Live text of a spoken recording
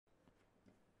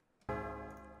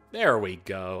There we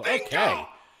go. Okay.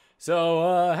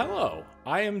 So, hello.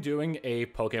 I am doing a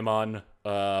Pokemon,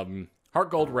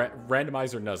 HeartGold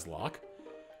Randomizer Nuzlocke,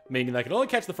 meaning I can only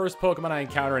catch the first Pokemon I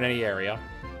encounter in any area,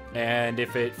 and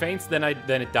if it faints, then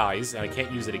it dies, and I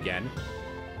can't use it again.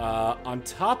 On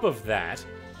top of that,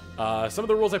 some of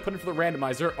the rules I put in for the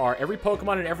randomizer are every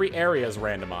Pokemon in every area is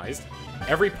randomized.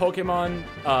 Every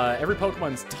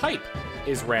Pokemon's type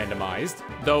is randomized,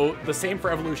 though the same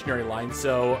for evolutionary lines.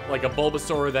 So, like a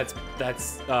Bulbasaur that's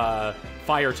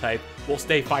fire type will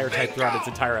stay fire type throughout its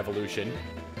entire evolution.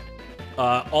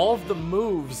 All of the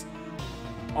moves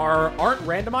aren't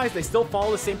randomized. They still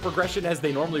follow the same progression as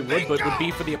they normally would, but would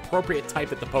be for the appropriate type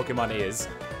that the Pokemon is.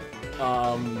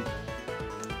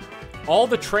 All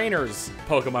the trainers'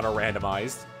 Pokemon are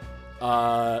randomized.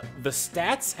 The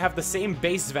stats have the same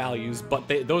base values, but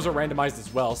those are randomized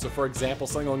as well. So, for example,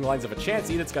 something along the lines of a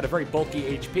Chansey that's got a very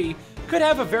bulky HP could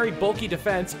have a very bulky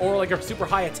defense or like a super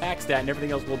high attack stat, and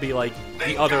everything else will be like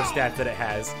the other stats that it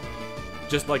has,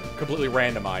 just like completely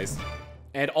randomized.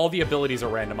 And all the abilities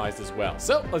are randomized as well.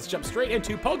 So, let's jump straight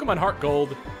into Pokemon Heart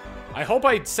Gold. I hope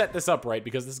I set this up right,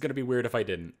 because this is going to be weird if I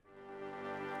didn't.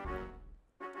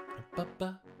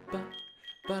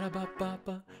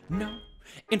 No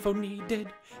info needed,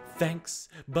 thanks,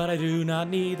 but I do not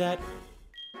need that.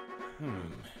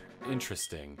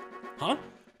 Interesting. Huh?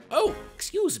 Oh,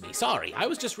 excuse me, sorry, I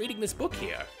was just reading this book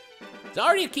here.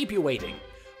 Sorry to keep you waiting.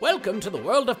 Welcome to the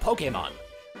world of Pokemon.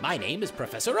 My name is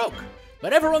Professor Oak,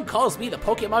 but everyone calls me the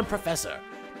Pokemon Professor.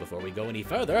 Before we go any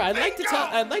further, I'd like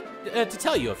to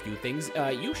tell you a few things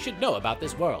you should know about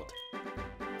this world.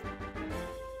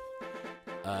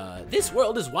 This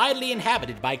world is widely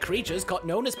inhabited by creatures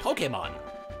known as Pokemon.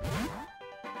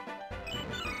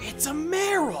 It's a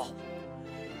Meryl!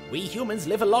 We humans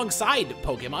live alongside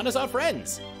Pokemon as our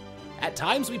friends. At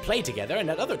times we play together, and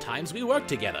at other times we work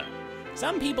together.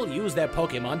 Some people use their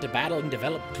Pokemon to battle and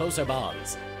develop closer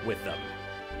bonds with them.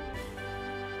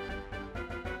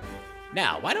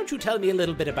 Now, why don't you tell me a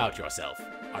little bit about yourself?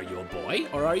 Are you a boy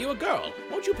or are you a girl?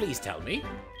 Won't you please tell me?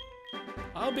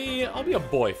 I'll be a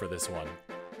boy for this one.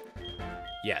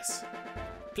 Yes.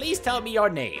 Please tell me your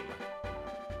name.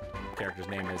 Character's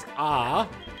name is No.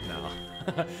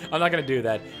 I'm not gonna do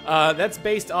that. That's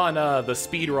based on the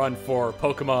speed run for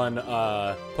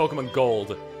Pokemon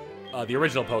Gold, the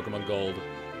original Pokemon Gold.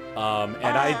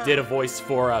 And I did a voice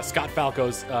for Scott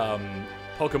Falco's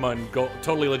Pokemon Gold,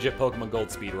 totally legit Pokemon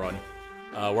Gold speed run,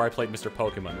 where I played Mr.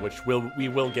 Pokemon, which we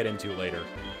will get into later.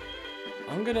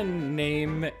 I'm gonna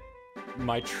name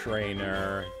my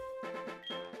trainer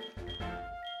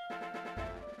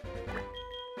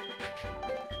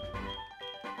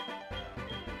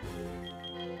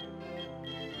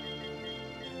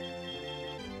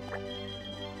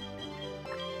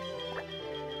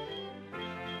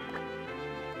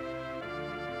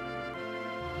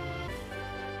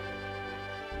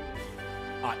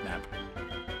Otmap.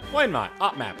 Why not?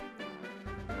 Otmap.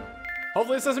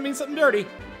 Hopefully this doesn't mean something dirty.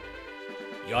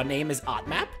 Your name is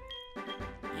Otmap?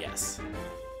 Yes.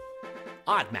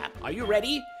 Otmap, are you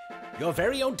ready? Your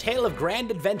very own tale of grand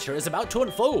adventure is about to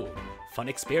unfold. Fun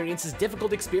experiences,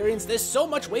 difficult experience, there's so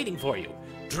much waiting for you.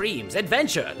 Dreams,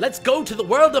 adventure, let's go to the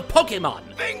world of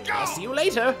Pokemon. Bingo! I'll see you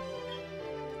later.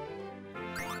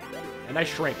 And I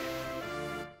shrink.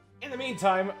 In the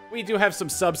meantime, we do have some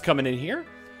subs coming in here,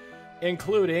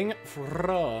 including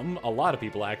from a lot of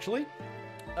people, actually.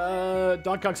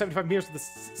 Don Kong 75 meters with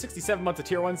the 67 months of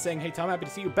tier 1 saying, "Hey Tom, happy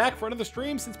to see you back for another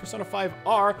stream since Persona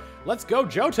 5R. Let's go,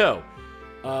 Johto."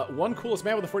 One coolest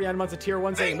man with the 49 months of tier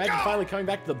 1 saying, "Imagine finally coming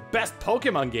back to the best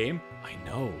Pokemon game." I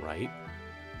know, right?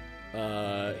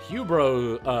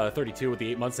 Hubro 32 with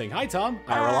the 8 months saying, "Hi Tom."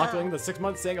 Irolockling the 6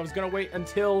 months saying, "I was gonna wait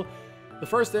until the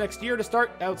first of the next year to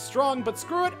start out strong, but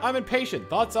screw it, I'm impatient.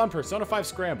 Thoughts on Persona 5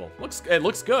 Scramble?" It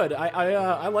looks good.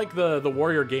 I like the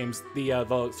Warrior games, the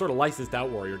sort of licensed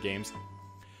out Warrior games.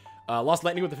 Lost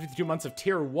Lightning with the 52 months of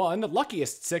tier 1.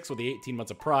 Luckiest 6 with the 18 months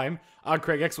of Prime. Odd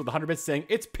Craig X with the 100 bits saying,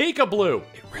 "It's Peekaboo."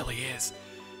 It really is.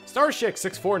 Starshik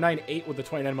 6498 with the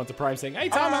 29 months of Prime saying, "Hey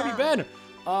Tom, how have you been?"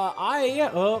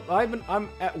 I'm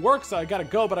at work, so I gotta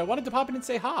go, but I wanted to pop in and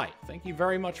say hi. Thank you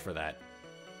very much for that.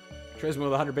 Trisman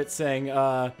with 100 bits saying,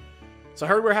 so I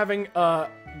heard we're having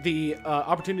the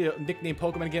opportunity to nickname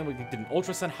Pokemon again. We did an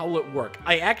Ultra Sun. How will it work?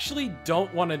 I actually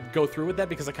don't want to go through with that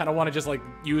because I kind of want to just like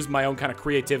use my own kind of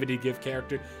creativity to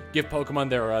give Pokemon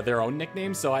their own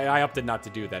nicknames. So I opted not to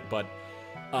do that. But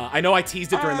I know I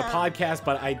teased it during the podcast,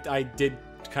 but I did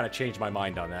kind of change my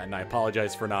mind on that, and I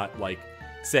apologize for not like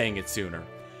saying it sooner.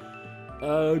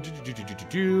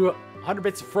 100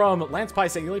 bits from Lance Pie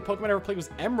saying the only Pokemon I ever played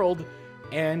was Emerald.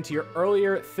 And to your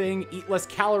earlier thing, eat less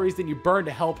calories than you burn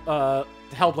to help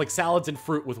like salads and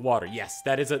fruit with water. Yes,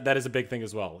 that is a big thing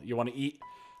as well. You want to eat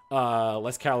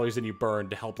less calories than you burn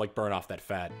to help like burn off that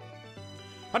fat.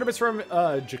 100 bits from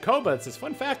Jacoba. It says,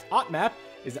 fun fact, OttMap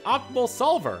is an optimal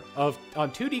solver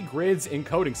on 2D grids in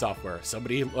coding software.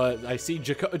 Somebody, I see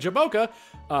Jaboka,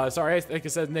 sorry, I think I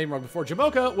said the name wrong before.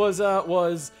 Jaboka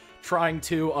was trying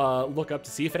to look up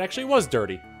to see if it actually was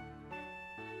dirty.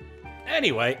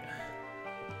 Anyway.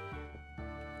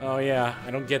 Oh yeah,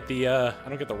 I don't get the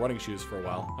running shoes for a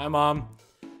while. Hi, Mom.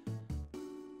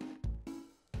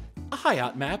 Hi,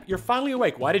 OttMap. You're finally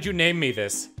awake. Why did you name me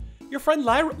this? Your friend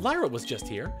Lyra was just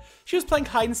here. She was playing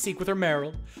hide and seek with her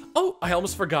Meryl. Oh, I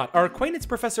almost forgot. Our acquaintance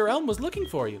Professor Elm was looking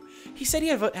for you. He said he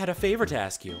had a favor to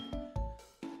ask you.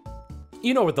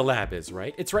 You know where the lab is,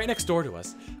 right? It's right next door to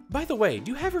us. By the way,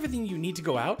 do you have everything you need to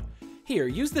go out? Here,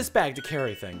 use this bag to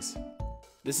carry things.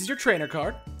 This is your trainer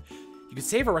card. You can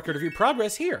save a record of your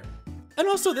progress here. And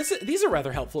also, these are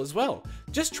rather helpful as well.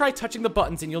 Just try touching the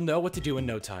buttons and you'll know what to do in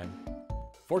no time.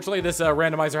 Fortunately, this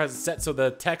randomizer has it set so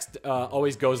the text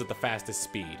always goes at the fastest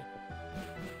speed.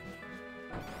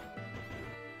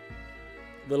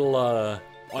 Well,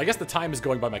 I guess the time is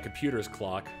going by my computer's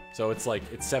clock, so it's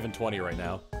 7:20 right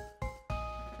now.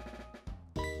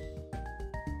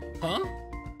 Huh?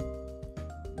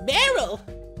 Meryl!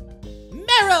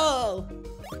 Meryl!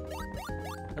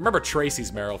 I remember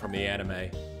Tracy's Meryl from the anime.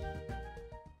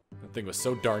 That thing was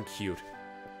so darn cute.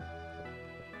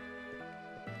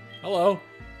 Hello.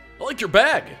 I like your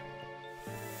bag.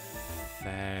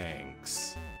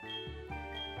 Thanks.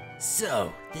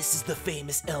 So, this is the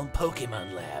famous Elm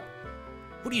Pokemon Lab.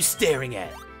 What are you staring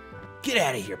at? Get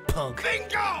out of here, punk.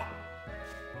 Bingo!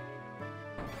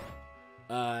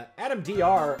 Adam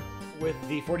DR with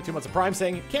the 42 months of Prime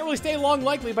saying, can't really stay long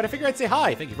likely, but I figured I'd say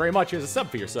hi. Thank you very much. Here's a sub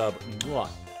for your sub. Mwah.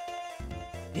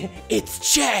 It's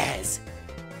Chaz!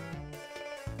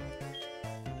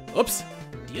 Oops.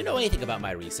 Do you know anything about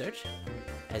my research?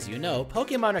 As you know,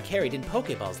 Pokemon are carried in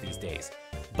Pokeballs these days.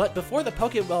 But before the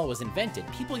Pokeball was invented,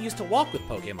 people used to walk with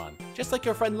Pokemon, just like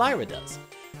your friend Lyra does.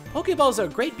 Pokeballs are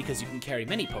great because you can carry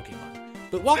many Pokemon,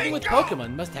 but walking with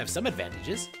Pokemon must have some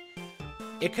advantages.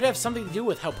 It could have something to do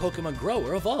with how Pokemon grow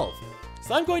or evolve.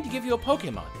 So I'm going to give you a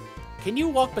Pokemon. Can you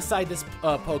walk beside this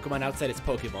Pokemon outside its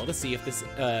Pokeball to see if this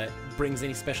brings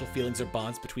any special feelings or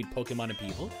bonds between Pokemon and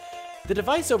people? The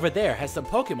device over there has some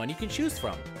Pokemon you can choose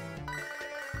from.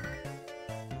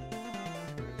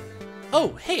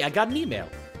 Oh, hey, I got an email.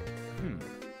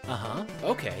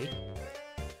 Okay.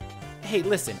 Hey,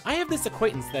 listen, I have this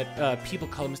acquaintance that people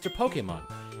call Mr. Pokemon.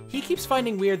 He keeps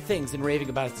finding weird things and raving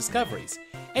about his discoveries.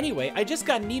 Anyway, I just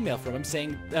got an email from him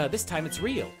saying this time it's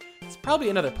real. It's probably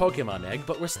another Pokemon egg,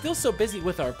 but we're still so busy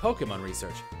with our Pokemon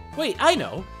research. Wait, I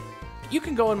know. You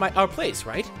can go in our place,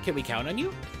 right? Can we count on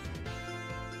you?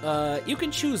 You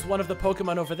can choose one of the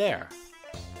Pokemon over there.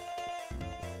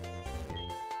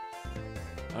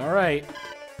 Alright.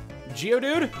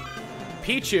 Geodude,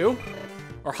 Pichu,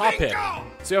 or Hoppip.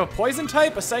 So you have a Poison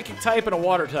type, a Psychic type, and a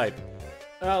Water type.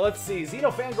 Let's see.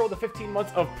 Xeno Fangirl with the 15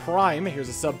 months of Prime. Here's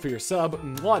a sub for your sub.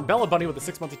 And Bella Bunny with the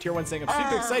 6 months of Tier 1 saying, I'm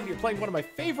super excited you're playing one of my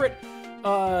favorite,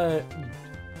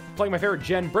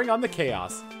 gen, Bring on the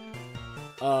Chaos.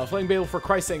 Flaming Babel for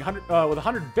Christ saying, with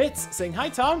 100 bits, saying, hi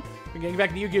Tom. We're getting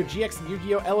back to Yu-Gi-Oh! GX and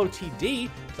Yu-Gi-Oh! LOTD.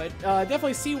 So I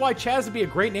definitely see why Chaz would be a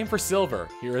great name for Silver.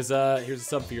 Here's a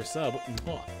sub for your sub.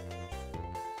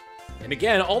 And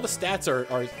again, all the stats are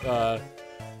well,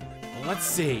 let's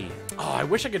see. Oh, I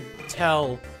wish I could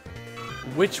tell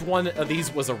which one of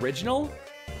these was original,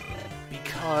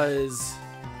 because...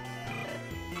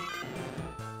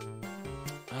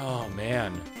 Oh,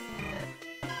 man.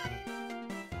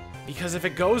 Because if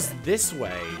it goes this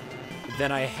way,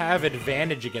 then I have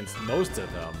advantage against most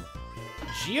of them.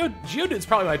 Geodude's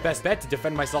probably my best bet to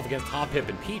defend myself against Hoppip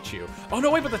and Pichu. Oh, no,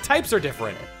 wait, but the types are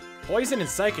different. Poison and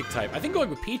Psychic type. I think going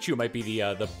with Pichu might be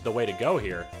the way to go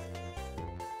here.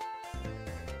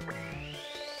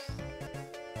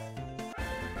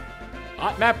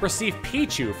 OttMap received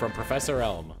Pichu from Professor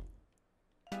Elm.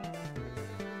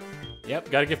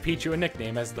 Yep, gotta give Pichu a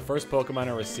nickname as the first Pokemon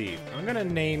I received. I'm gonna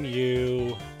name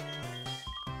you...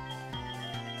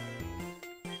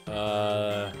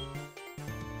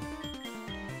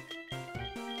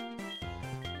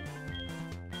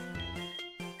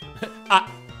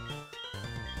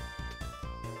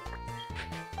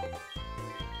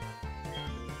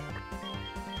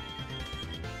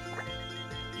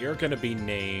 You're gonna be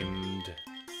named...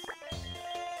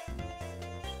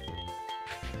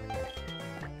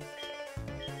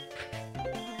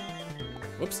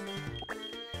 Whoops.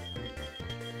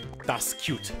 That's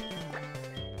cute.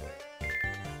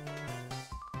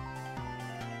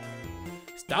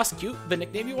 Das cute, the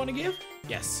nickname you want to give?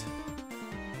 Yes.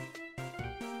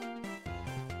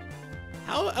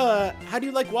 How do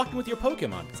you like walking with your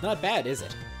Pokemon? It's not bad, is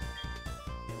it?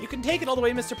 You can take it all the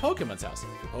way to Mr. Pokemon's house.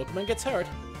 If your Pokemon gets hurt,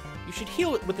 you should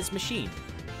heal it with this machine.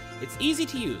 It's easy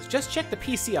to use. Just check the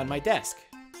PC on my desk.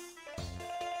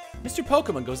 Mr.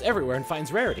 Pokemon goes everywhere and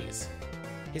finds rarities.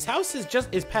 His house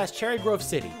is past Cherry Grove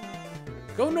City.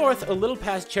 Go north a little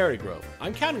past Cherry Grove.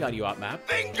 I'm counting on you, OpMap.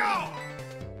 Bingo!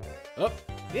 Oh,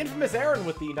 the infamous Aaron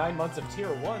with the 9 months of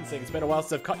Tier 1 saying it's been a while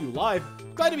since I've caught you live.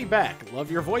 Glad to be back.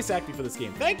 Love your voice acting for this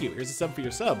game. Thank you. Here's a sub for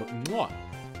your sub. Mwah.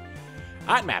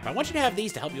 OpMap, I want you to have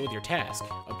these to help you with your task.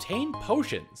 Obtain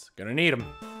potions. Gonna need them.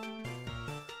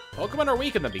 Pokemon are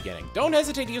weak in the beginning. Don't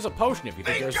hesitate to use a potion if you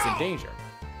think yours is in danger.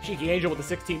 Cheeky Angel with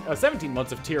the 17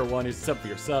 months of Tier 1 is sub for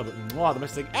your sub. Mwah, the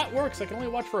message at work, so I can only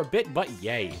watch for a bit, but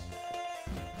yay.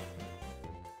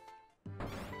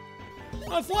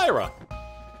 Oh, it's Lyra.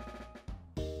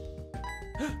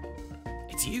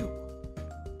 It's you.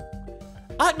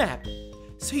 OpMap,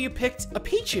 so you picked a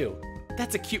Pichu.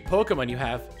 That's a cute Pokemon you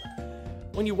have.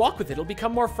 When you walk with it, it'll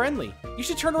become more friendly. You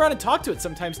should turn around and talk to it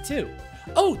sometimes too.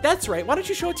 Oh, that's right. Why don't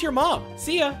you show it to your mom?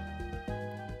 See ya.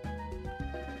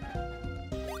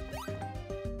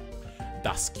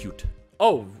 That's cute.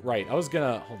 Oh, right. I was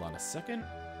gonna... Hold on a second.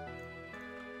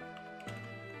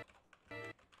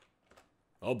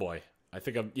 Oh, boy. I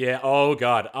think I'm... Yeah, oh,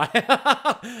 God.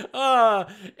 Oh,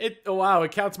 wow,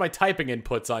 it counts my typing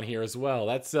inputs on here as well.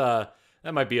 That's, that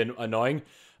might be annoying.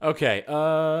 Okay,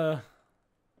 I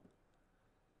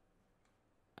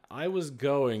was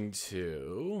going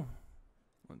to...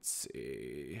 Let's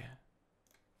see...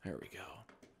 There we go.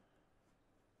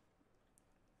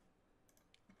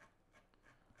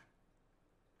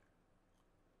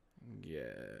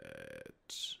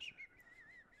 Get...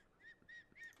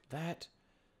 that...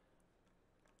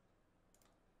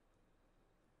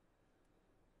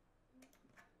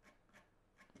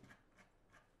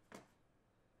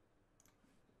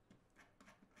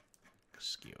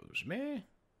 Excuse me.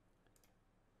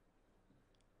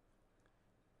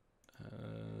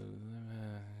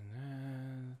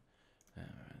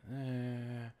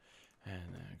 And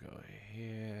then go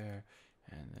here,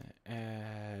 and then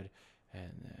add,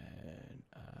 and then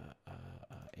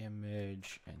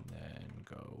image, and then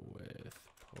go with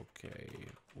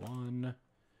Poke1.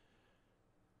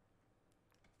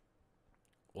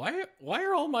 Why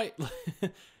are all my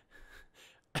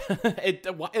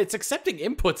it's accepting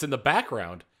inputs in the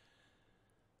background.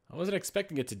 I wasn't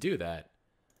expecting it to do that.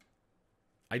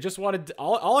 I just wanted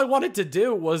all I wanted to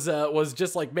do was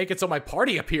just like make it so my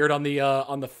party appeared on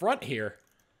the front here.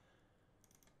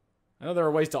 I know there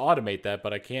are ways to automate that,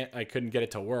 but I couldn't get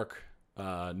it to work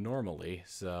normally.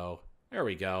 So there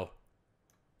we go.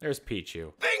 There's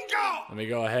Pichu. Bingo! Let me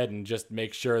go ahead and just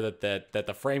make sure that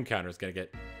the frame counter is gonna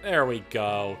get. There we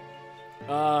go.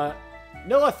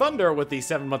 Nilla Thunder with the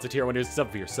 7 months of Tier 1 is sub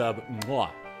for your sub.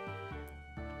 Mwah.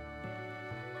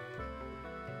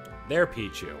 There,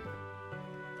 Pichu.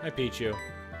 Hi, Pichu.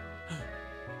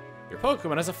 Your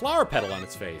Pokemon has a flower petal on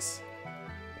its face.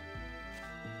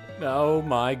 Oh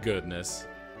my goodness.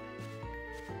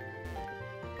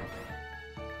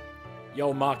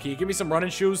 Yo, Maki, give me some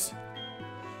running shoes.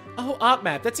 Oh,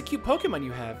 OpMap, that's a cute Pokemon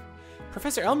you have.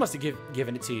 Professor Elm must have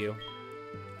given it to you.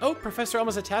 Oh, Professor Elm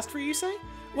has a task for you, you say?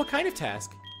 What kind of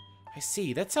task? I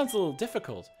see, that sounds a little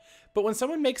difficult. But when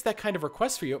someone makes that kind of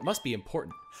request for you, it must be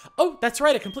important. Oh, that's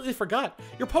right, I completely forgot.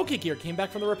 Your Pokegear came back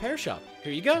from the repair shop.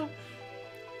 Here you go.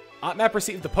 OpMap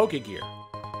received the Pokegear.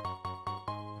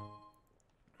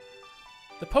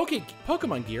 The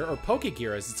Pokemon Gear, or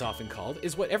Pokegear as it's often called,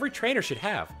 is what every trainer should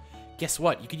have. Guess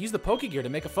what? You could use the Pokegear to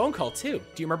make a phone call too.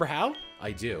 Do you remember how?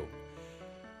 I do.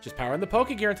 Just power on the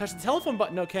Pokegear and touch the telephone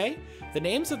button, okay? The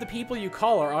names of the people you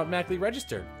call are automatically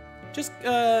registered. Just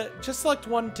select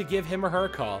one to give him or her a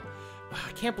call.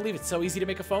 I can't believe it's so easy to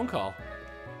make a phone call.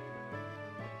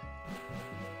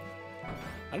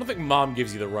 I don't think Mom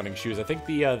gives you the running shoes. I think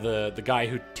the guy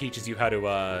who teaches you how to,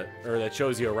 or that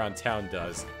shows you around town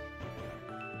does.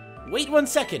 Wait 1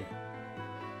 second.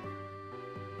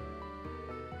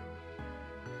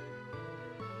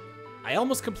 I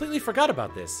almost completely forgot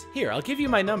about this. Here, I'll give you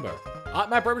my number.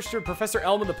 OpMap registered Professor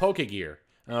Elm in the Pokegear.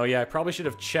 Oh yeah, I probably should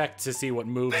have checked to see what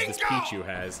moves this Pichu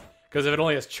has. Because if it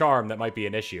only has Charm, that might be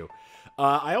an issue.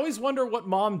 I always wonder what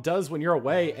Mom does when you're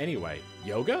away anyway.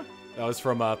 Yoga? That was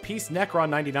from Peace Necron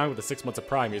 99 with the 6 months of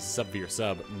Prime. Here's a sub for your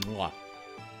sub. Mwah.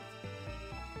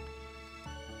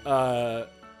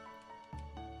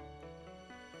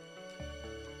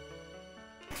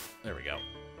 There we go.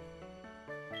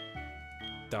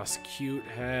 Das Cute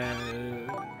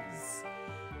has...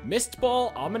 Mist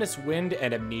Ball, Ominous Wind,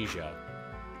 and Amnesia.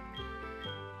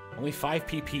 Only 5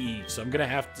 PP each, so I'm gonna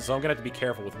have to be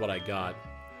careful with what I got.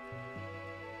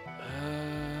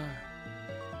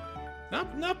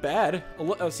 Not bad.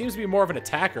 Seems to be more of an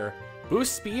attacker.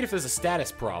 Boost speed if there's a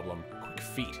status problem. Quick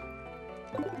feet.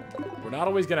 We're not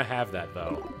always gonna have that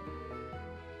though.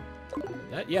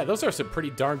 Yeah, those are some pretty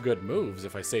darn good moves,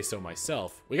 if I say so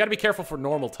myself. We gotta be careful for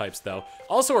normal types, though.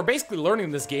 Also, we're basically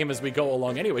learning this game as we go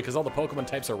along anyway, because all the Pokemon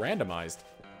types are randomized.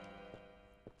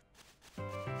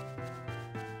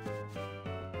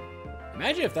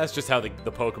 Imagine if that's just how the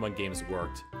Pokemon games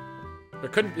worked.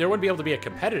 There wouldn't be able to be a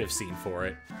competitive scene for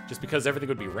it, just because everything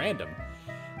would be random.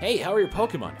 Hey, how are your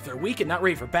Pokemon? If they're weak and not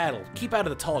ready for battle, keep out of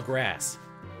the tall grass.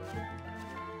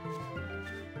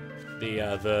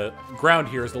 The ground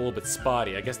here is a little bit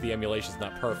spotty. I guess the emulation's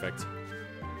not perfect.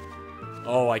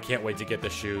 Oh, I can't wait to get the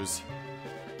shoes.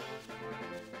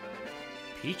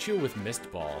 Pichu with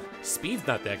Mist Ball. Speed's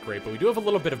not that great, but we do have a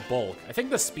little bit of bulk. I think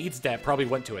the speed stat probably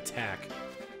went to attack.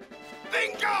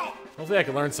 Bingo! Hopefully I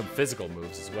can learn some physical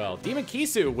moves as well. Demon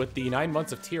Kisu with the 9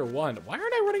 months of Tier 1. Why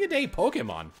aren't I running a day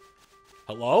Pokemon?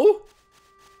 Hello?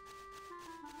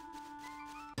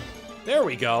 There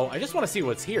we go. I just want to see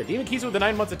what's here. Demon Keys with the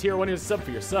 9 months of Tier 1 is a sub for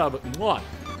your sub. Mwah.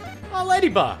 Oh,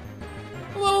 Ladybug.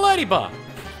 A little Ladybug.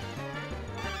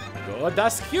 Good,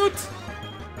 that's cute.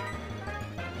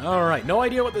 Alright, no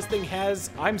idea what this thing has.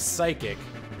 I'm psychic.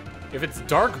 If it's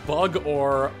dark bug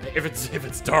or if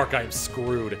it's dark, I'm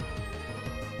screwed.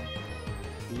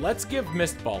 Let's give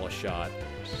Mist Ball a shot.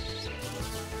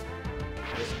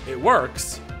 It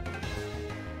works.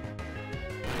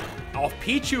 Oh, if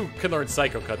Pichu can learn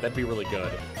Psycho Cut, that'd be really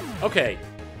good. Okay.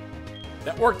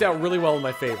 That worked out really well in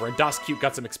my favor, and Cute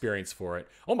got some experience for it.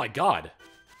 Oh my god.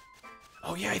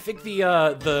 Oh yeah, I think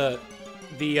the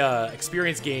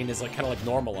experience gain is like kind of like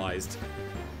normalized.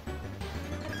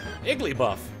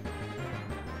 Igglybuff.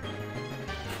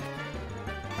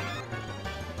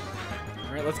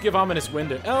 Alright, let's give Ominous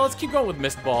Wind it. Oh, let's keep going with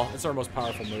Mist Ball. That's our most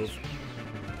powerful move.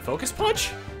 Focus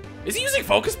Punch? Is he using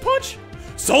Focus Punch?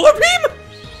 Solar Beam?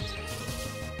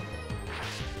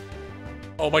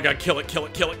 Oh my god, kill it, kill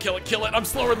it, kill it, kill it, kill it. I'm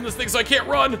slower than this thing, so I can't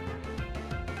run.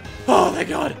 Oh, thank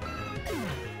god.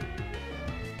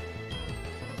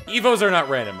 Evos are not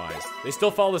randomized. They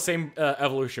still follow the same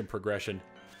evolution progression.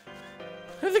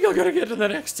 I think I gotta get to the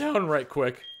next town right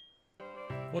quick.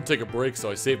 I want to take a break, so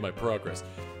I save my progress.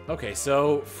 Okay,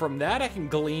 so from that I can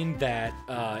glean that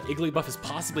Igglybuff is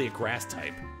possibly a grass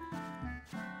type.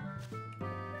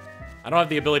 I don't have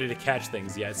the ability to catch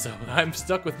things yet, so I'm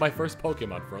stuck with my first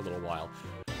Pokemon for a little while.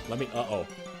 Let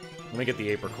me get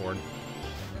the Apricorn.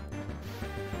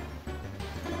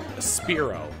 A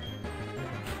Spearow.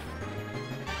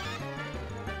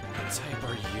 What type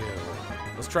are you?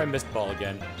 Let's try Mist Ball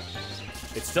again.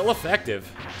 It's still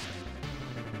effective.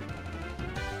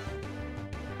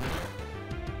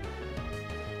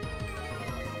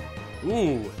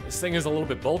 Ooh, this thing is a little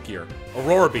bit bulkier.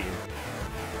 Aurora Beam.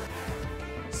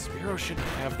 Spearow shouldn't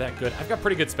have that good. I've got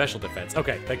pretty good special defense.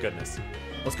 Okay, thank goodness.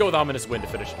 Let's go with Ominous Wind to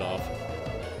finish it off.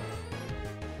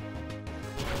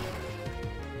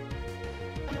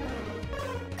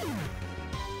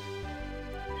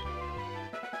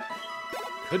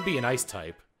 Could be an ice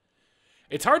type.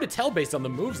 It's hard to tell based on the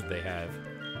moves that they have.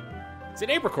 It's an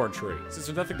Apricorn tree. Since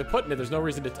there's nothing to put in it, there's no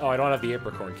reason to... Oh, I don't have the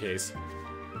Apricorn case.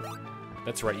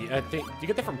 That's right. I think... Do you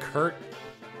get that from Kurt?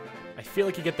 I feel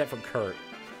like you get that from Kurt.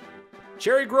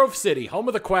 Cherry Grove City, home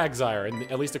of the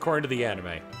Quagsire, at least according to the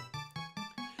anime.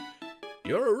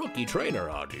 You're a rookie trainer,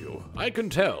 aren't you? I can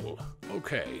tell.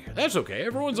 Okay, that's okay.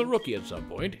 Everyone's a rookie at some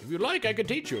point. If you'd like, I could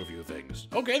teach you a few things.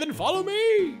 Okay, then follow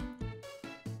me!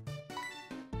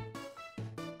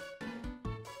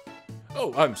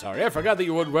 Oh, I'm sorry. I forgot that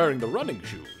you weren't wearing the running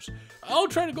shoes. I'll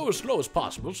try to go as slow as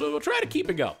possible, so try to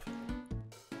keeping up.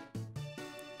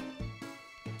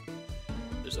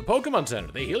 There's a Pokemon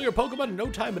Center. They heal your Pokemon in no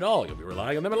time at all. You'll be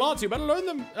relying on them a lot, so you better learn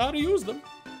them how to use them.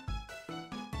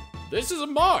 This is a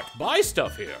mart. Buy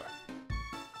stuff here.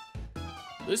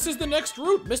 This is the next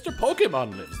route. Mr.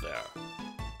 Pokemon lives there.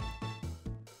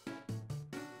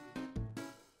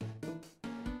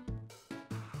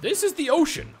 This is the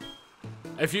ocean.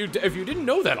 If you didn't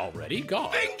know that already,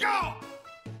 God. Bingo!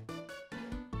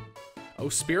 Oh,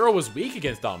 Spearow was weak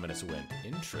against Ominous Wind.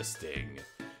 Interesting.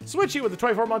 Switchy with the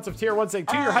 24 months of Tier 1 saying,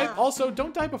 to your hype. Also,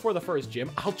 don't die before the first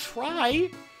gym. I'll try.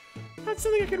 That's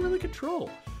something I can really control.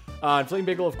 And Flame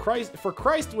Bagel of Christ for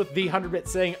Christ with the 100-bit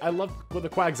saying, I love with the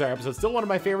Quagsire episode. Still one of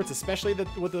my favorites, especially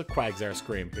with the Quagsire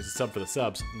scream. Here's a sub for the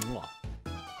subs. Mwah.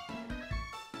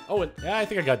 Oh, and I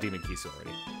think I got Demon Keys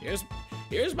already.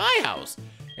 Here's my house.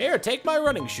 Here, take my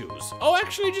running shoes. Oh,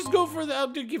 actually, just go for the... I'll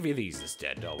give you these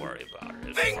instead. Don't worry about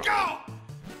it. Bingo!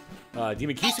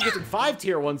 Demon Kisu getting 5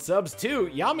 tier 1 subs too.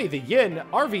 Yami the Yin,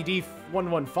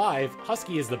 RVD115,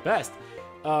 Husky is the best.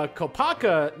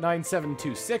 Kopaka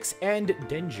 9726 and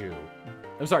Denju.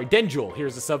 I'm sorry, Denjul.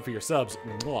 Here's a sub for your subs.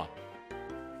 Mwah.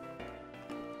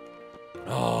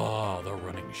 Oh, the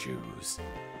running shoes.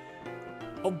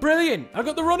 Oh, brilliant! I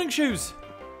got the running shoes.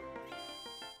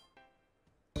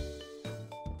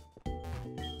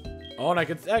 Oh, and I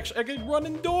could run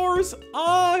indoors. Oh,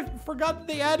 I forgot that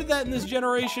they added that in this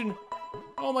generation.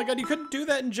 Oh my god, you couldn't do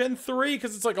that in Gen 3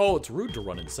 because it's like, oh, it's rude to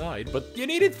run inside, but you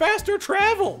needed faster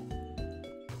travel.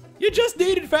 You just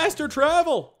needed faster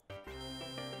travel.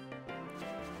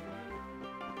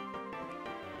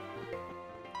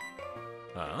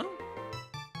 Huh?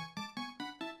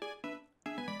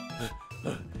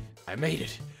 I made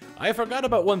it. I forgot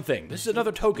about one thing. This is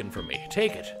another token for me.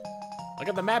 Take it. I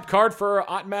got the map card for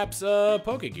Otmap's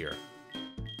Pokegear.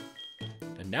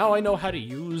 And now I know how to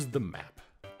use the map.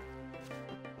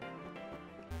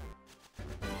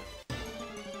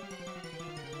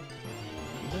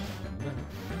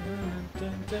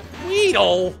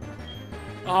 Weedle!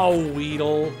 Oh,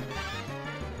 Weedle.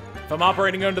 If I'm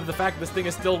operating under the fact this thing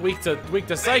is still weak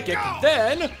to Psychic,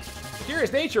 then...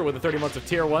 Curious Nature with the 30 months of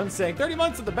Tier 1 saying, 30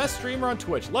 months of the best streamer on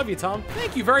Twitch. Love you, Tom.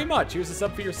 Thank you very much. Here's a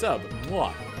sub for your sub.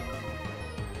 Mwah.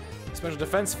 Special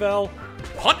defense fell.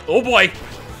 Hunt! Oh boy!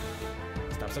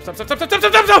 Stop!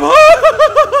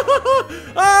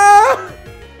 Ah!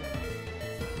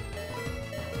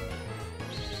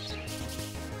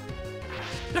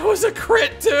 That was a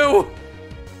crit too!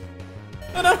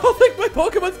 And I don't think my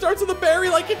Pokemon starts with a berry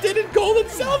like it did in Gold and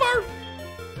Silver!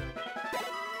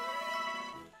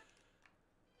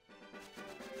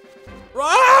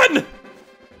 Run!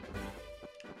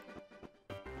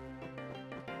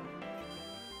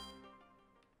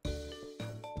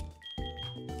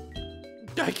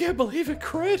 I can't believe it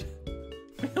crit.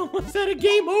 We almost had a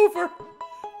game over.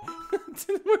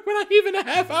 We're not even a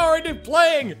half hour into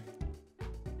playing.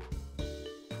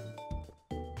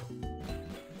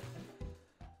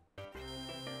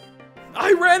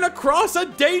 I ran across a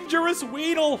dangerous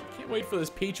Weedle. Can't wait for this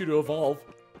Pichu to evolve.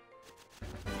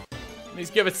 At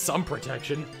least give it some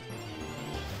protection.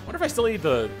 Wonder if I still need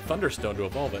the Thunderstone to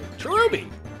evolve it. Cherubi!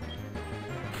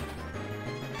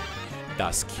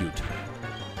 That's cute.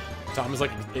 Tom is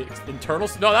like internal.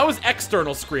 No, that was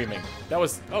external screaming. That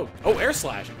was Air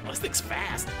Slash. Oh, this thing's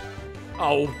fast.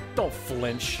 Oh, don't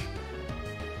flinch.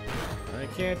 I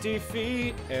can't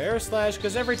defeat Air Slash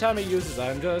because every time he uses,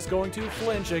 I'm just going to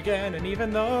flinch again. And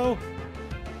even though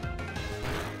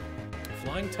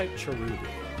Flying type Cherubi,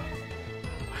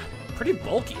 pretty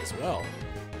bulky as well.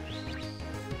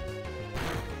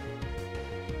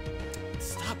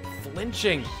 Stop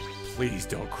flinching. Please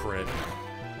don't crit.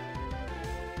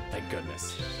 Thank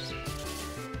goodness.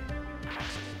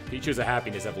 Pichu's a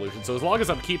happiness evolution, so as long as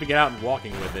I'm keeping it out and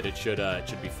walking with it, it should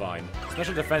be fine.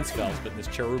 Special defense fails, but this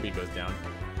Cherubi goes down.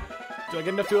 Do I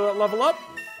get enough to level up?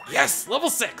 Yes, level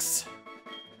 6.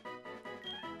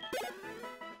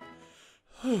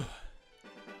 I'm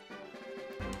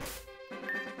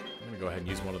gonna go ahead and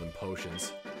use one of them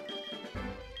potions.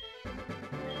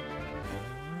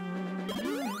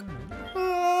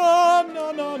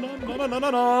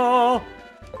 No.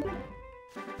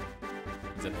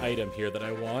 There's an item here that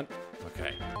I want.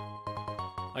 Okay.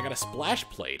 I got a splash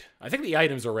plate. I think the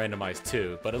items are randomized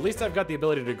too, but at least I've got the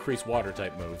ability to increase water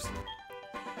type moves.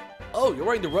 Oh, you're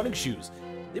wearing the running shoes.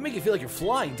 They make you feel like you're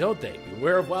flying, don't they?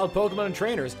 Beware of wild Pokemon and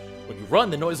trainers. When you run,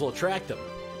 the noise will attract them.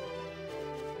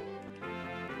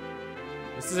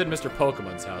 This isn't Mr.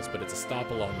 Pokemon's house, but it's a stop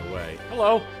along the way.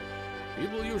 Hello.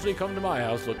 People usually come to my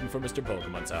house looking for Mr.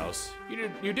 Pokemon's house.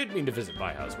 You did mean to visit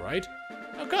my house, right?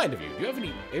 How kind of you. Do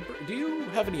you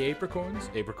have any apricorns?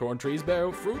 Apricorn trees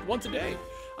bear fruit once a day.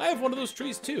 I have one of those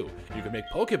trees too. You can make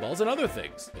Pokeballs and other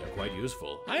things. They're quite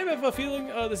useful. I have a feeling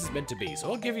this is meant to be, so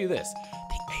I'll give you this.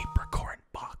 The apricorn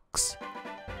box.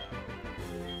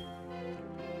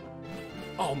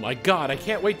 Oh my god, I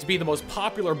can't wait to be the most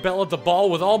popular belle at the ball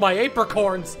with all my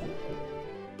apricorns.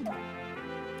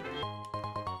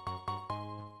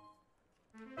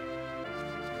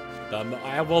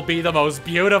 I will be the most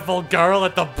beautiful girl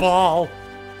at the ball.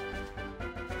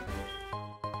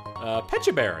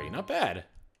 Pechaberry, not bad.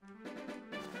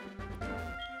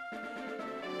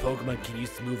 Pokemon can use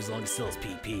the move as long as it still has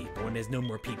PP, but when there's no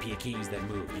more PP, it can't use that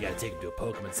move. You gotta take him to a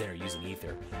Pokemon Center using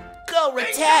Ether. Go,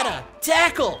 Rattata!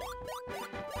 Tackle!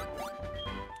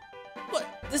 What?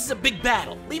 This is a big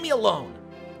battle. Leave me alone.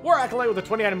 War Acolyte with the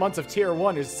 29 months of Tier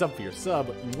 1 is sub for your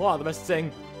sub. Mwah, the best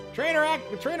thing.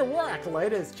 Trainer War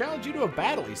Acolyte has challenged you to a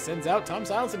battle. He sends out Tom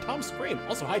Silence and Tom Scream.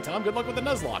 Also, hi Tom, good luck with the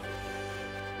Nuzlocke.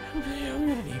 I'm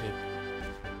gonna need it.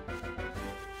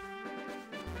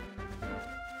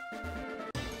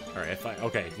 Alright,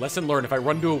 okay, lesson learned. If I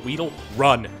run to a Weedle,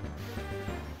 run.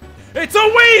 It's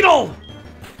a Weedle!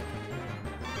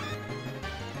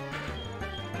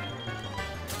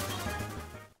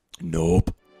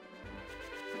 Nope.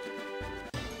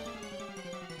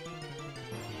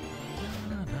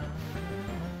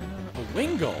 A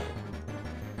Wingull.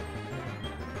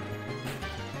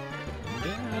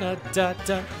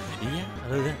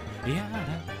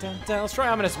 Let's try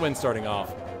Ominous Wind starting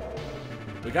off.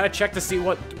 We gotta check to see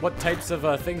what types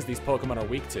of things these Pokemon are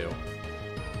weak to.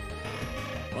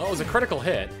 Well, it was a critical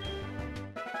hit.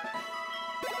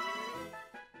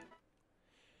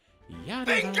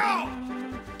 Bingo!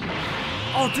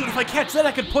 Oh, dude, if I catch that,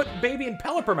 I could put Baby in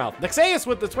Pelipper mouth. Nexaeus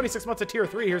with the 26 months of Tier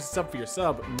 3. Here's a sub for your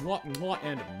sub. Mwah, mwah,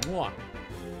 and mwah.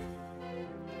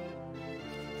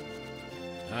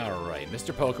 Alright,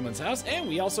 Mr. Pokemon's house, and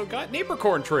we also got an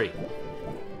Apricorn tree.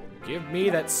 Give me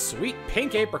that sweet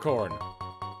pink Apricorn.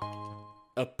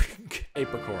 A pink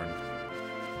Apricorn.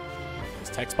 These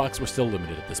text boxes were still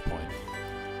limited at this point.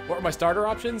 What were my starter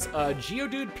options?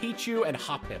 Geodude, Pichu, and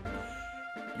Hoppip.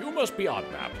 You must be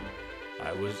Oddmap.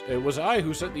 It was I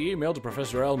who sent the email to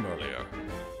Professor Elm earlier.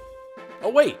 Oh,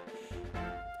 wait.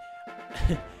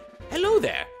 Hello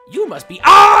there. You must be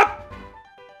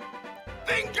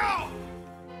Bingo!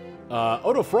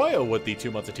 Odofroyo with the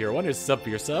 2 months of Tier 1. Here's a sub for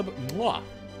your sub. Mwah.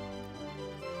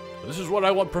 This is what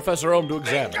I want Professor Elm to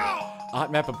examine. Bingo!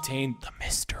 Oddmap obtained the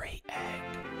mystery egg.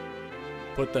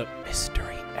 Put the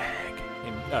mystery egg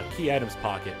in key items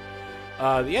pocket.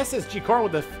 The SSG Corn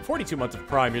with the 42 months of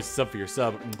Prime. Here's a sub for your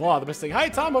sub. Mwah, the best thing. Hi,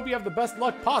 Tom. Hope you have the best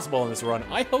luck possible in this run.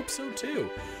 I hope so, too.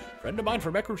 A friend of mine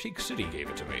from Echochic City gave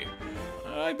it to me.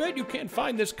 I bet you can't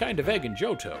find this kind of egg in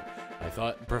Johto. I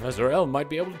thought Professor Elm might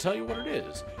be able to tell you what it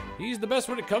is. He's the best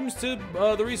when it comes to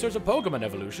the research of Pokemon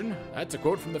evolution. That's a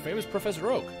quote from the famous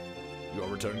Professor Oak. You're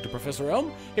returning to Professor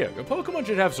Elm? Here, your Pokemon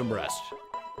should have some rest.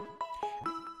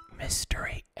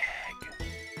 Mystery egg.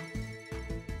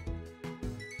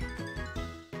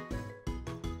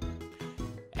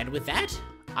 And with that,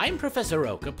 I'm Professor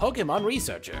Oak, a Pokemon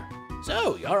researcher.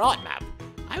 So, you're Oddmap.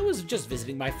 I was just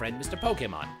visiting my friend, Mr.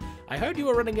 Pokemon. I heard you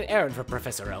were running an errand for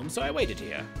Professor Elm, so I waited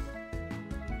here.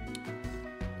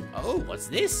 Oh, what's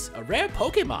this? A rare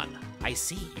Pokemon. I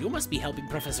see. You must be helping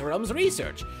Professor Elm's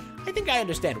research. I think I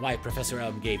understand why Professor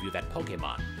Elm gave you that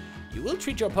Pokemon. You will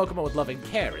treat your Pokemon with love and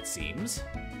care, it seems.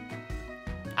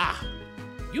 Ah,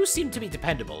 you seem to be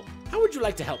dependable. How would you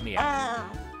like to help me out?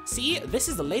 See, this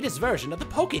is the latest version of the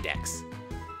Pokédex.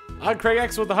 On Craig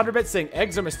X with the 100-bit saying,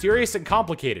 eggs are mysterious and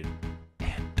complicated.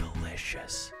 And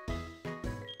delicious.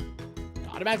 It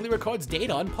automatically records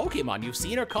data on Pokemon you've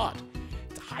seen or caught.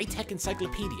 It's a high-tech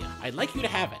encyclopedia. I'd like you to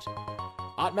have it.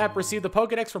 Oddmap received the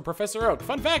Pokédex from Professor Oak.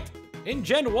 Fun fact, in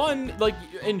Gen 1,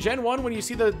 when you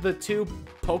see the two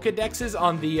Pokédexes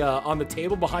on the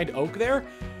table behind Oak there,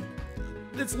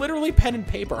 it's literally pen and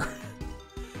paper.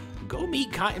 Go meet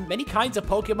many kinds of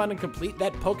Pokemon and complete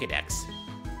that Pokédex.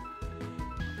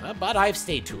 But I've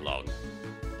stayed too long.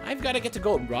 I've got to get to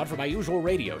Goldenrod for my usual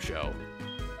radio show.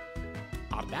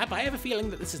 Oddmap, I have a feeling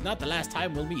that this is not the last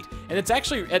time we'll meet. And it's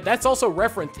actually, that's also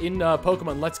referenced in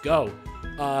Pokemon Let's Go.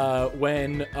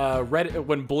 When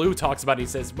Blue talks about it, he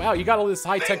says, wow, you got all this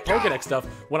high-tech Pokédex stuff.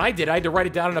 When I did, I had to write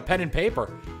it down on a pen and paper.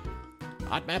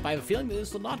 Oddmap, I have a feeling that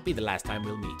this will not be the last time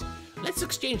we'll meet. Let's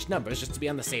exchange numbers just to be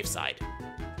on the safe side.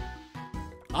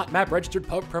 Oddmap registered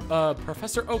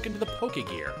Professor Oak into the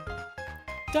Pokegear.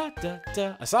 Da da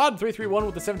da. Assad 331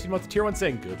 with the 17 months of Tier 1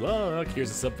 saying, good luck. Here's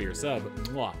a sub for your sub.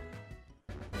 Mwah.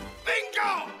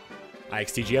 Bingo!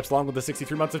 IXTG Epsilon with the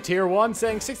 63 months of Tier 1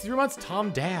 saying, 63 months,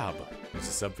 Tom Dab. Here's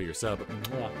a sub for your sub.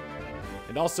 Mwah.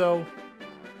 And also,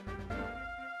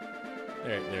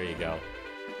 there you go.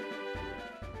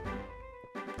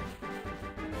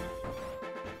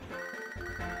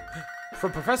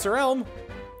 From Professor Elm.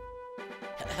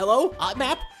 Hello,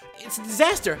 Oddmap? It's a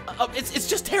disaster. It's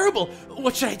just terrible.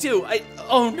 What should I do?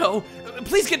 Oh no.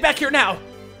 Please get back here now.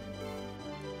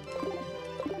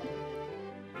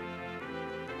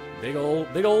 Big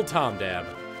old Tom Dab.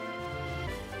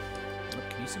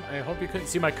 Can you see I hope you couldn't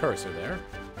see my cursor there.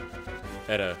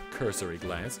 At a cursory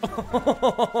glance.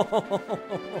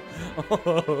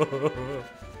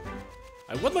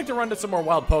 I would like to run to some more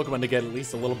wild Pokemon to get at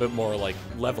least a little bit more, like,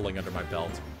 leveling under my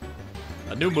belt.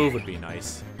 A new move would be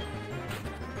nice.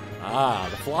 Ah,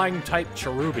 the flying type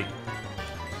Cherubi.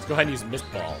 Let's go ahead and use Mist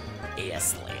Ball. AS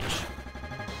Slash.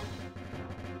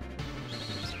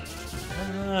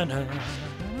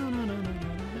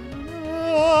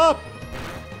 Ah!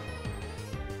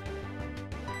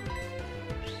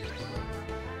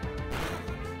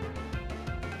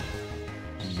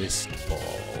 Mist ball.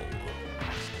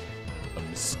 A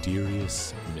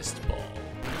mysterious mist ball.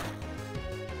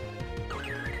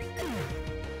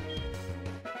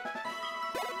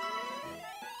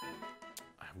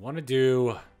 I want to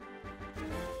do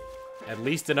at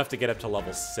least enough to get up to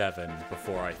level 7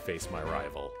 before I face my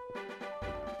rival.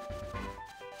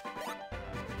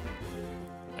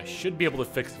 I should be able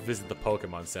to visit the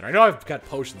Pokemon Center. I know I've got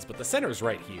potions, but the center's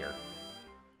right here.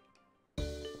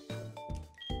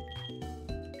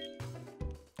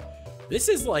 This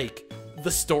is like,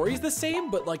 the story's the same,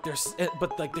 but like there's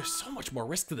so much more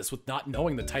risk to this with not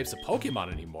knowing the types of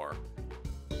Pokemon anymore.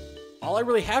 All I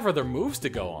really have are their moves to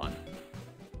go on.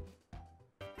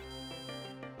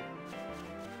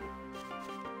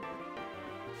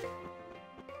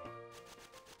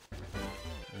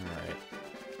 Alright.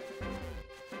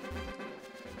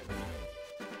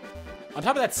 On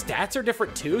top of that, stats are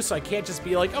different too, so I can't just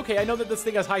be like, okay, I know that this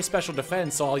thing has high special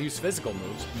defense, so I'll use physical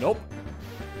moves. Nope.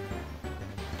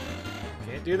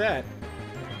 Can't do that.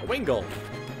 A Wingull.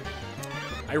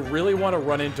 I really want to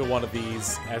run into one of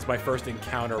these as my first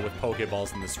encounter with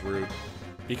Pokeballs in this route,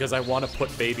 because I want to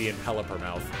put Baby in Pelipper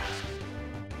mouth.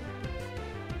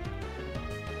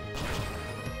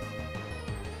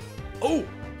 Oh!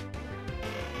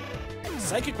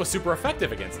 Psychic was super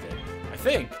effective against it, I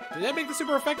think. Did that make the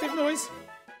super effective noise?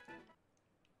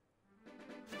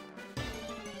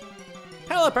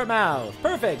 Pelipper mouth!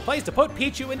 Perfect place to put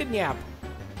Pichu into Nyap.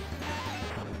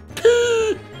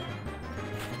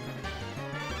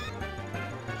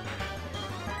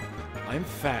 I'm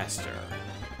faster.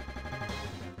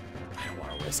 I don't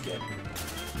want to risk it.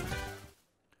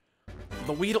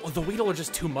 The Weedle are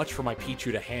just too much for my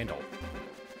Pichu to handle.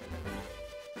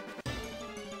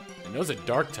 I know it's a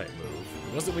Dark type move.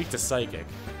 It wasn't weak to Psychic.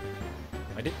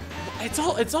 It's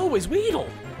always Weedle.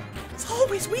 It's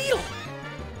always Weedle.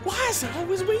 Why is it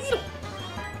always Weedle?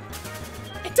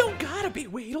 It don't gotta be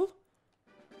Weedle.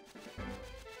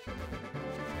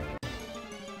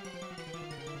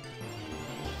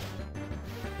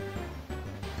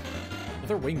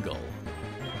 Wingull.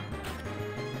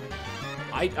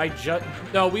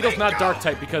 No, Weedle's not Dark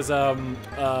type because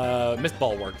Mist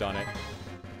Ball worked on it.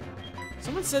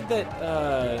 Someone said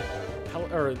that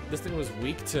this thing was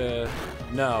weak to.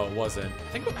 No, it wasn't.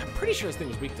 I'm pretty sure this thing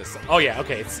was weak to. Oh yeah,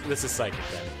 okay. This is Psychic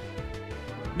then.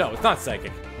 No, it's not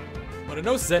Psychic. But it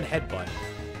knows Zen Headbutt.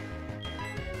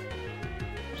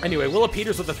 Anyway, Willa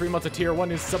Peters with the 3 months of Tier 1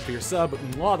 is sub for your sub.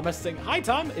 Mwah, the message saying, "Hi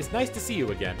Tom, it's nice to see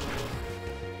you again."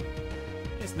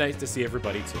 It's nice to see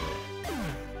everybody too.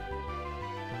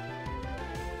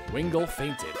 Wingull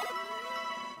fainted.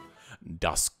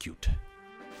 Das cute.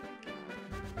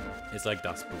 It's like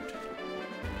Das Boot.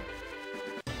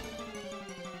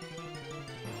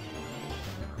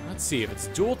 Let's see if it's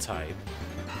dual type.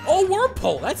 Oh,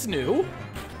 Wurmple! That's new!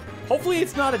 Hopefully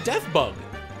it's not a death bug.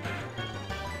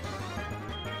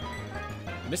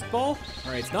 Mist Ball?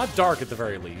 Alright, it's not dark at the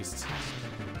very least.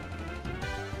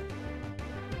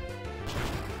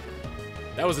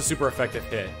 That was a super effective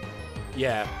hit.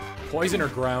 Yeah, poison or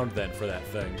ground then for that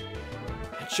thing.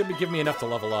 That should be giving me enough to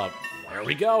level up. There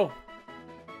we go.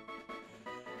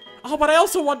 Oh, but I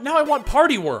also want, now I want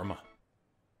Party Worm.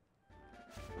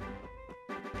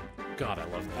 God,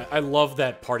 I love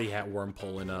that Party Hat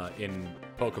Wurmple in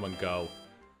Pokemon Go.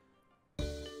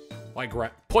 Why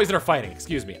poison or fighting,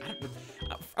 excuse me.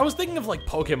 I was thinking of like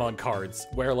Pokemon cards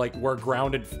where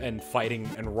ground and fighting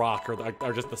and rock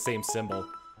are just the same symbol.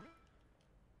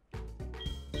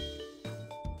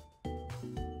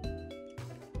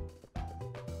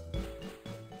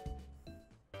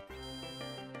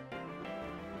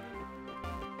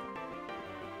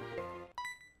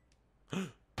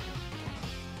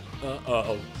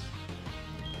 Uh-oh.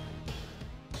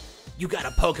 You got a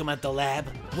Pokemon at the lab?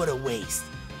 What a waste.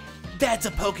 That's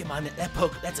a Pokemon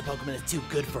that's a Pokemon that's too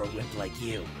good for a wimp like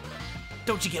you.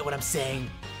 Don't you get what I'm saying?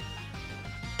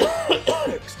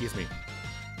 Excuse me.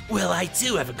 Well, I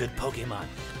too have a good Pokemon.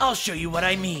 I'll show you what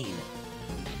I mean.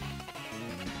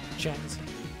 Chaz.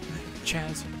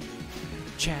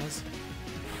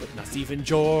 But not even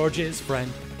George's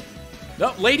friend.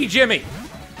 No, Lady Jimmy!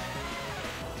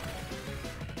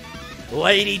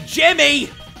 Lady Jimmy!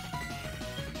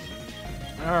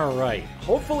 Alright.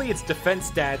 Hopefully its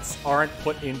defense stats aren't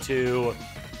put into...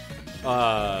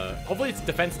 hopefully its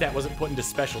defense stat wasn't put into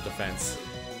special defense.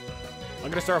 I'm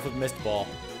gonna start off with Mist Ball.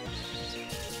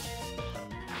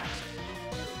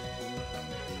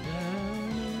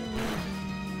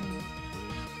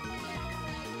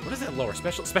 What is that lower?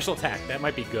 Special attack. That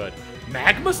might be good.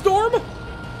 Magma Storm?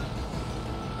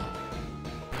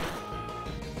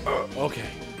 Okay.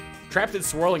 Trapped in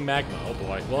swirling magma. Oh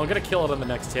boy. Well, I'm gonna kill it on the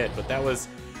next hit, but that was...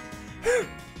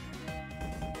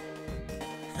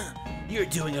 You're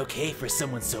doing okay for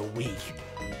someone so weak.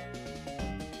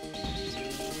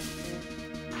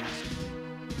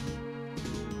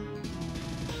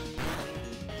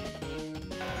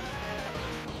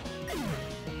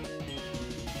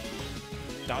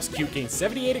 DOS Cute gained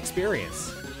 78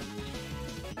 experience.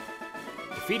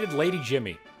 Defeated Lady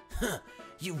Jimmy. Huh.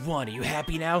 You won. Are you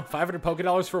happy now? 500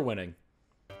 Poké for winning.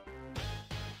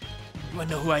 You wanna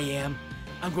know who I am?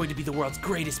 I'm going to be the world's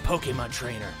greatest Pokemon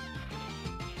trainer.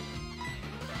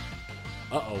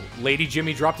 Uh-oh. Lady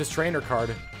Jimmy dropped his trainer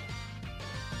card.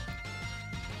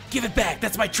 Give it back!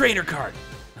 That's my trainer card!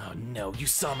 Oh no, you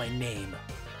saw my name.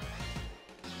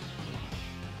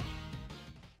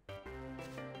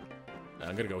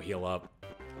 I'm gonna go heal up.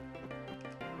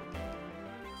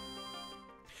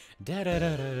 I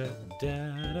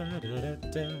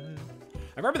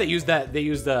remember they used that. They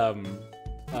used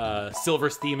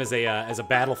Silver's theme as a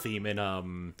battle theme in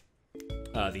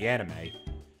the anime.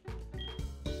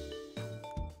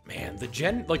 Man, the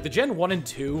Gen 1 and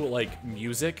 2 like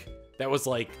music that was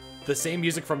like the same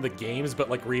music from the games but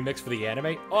like remixed for the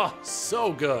anime. Oh,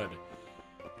 so good.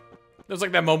 It was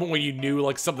like that moment when you knew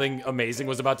like something amazing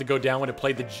was about to go down when it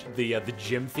played the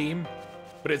gym theme,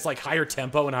 but it's like higher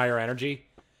tempo and higher energy.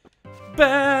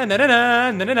 Wow.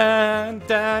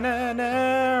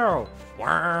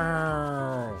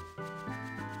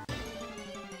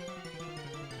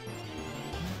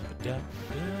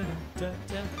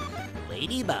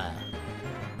 Ladybug.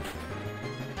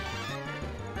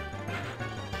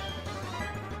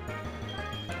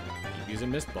 Keep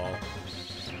using Mist Ball.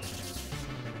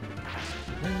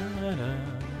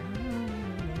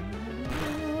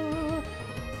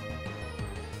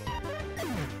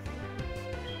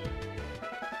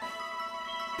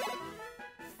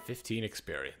 15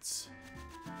 experience.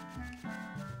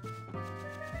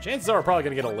 Chances are we're probably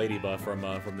gonna get a Ladybug from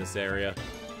this area.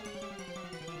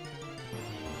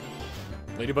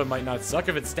 Ladybug might not suck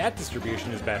if its stat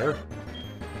distribution is better.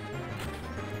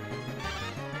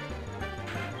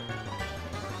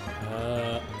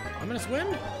 I'm gonna swim?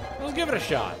 Let's give it a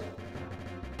shot.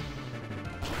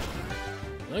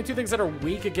 The only two things that are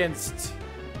weak against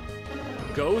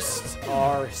ghosts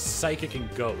are Psychic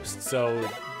and Ghost, so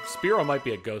Spearow might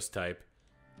be a ghost type.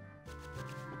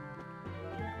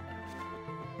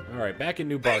 Alright, back in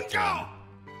New Barktown.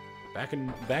 Back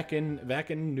in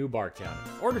New Barktown.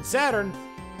 Ordered Saturn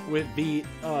with the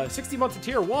 60 months of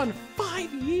Tier 1,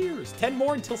 5 years. 10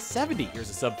 more until 70. Here's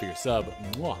a sub for your sub.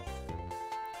 Mwah.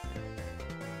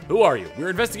 Who are you?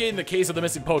 We're investigating the case of the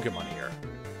missing Pokemon here.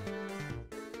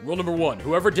 Rule number 1,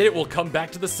 whoever did it will come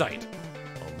back to the site.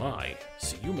 Oh my,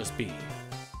 so you must be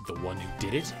the one who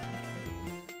did it?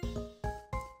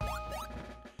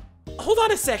 Hold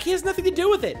on a sec, he has nothing to do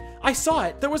with it. I saw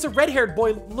it. There was a red-haired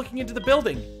boy looking into the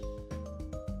building.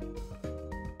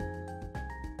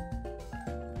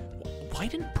 Why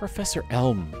didn't Professor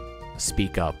Elm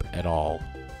speak up at all?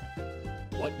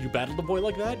 What, you battled a boy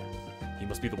like that? He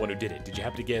must be the one who did it. Did you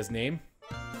happen to get his name?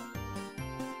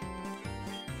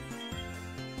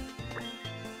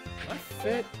 That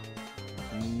fit?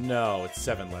 No, it's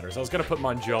 7 letters. I was gonna put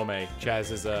Monjome,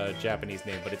 Chaz's Japanese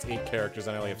name, but it's 8 characters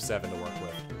and I only have 7 to work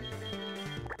with.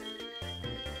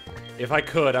 If I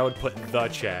could, I would put the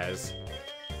Chaz.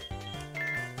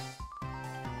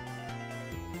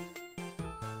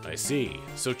 I see.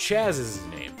 So Chaz is his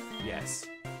name. Yes.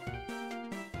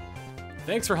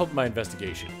 Thanks for helping my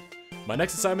investigation. My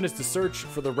next assignment is to search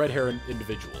for the red-haired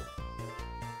individual.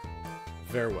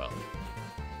 Farewell.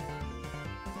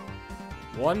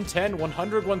 1, 10,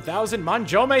 100, 1000,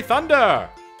 Monjome Thunder!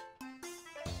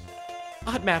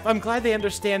 Oddmap, I'm glad they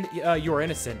understand you're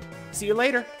innocent. See you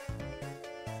later.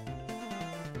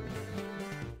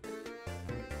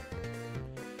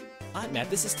 Oddmap,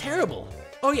 this is terrible.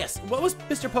 Oh yes, what was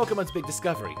Mr. Pokemon's big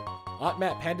discovery?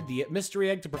 Oddmap handed the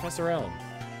mystery egg to Professor Elm.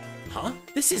 Huh?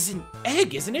 This is an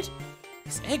egg, isn't it?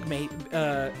 This egg may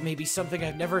be something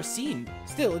I've never seen.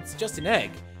 Still, it's just an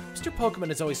egg. Mr.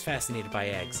 Pokemon is always fascinated by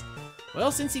eggs.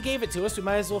 Well, since he gave it to us, we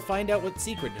might as well find out what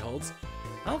secret it holds.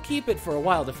 I'll keep it for a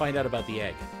while to find out about the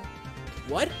egg.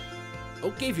 What?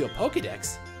 Oak gave you a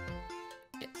Pokedex?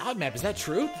 Oddmap, is that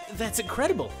true? That's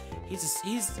incredible. He's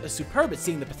superb at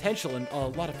seeing the potential in a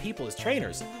lot of people as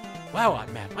trainers. Wow,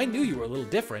 Oddmap, I knew you were a little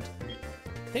different.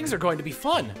 Things are going to be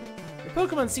fun. Your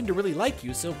Pokemon seem to really like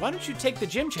you, so why don't you take the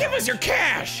gym challenge? Give us your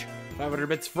cash! 500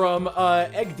 bits from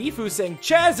Egg Defu saying,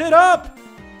 Chaz it up!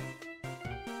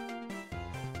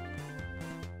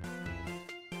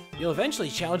 You'll eventually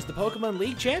challenge the Pokemon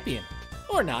League champion.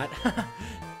 Or not.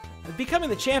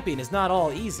 Becoming the champion is not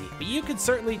all easy, but you can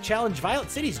certainly challenge Violet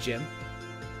City's gym.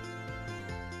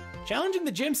 Challenging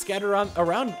the gym scattered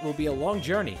around will be a long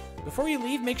journey. Before you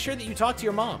leave, make sure that you talk to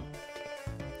your mom.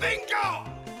 Bingo!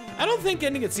 I don't think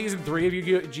ending at Season 3 of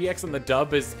Yu-Gi-Oh! GX on the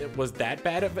dub was that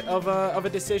bad of a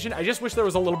decision. I just wish there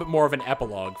was a little bit more of an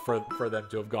epilogue for them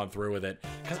to have gone through with it.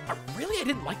 Because I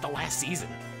didn't like the last season.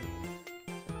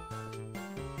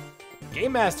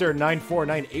 Game Master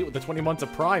 9498 with the 20 months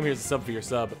of Prime. Here's a sub for your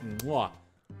sub. Mwah.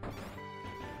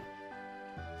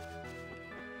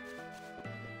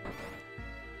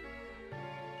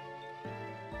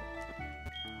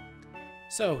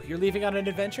 So, you're leaving on an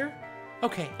adventure?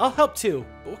 Okay, I'll help too,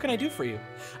 but what can I do for you?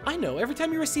 I know, every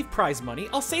time you receive prize money,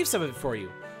 I'll save some of it for you.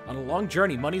 On a long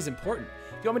journey, money's important.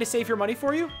 Do you want me to save your money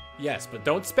for you? Yes, but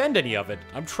don't spend any of it.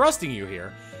 I'm trusting you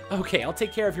here. Okay, I'll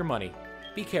take care of your money.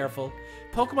 Be careful.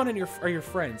 Pokemon are your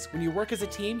friends. When you work as a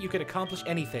team, you can accomplish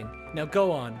anything. Now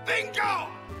go on. Bingo!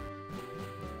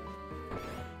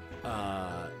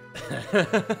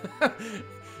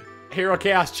 Hero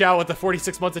Chaos Chow with the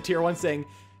 46 months of Tier 1 saying,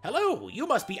 "Hello, you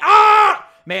must be— Ah!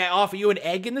 May I offer you an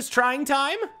egg in this trying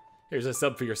time?" Here's a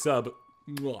sub for your sub.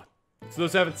 Mwah. So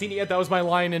those who haven't seen it yet, that was my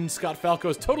line in Scott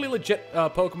Falco's totally legit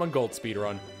Pokemon Gold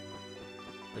speedrun.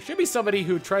 There should be somebody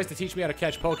who tries to teach me how to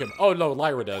catch Pokemon. Oh no,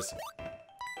 Lyra does.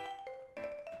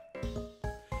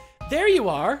 There you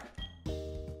are!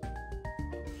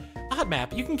 Odd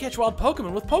Map, you can catch wild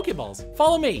Pokemon with Pokeballs.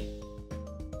 Follow me!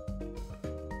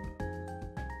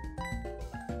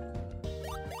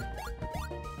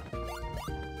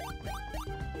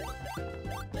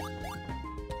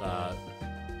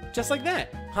 Just like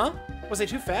that, huh? Was I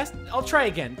too fast? I'll try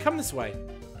again. Come this way.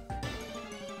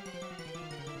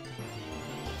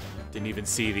 Didn't even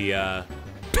see the,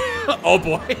 Oh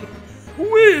boy!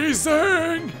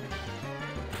 Weezing!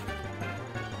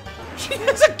 She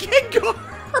has a Gengar!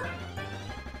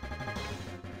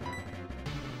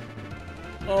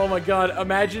 Oh my god,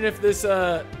 imagine if this,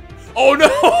 Oh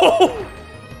no!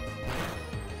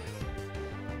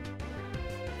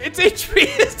 Its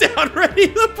HP is down, ready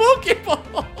the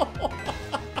Pokeball!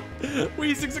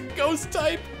 Weezing's a ghost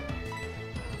type!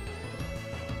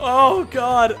 Oh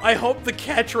god, I hope the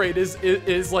catch rate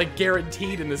is like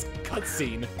guaranteed in this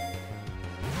cutscene.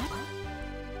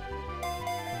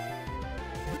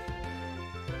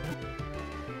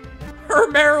 Her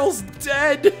Meryl's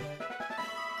dead!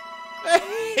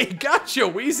 Hey, gotcha!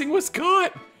 Weezing was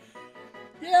caught!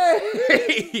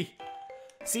 Yay!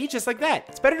 See, just like that.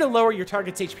 It's better to lower your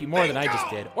target's HP more than I just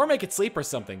did, or make it sleep or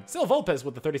something. Sil Volpez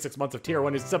with the 36 months of Tier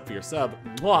 1 is sub for your sub.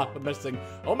 Mwah, I'm missing.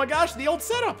 Oh my gosh, the old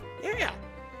setup! Yeah!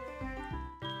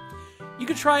 You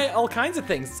could try all kinds of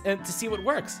things to see what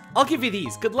works. I'll give you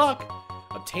these. Good luck.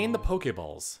 Obtain the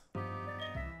Pokeballs.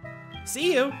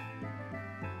 See you.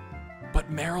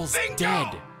 But Meryl's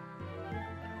dead.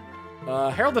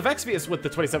 Herald of Exvius with the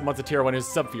 27 months of Tier 1 is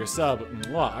sub for your sub.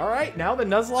 Mwah. Alright, now the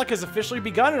Nuzlocke has officially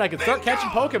begun and I can start catching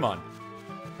Pokemon.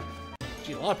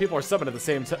 Gee, a lot of people are subbing at the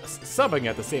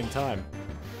same time.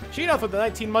 Sheenoth with the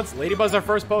 19 months, Ladybuzz our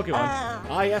first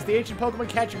Pokemon. Yes, the ancient Pokemon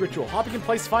catching ritual. Hopping in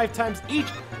place 5 times each.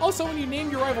 Also, when you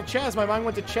named your rival Chaz, my mind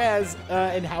went to Chaz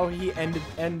and how he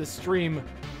end the stream.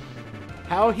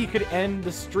 How he could end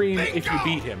the stream if you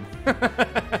beat him.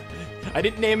 I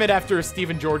didn't name it after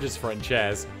Stephen George's friend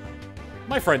Chaz.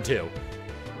 My friend too.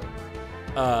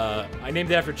 I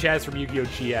named it after Chaz from Yu-Gi-Oh!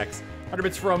 GX. 100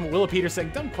 bits from Willa Peter saying,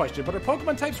 dumb question, but are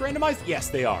Pokemon types randomized? Yes,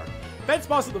 they are. Ben's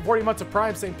Boss at the 40 months of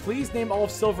Prime saying, please name all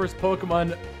of Silver's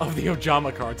Pokemon of the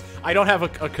Ojama cards. I don't have a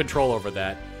control over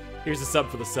that. Here's a sub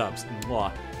for the subs.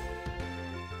 Mwah.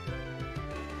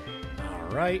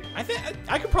 Alright.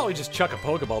 I could probably just chuck a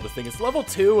Pokeball this thing. It's level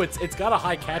 2. It's got a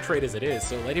high catch rate as it is,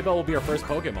 so Ladybell will be our first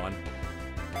Pokemon.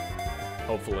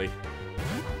 Hopefully.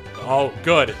 Oh,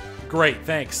 good. Great,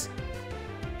 thanks.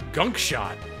 Gunk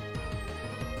Shot.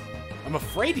 I'm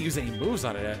afraid to use any moves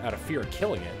on it out of fear of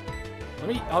killing it.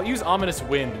 I'll use Ominous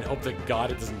Wind and hope to God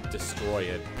it doesn't destroy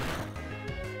it.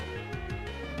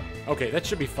 Okay, that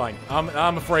should be fine.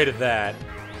 I'm afraid of that.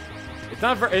 It's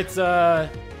not very, it's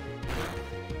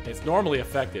normally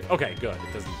effective. Okay, good.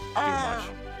 It doesn't do much.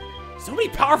 So many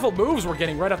powerful moves we're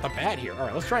getting right off the bat here. All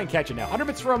right, let's try and catch it now. 100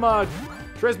 bits from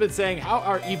Trisbit saying, how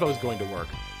are Evos going to work?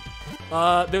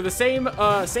 They're the same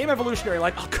evolutionary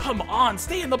line. Oh, come on,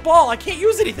 stay in the ball. I can't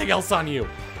use anything else on you.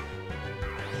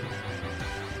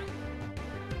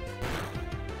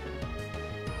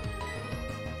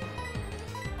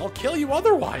 I'll kill you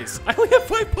otherwise. I only have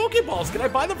 5 Pokeballs. Can I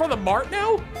buy them from the mart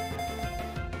now?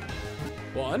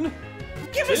 1.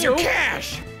 Give us your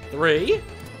cash! 3.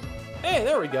 Hey,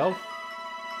 there we go.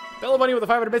 Bella Bunny with a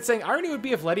 500 bits saying, irony would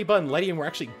be if Ladybug and Ledian were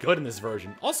actually good in this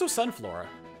version. Also Sunflora.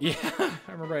 Yeah,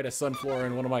 I remember I had a Sunflora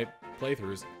in one of my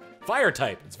playthroughs. Fire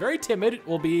type. It's very timid.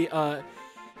 It'll be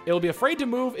afraid to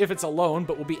move if it's alone,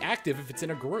 but will be active if it's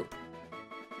in a group.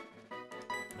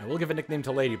 I will give a nickname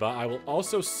to Ladybug. I will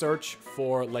also search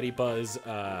for Ladybug's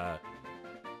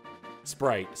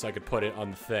sprite so I could put it on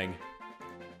the thing.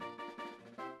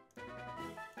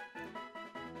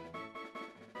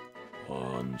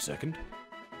 One second.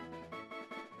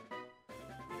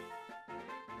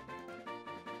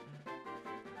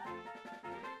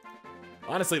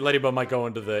 Honestly, Ladybug might go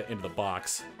into the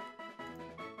box.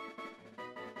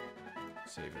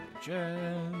 Saving the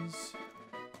jazz.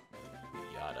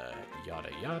 Yada yada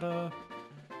yada.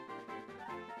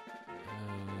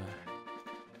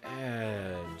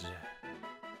 Add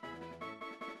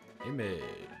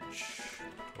image.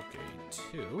 Okay,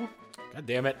 2. God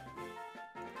damn it.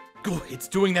 Go, it's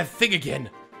doing that thing again.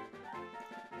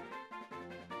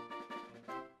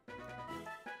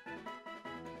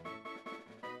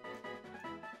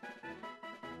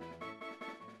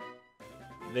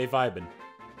 They vibing.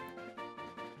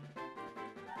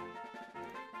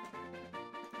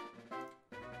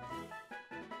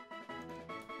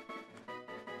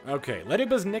 Okay,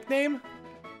 Ladybug's nickname?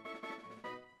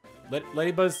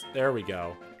 Ladybug's... There we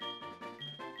go.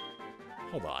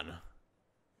 Hold on.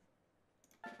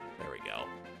 There we go.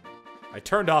 I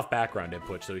turned off background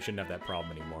input, so we shouldn't have that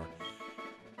problem anymore.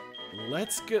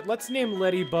 Let's name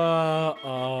Ladybug,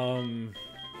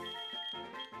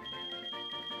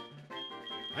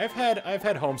 I've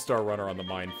had Homestar Runner on the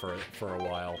mind for a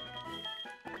while.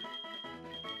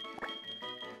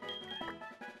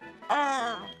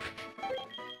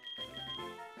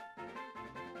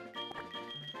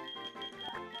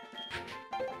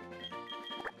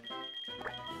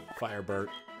 Firebird.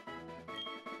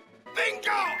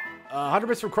 Bingo! 100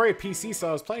 bits from Corey at PC, so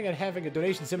I was planning on having a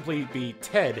donation simply be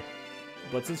Ted.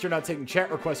 But since you're not taking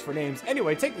chat requests for names,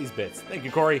 anyway, take these bits. Thank you,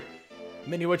 Corey.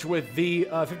 Mini Witch with the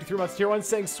 53 months tier 1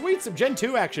 saying, sweet, some Gen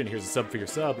 2 action. Here's a sub for your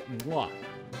sub. Mwah.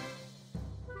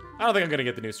 I don't think I'm gonna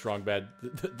get the new Strong Bad.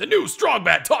 The new Strong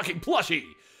Bad talking plushie!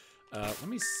 Let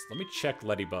me check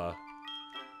Ladybug.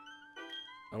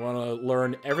 I want to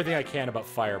learn everything I can about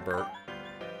Firebird.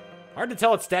 Hard to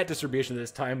tell its stat distribution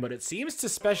this time, but it seems to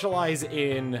specialize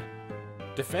in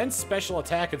defense, special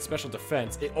attack, and special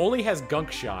defense. It only has Gunk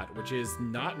Shot, which is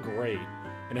not great.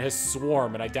 And it has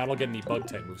Swarm, and I doubt I'll get any bug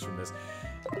type moves from this.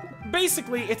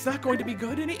 Basically, it's not going to be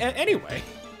good anyway.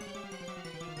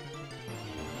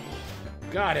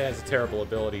 God, it has a terrible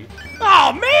ability.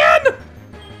 Oh, man!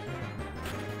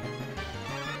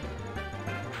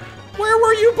 Where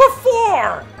were you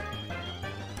before?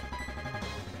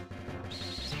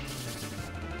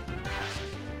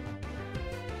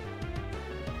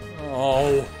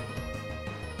 Oh.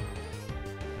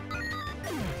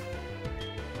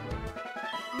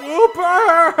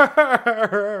 Looper!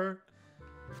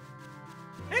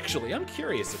 Actually, I'm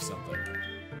curious of something.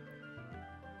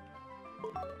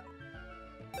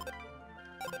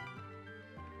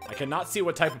 I cannot see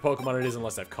what type of Pokemon it is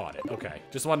unless I've caught it. Okay,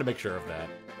 just wanted to make sure of that.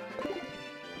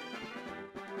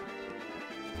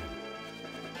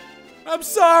 I'm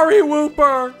sorry,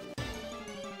 Wooper!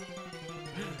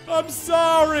 I'm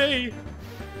sorry!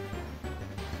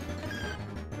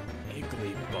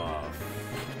 Igglybuff.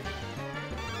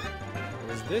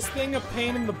 Was this thing a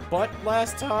pain in the butt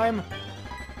last time?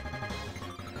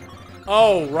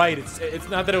 Oh, right. It's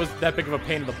not that it was that big of a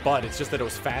pain in the butt. It's just that it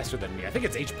was faster than me. I think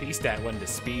its HP stat went into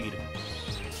speed.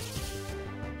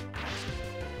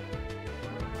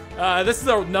 This is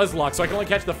a Nuzlocke, so I can only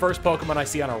catch the first Pokemon I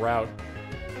see on a route.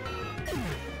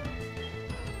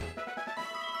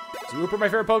 Is Wooper my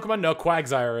favorite Pokemon? No,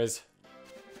 Quagsire is.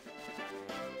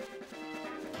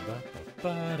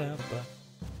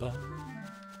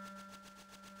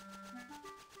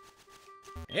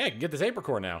 Yeah, I can get this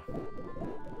Apricorn now.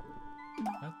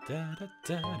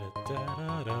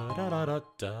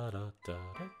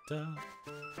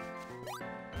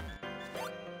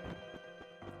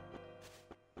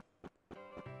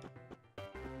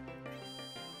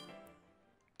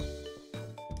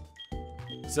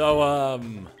 So,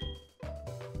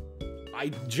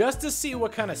 just to see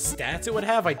what kind of stats it would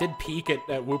have, I did peek at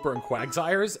Wooper and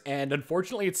Quagsire's, and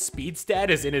unfortunately its speed stat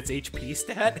is in its HP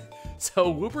stat.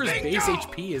 So Wooper's base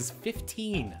HP is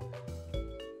 15.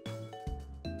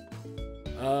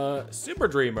 Super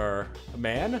Dreamer, a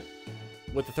man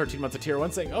with the 13 months of tier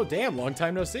 1 saying, oh damn, long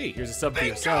time no see. Here's a sub for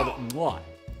your sub. Mwah.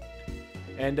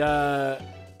 And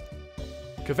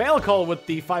Cavalical with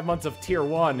the 5 months of tier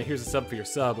 1, here's a sub for your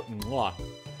sub. Mwah.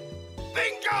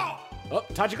 Bingo! Oh,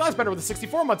 Tachi Glassbender with the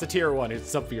 64 months of tier 1. It's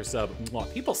sub for your sub.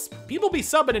 Mwah. People be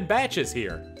subbing in batches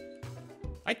here.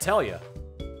 I tell ya.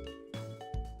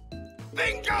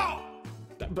 Bingo!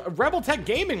 Rebel Tech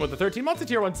Gaming with the 13 months of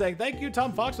tier 1 saying, thank you,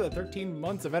 Tom Fox, for the 13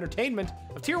 months of entertainment,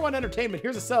 of tier 1 entertainment.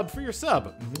 Here's a sub for your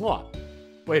sub. Mwah.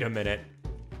 Wait a minute.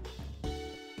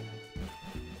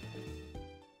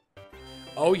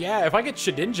 Oh yeah, if I get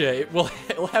Shedinja,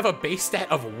 it'll have a base stat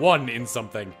of 1 in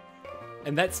something.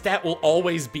 And that stat will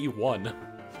always be 1.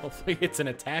 Hopefully it's an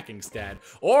attacking stat.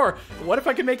 Or, what if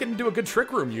I can make it into a good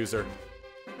Trick Room user?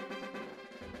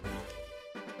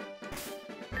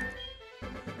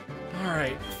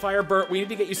 Alright, Firebird, we need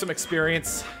to get you some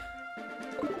experience.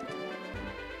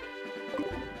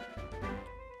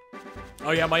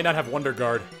 Oh yeah, might not have Wonder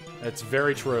Guard. That's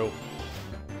very true.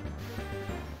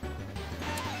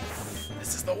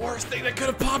 This is the worst thing that could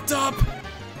have popped up!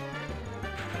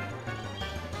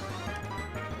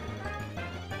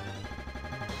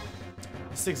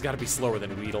 This thing's gotta be slower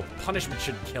than Weedle. Punishment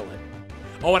should kill it.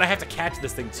 Oh, and I have to catch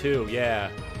this thing too, yeah.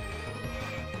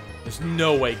 There's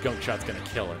no way Gunk Shot's gonna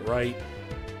kill it, right?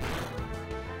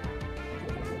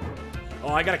 Oh,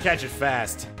 I gotta catch it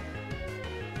fast.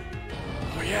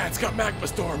 Oh yeah, it's got Magma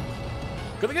Storm.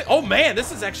 Good thing oh man,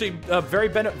 this is actually very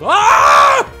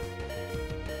Ah!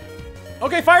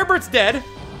 Okay, Firebird's dead.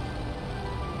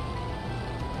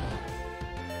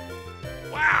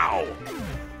 Wow.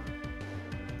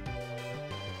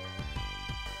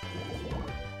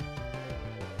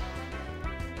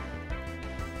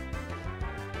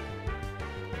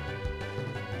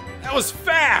 That was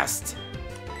fast!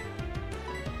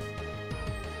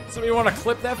 Somebody want to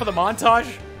clip that for the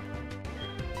montage?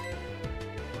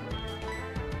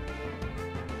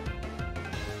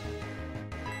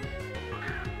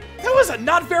 That was a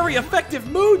not very effective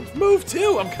move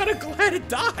too. I'm kind of glad it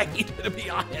died, to be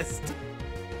honest.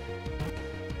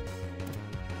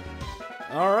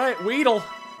 All right, Weedle.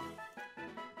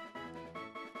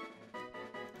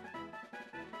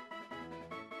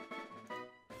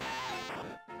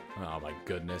 Oh my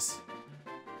goodness.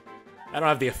 I don't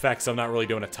have the effects, so I'm not really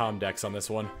doing a Tom Dex on this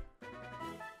one.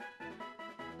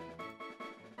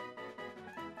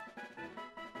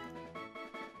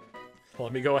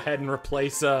 Let me go ahead and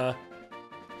replace,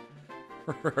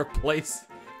 replace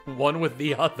one with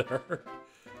the other.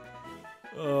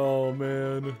 Oh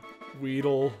man.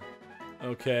 Weedle.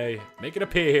 Okay, make it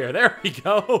appear. There we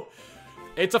go.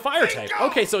 It's a fire type.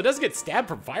 Okay, so it doesn't get stabbed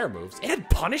from fire moves. It had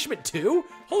punishment too?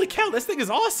 Holy cow, this thing is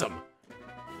awesome.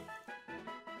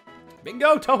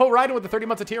 Bingo! Toho Raiden with the 30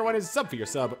 months of tier 1 is a sub for your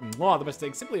sub. Mwah, the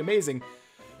mistake. Simply amazing.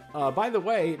 By the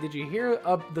way, did you hear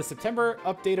of the September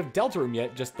update of Deltarune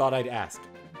yet? Just thought I'd ask.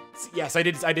 Yes, I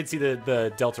did see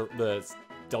the Deltarune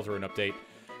update.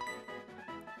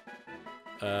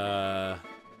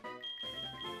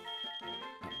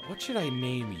 What should I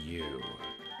name you?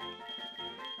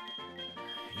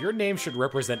 Your name should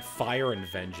represent fire and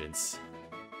vengeance.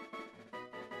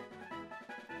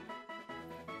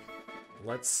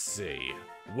 Let's see.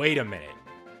 Wait a minute.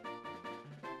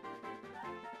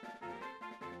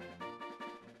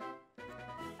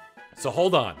 So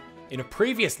hold on. In a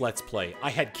previous Let's Play, I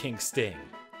had King Sting.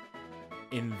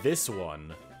 In this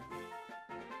one,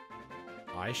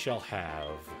 I shall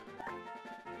have...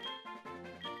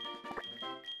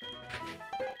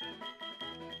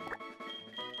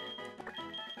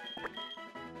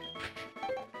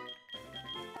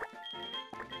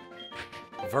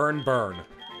 Vern Burn.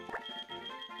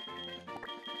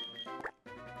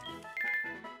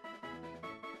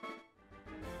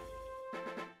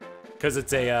 Because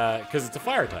it's a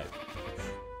fire type.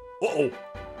 Uh-oh.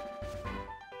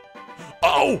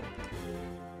 Uh-oh!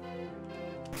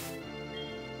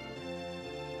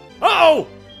 Uh-oh!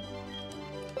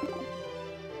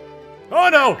 Oh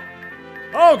no!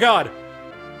 Oh god!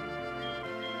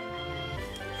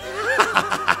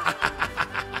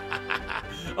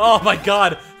 Oh my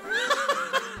god!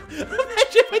 Imagine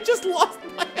if I just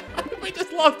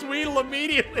lost Weedle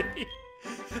immediately!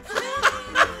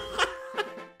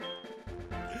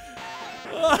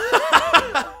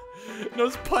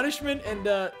 Knows punishment and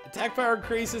attack power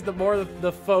increases the more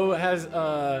the foe has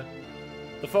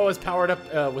powered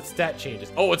up with stat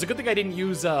changes. Oh, it's a good thing I didn't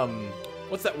use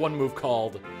what's that one move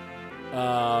called?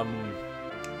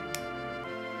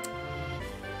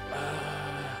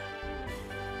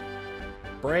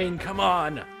 Brain, come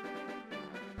on!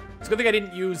 It's a good thing I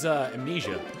didn't use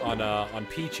Amnesia on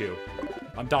Pichu.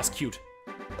 On Das Cute.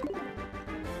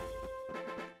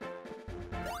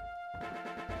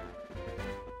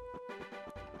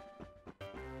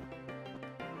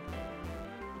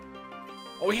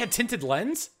 Oh, he had tinted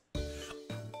lens?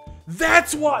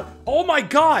 That's why! Oh my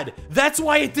god! That's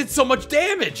why it did so much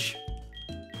damage!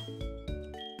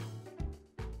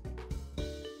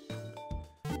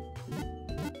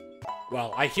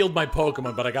 Well, I healed my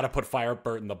Pokemon, but I gotta put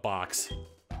Firebird in the box.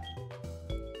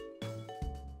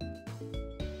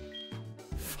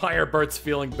 Firebird's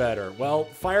feeling better. Well,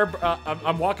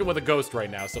 I'm walking with a ghost right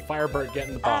now, so Firebird, get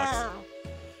in the box.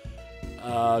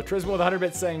 Trisma with 100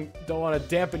 bits saying, don't want to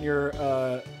dampen your,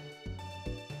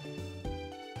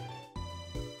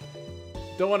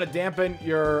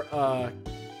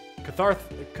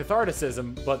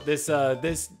 catharticism, but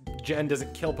this gen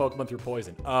doesn't kill Pokemon through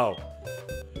poison. Oh.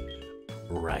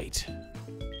 Right.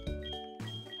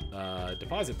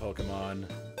 Deposit Pokemon.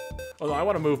 Although I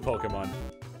want to move Pokemon.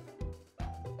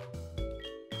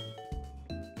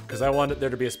 Because I want there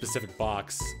to be a specific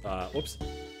box. Whoops.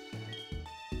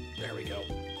 There we go.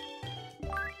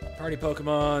 Party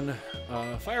Pokemon.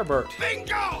 Firebird.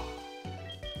 Bingo!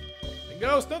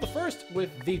 Bingo! Snow the first with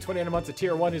the 29 months of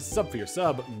Tier 1 is sub for your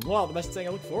sub. Well, the best thing, I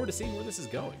look forward to seeing where this is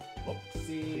going. Oh,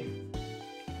 see.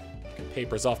 Get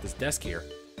papers off this desk here.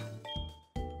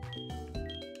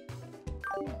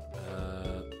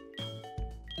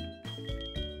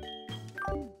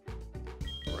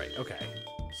 Right, okay.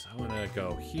 So I'm gonna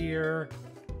go here.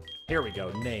 Here we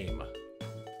go, name.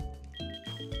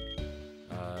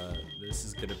 This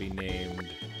is gonna be named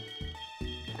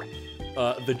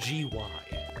the GY.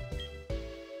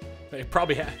 They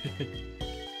probably have.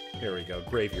 Here we go,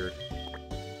 Graveyard.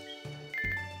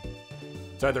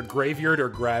 It's either Graveyard or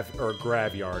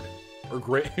Graveyard or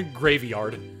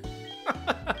Graveyard.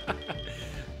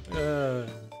 I'm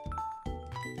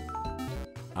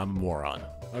a moron.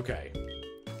 Okay.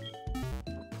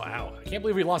 Wow, I can't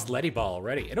believe we lost Letty Ball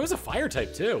already. And it was a fire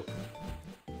type, too.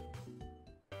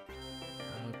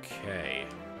 Okay.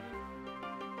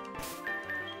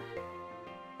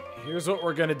 Here's what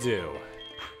we're gonna do.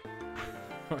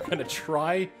 We're gonna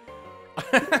try...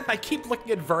 I keep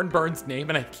looking at Vern Burn's name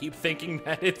and I keep thinking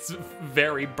that it's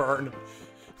very Burn.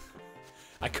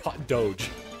 I caught Doge.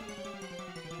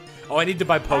 Oh, I need to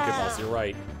buy Pokeballs, you're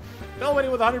right. Nobody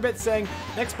with 100 bits saying,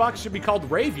 next box should be called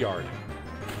Graveyard.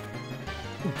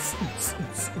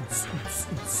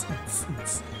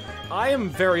 I am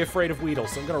very afraid of Weedle,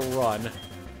 so I'm gonna run.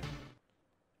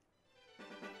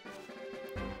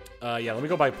 Yeah, let me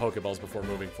go buy Pokeballs before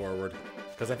moving forward.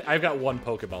 Because I've got one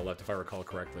Pokeball left, if I recall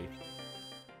correctly.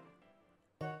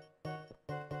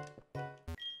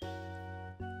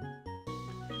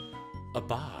 A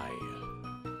buy.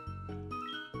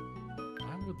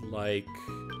 I would like...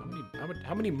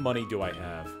 How many money do I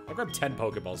have? I'll grab 10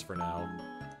 Pokeballs for now.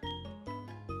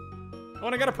 Oh,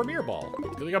 and I got a Premier Ball.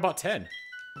 I think I bought 10.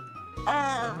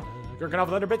 Gurkanoff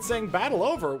with 100 bits saying, battle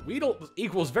over. Weedle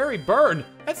equals very Burn.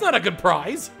 That's not a good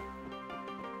prize.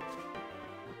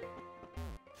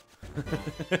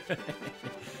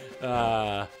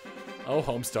 Oh,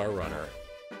 Homestar Runner.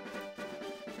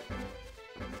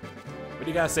 What do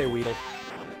you gotta say, Weedle?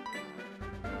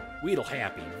 Weedle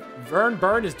happy. Vern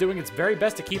Burn is doing its very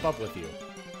best to keep up with you.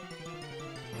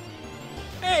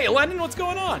 Hey, Lennon, what's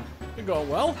going on? You're going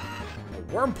well? A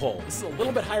Wormpull. This is a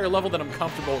little bit higher level than I'm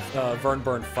comfortable with Vern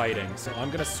Burn fighting, so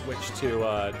I'm gonna switch to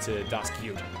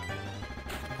Dascute.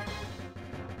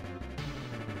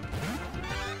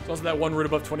 It's also that one root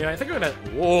above 29. I think I'm gonna...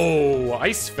 Whoa,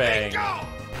 Ice Fang.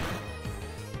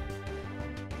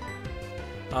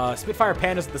 Spitfire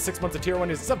Pandas with the 6 months of Tier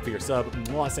 1 is sub for your sub.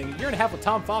 Mwah, saying, a year and a half with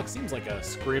Tom Fox seems like a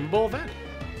screamable event.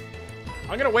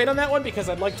 I'm gonna wait on that one because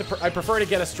I'd like to... I prefer to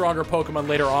get a stronger Pokemon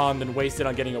later on than waste it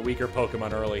on getting a weaker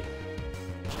Pokemon early.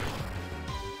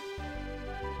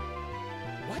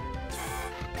 What?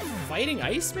 Fighting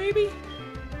Ice, maybe?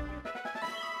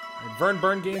 Vern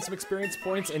Burn gained some experience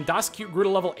points, and Dascute grew to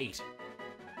level 8.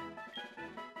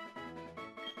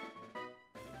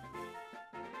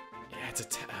 Yeah,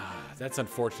 that's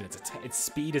unfortunate. Its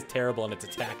speed is terrible, and its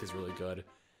attack is really good.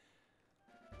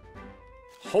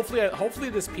 Hopefully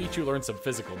this Pichu learns some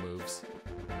physical moves.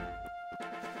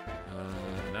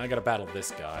 Now I gotta battle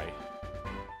this guy.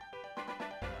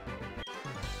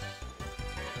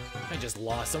 I just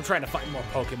lost. I'm trying to find more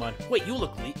Pokemon. Wait, you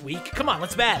look weak. Come on,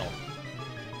 let's battle.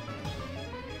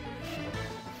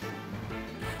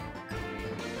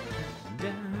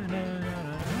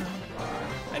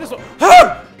 I just want...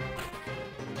 Ah!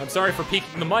 I'm sorry for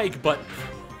peeking the mic, but...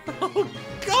 Oh,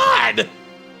 God!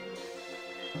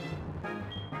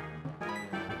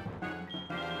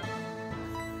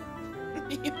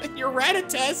 Your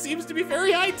Rattata seems to be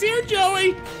very high tier,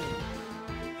 Joey!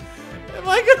 Am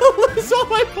I gonna lose all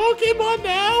my Pokemon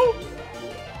now?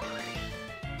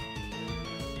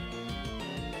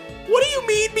 What are you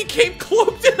mean became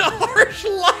cloaked in the harsh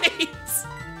lights?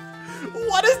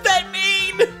 What does that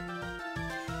mean?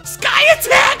 Sky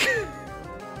attack!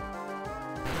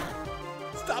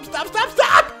 Stop, stop, stop,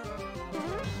 stop!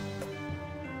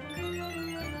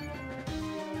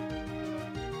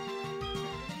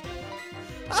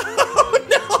 Oh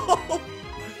no!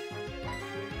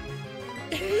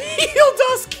 Heal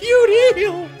does cute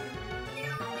heal!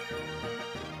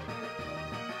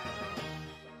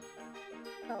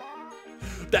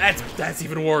 That's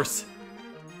even worse.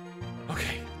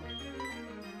 Okay.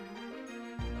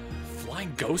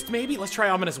 Flying Ghost, maybe? Let's try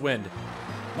Ominous Wind.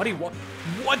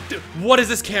 What is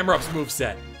this camera up's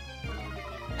moveset?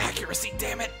 Accuracy,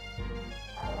 damn it.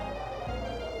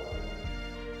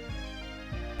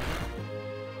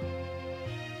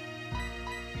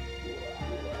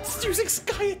 It's using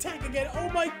Sky Attack again. Oh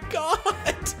my god.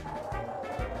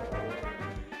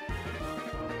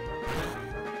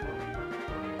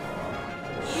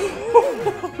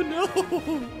 Oh no.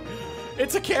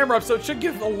 It's a camera up, so it should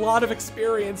give a lot of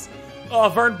experience. Oh,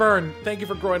 Vern Burn, thank you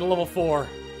for growing to level 4.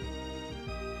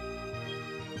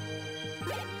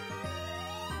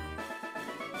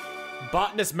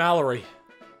 Botanist Mallory.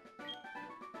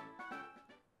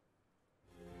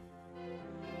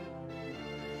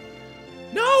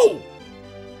 No!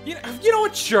 You know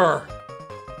what? Sure.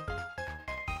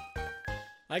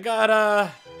 I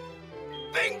got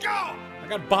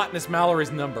Botanist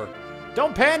Mallory's number.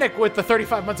 Don't panic with the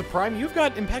 35 months of Prime. You've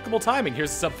got impeccable timing.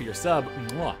 Here's a sub for your sub.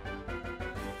 Mwah.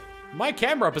 My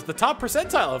camera up is the top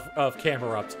percentile of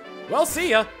camera ups. Well, see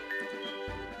ya.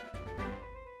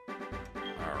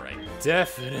 Alright,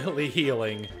 definitely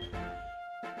healing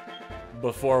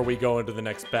before we go into the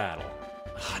next battle.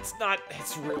 It's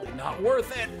really not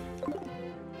worth it.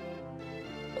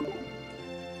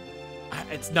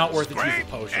 It's not worth it to use a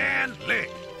potion. And lick.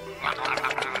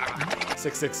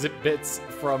 66 bits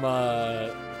from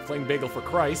Fling Bagel for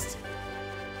Christ,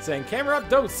 saying camera up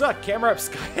don't suck, camera up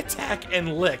Sky Attack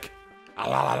and lick. Ah,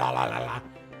 la, la, la, la, la, la.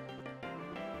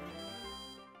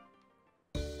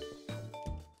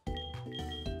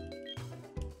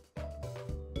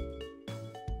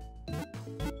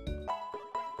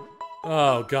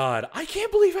 Oh god, I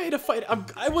can't believe I had to fight.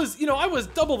 I was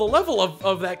double the level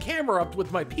of that camera up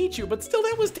with my Pichu, but still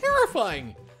that was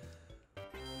terrifying.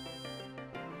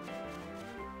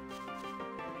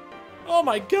 Oh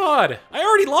my god! I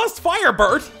already lost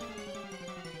Firebird!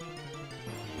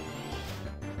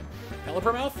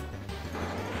 Caliper Mouth?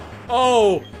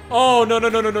 Oh! Oh, no, no,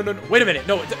 no, no, no, no. Wait a minute.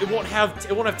 No, it won't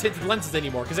have tinted lenses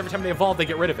anymore, because every time they evolve, they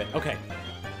get rid of it. Okay.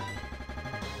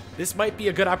 This might be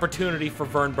a good opportunity for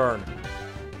Vern Burn.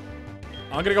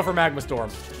 I'm gonna go for Magma Storm.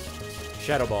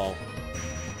 Shadow Ball.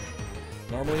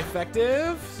 Normally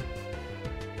effective.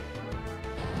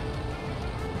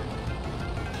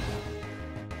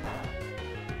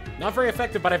 Not very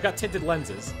effective, but I've got tinted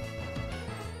lenses.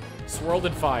 Swirled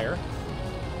in Fire.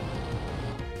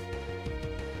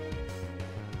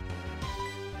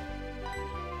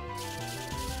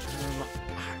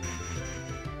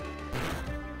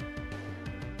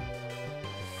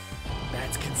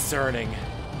 That's concerning.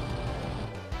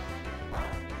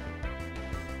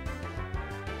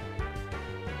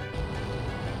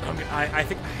 I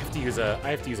think I have to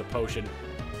use a potion.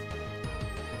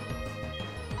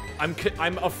 I'm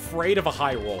afraid of a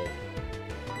high roll.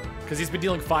 Because he's been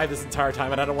dealing 5 this entire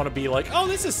time, and I don't want to be like, oh,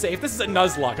 this is safe. This is a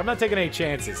Nuzlocke. I'm not taking any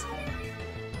chances.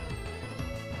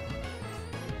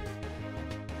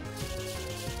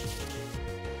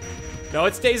 No,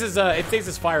 it stays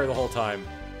as fire the whole time.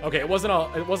 Okay, it wasn't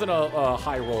a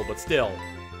high roll, but still,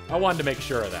 I wanted to make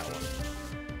sure of that one.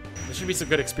 This should be some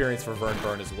good experience for Vern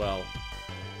Burn as well.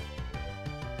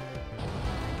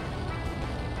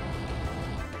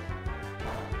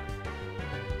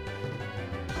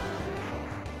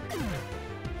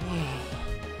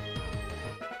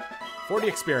 $40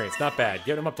 experience, not bad.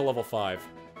 Get him up to level 5.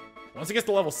 Once he gets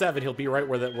to level 7, he'll be right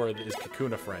where his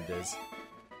Kakuna friend is.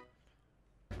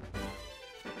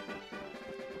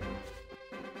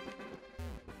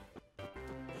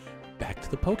 Back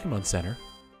to the Pokemon Center.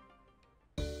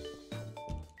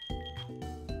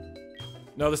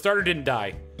 No, the starter didn't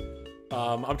die.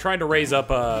 I'm trying to raise up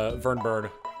Vern Burn,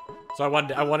 so I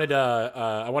wanted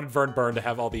Vern Burn to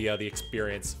have all the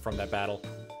experience from that battle.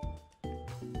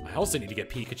 I also need to get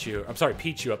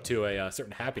Pichu up to a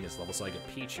certain happiness level so I get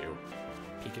Pichu.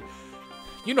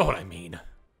 You know what I mean.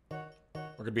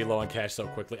 We're gonna be low on cash so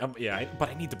quickly. Yeah, but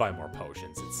I need to buy more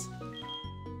potions.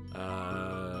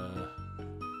 I'm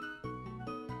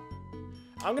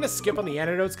gonna skip on the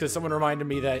antidotes because someone reminded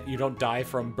me that you don't die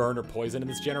from burn or poison in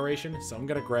this generation. So I'm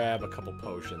gonna grab a couple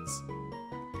potions.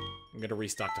 I'm gonna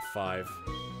restock to 5.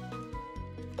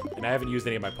 And I haven't used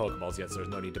any of my Pokeballs yet, so there's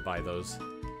no need to buy those.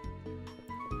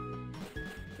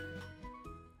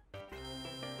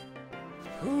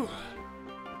 Whew.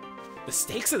 The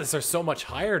stakes of this are so much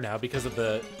higher now because of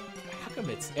the... How come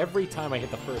it's every time I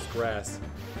hit the first grass?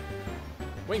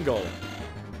 Wingull.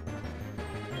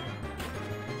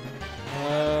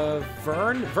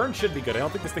 Vern? Vern should be good. I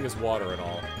don't think this thing is water at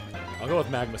all. I'll go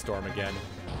with Magma Storm again.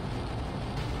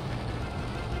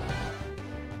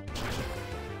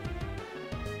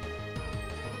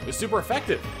 It was super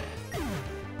effective.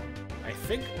 I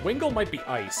think Wingull might be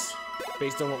ice,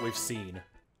 based on what we've seen.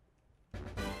 The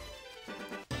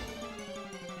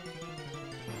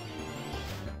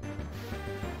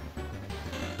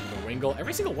Wingull,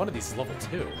 every single one of these is level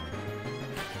 2.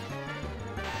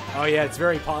 Oh yeah, it's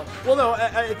very well, no,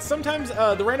 it's sometimes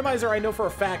the randomizer I know for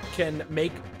a fact can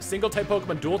make single-type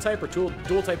Pokemon dual-type or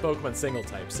dual-type Pokemon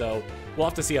single-type, so we'll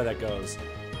have to see how that goes.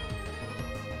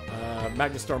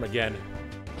 Magma Storm again.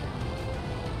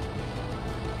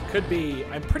 Could be,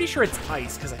 I'm pretty sure it's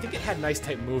Ice, because I think it had an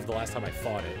Ice-type move the last time I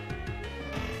fought it.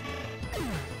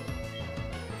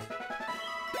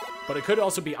 But it could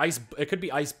also be Ice, it could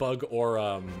be Ice Bug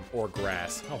or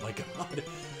Grass. Oh my god.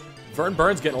 Vern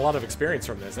Burn's getting a lot of experience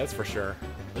from this, that's for sure.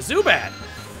 The Zubat!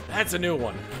 That's a new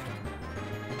one.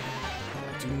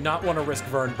 I do not want to risk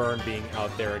Vern Burn being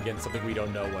out there against something we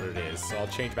don't know what it is. So I'll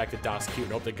change back to Cute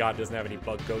and hope that God doesn't have any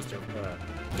Bug Ghost or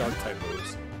Dark-type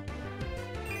moves.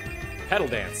 Petal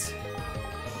Dance.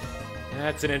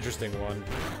 That's an interesting one.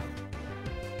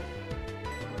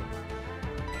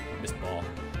 Missed Ball.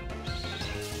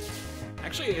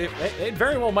 Actually, it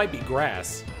very well might be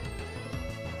Grass.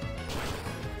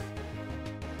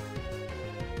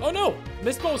 Oh no!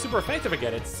 Mist Ball is super effective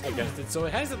against it, so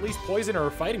it has at least poison or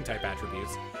fighting type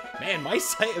attributes. Man, my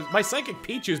Psychic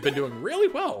Pichu's been doing really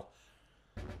well.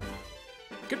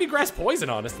 Could be Grass Poison,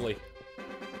 honestly.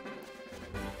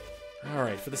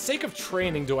 Alright, for the sake of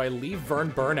training, do I leave Vern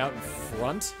Burn out in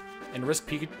front and risk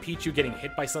Pichu getting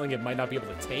hit by something it might not be able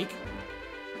to take?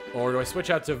 Or do I switch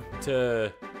out to...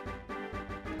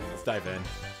 Let's dive in.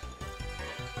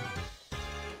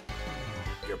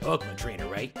 You're a Pokemon trainer,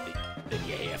 right? Then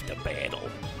you have to battle.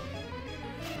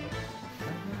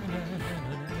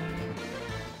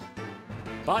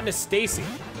 Botanist Stacy.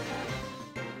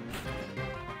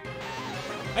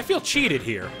 I feel cheated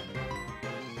here.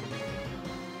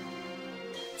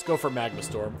 Let's go for Magma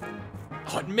Storm.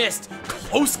 Oh, it missed!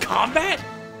 Close combat?!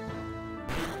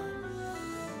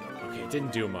 Okay, it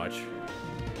didn't do much.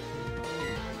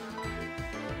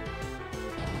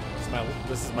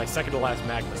 This is my second to last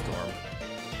Magma Storm.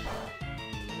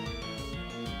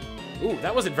 Ooh,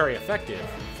 that wasn't very effective.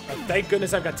 Thank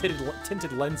goodness I've got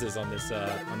tinted lenses on this,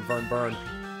 on Vern Burn.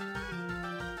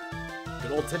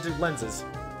 Good old tinted lenses.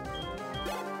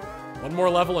 One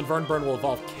more level and Vern Burn will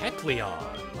evolve Kecleon.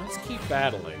 Let's keep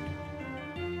battling.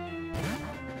 2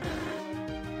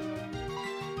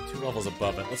 levels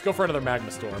above it. Let's go for another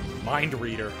Magma Storm. Mind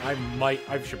Reader. I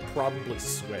should probably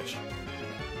switch.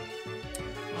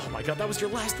 Oh my god, that was your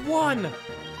last one!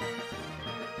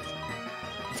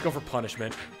 Let's go for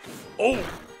Punishment. Oh!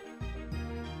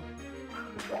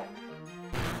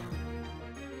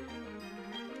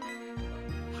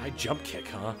 High jump kick,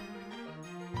 huh?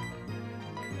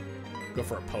 Go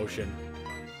for a potion.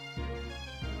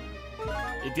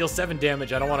 It deals 7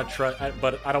 damage. I don't want to trust,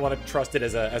 but I don't want to trust it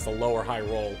as a low or high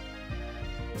roll.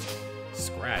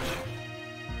 Scratch.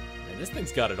 Man, this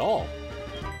thing's got it all.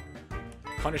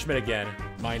 Punishment again.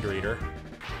 Mind Reader.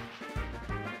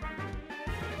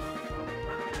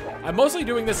 I'm mostly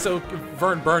doing this so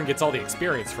Vern Burn gets all the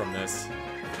experience from this.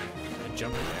 And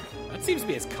jump kick. That seems to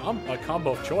be his a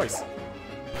combo of choice.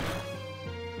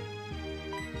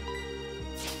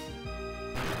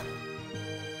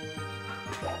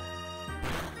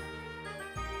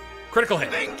 Critical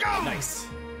hit. Bingo! Nice.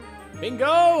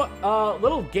 Bingo!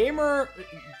 Little Gamer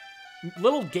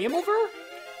over?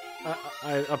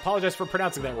 I apologize for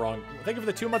pronouncing that wrong. Thank you for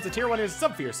the 2 months of tier 1 and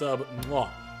sub for your sub. Mwah.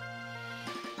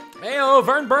 Heyo,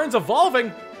 Vern Burn's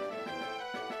evolving!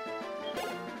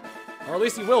 Or at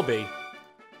least he will be.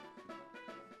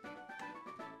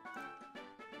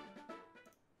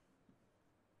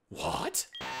 What?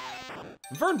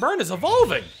 Vern Burn is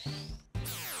evolving!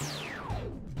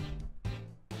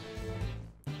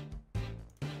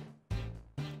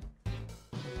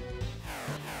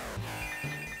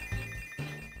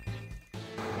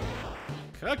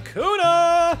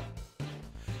 Kakuna!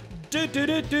 Do do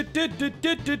do do do do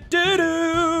do do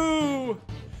do!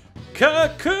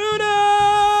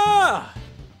 Kakuna!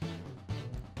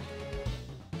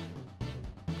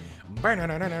 I'm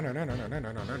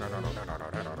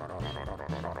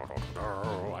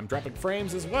dropping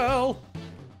frames as well.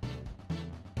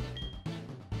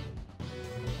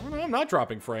 Oh, no, I'm not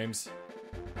dropping frames.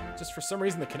 Just for some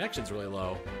reason, the connection's really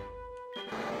low.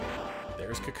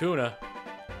 There's Kakuna.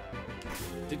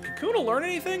 Did Kakuna learn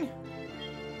anything?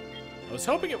 I was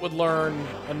hoping it would learn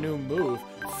a new move.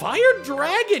 Fire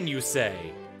Dragon, you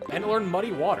say? And learn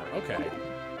Muddy Water. Okay.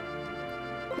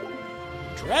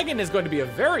 Dragon is going to be a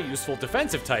very useful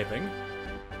defensive typing.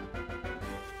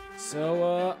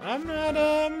 So, I'm not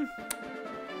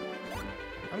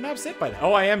upset by that.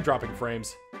 Oh, I am dropping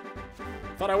frames.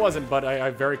 Thought I wasn't, but I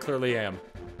very clearly am.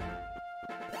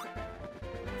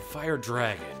 Fire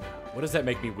Dragon. What does that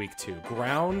make me weak to?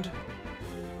 Ground?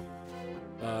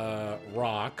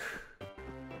 Rock.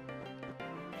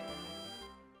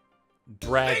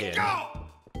 Dragon.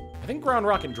 I think Ground,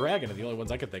 Rock, and Dragon are the only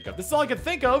ones I could think of. This is all I could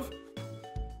think of!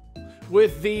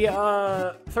 With the,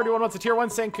 31 months of Tier 1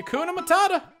 saying Kakuna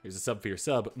Matata! Here's a sub for your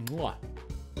sub. Mwah.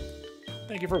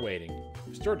 Thank you for waiting.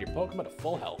 Restored your Pokemon to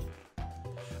full health.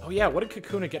 Oh yeah, what did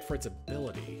Kakuna get for its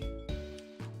ability?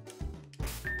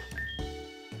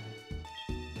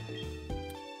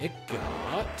 It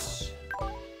got...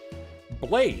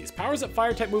 Blaze. Powers up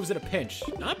fire type moves in a pinch.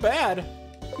 Not bad.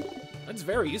 That's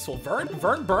very useful.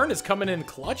 Vern Burn is coming in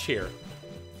clutch here.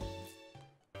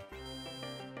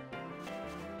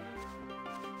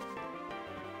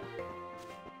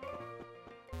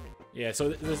 Yeah,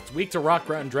 so it's weak to Rock,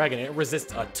 Ground, and Dragon, and it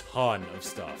resists a ton of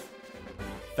stuff.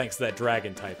 Thanks to that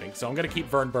Dragon typing. So I'm gonna keep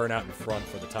Vern Burn out in front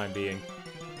for the time being.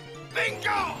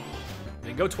 Bingo!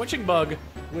 Bingo Twitching Bug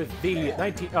with the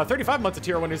 35 months of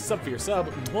Tier 1 who's sub for your sub.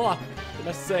 Mwah. The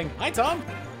message saying, hi Tom!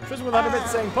 Tristan with 100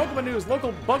 bits saying, Pokemon News,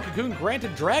 local Bug Cocoon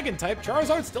granted Dragon type.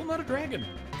 Charizard still not a Dragon.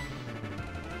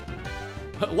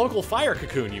 Local Fire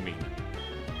Cocoon, you mean?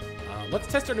 Let's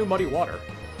test our new Muddy Water.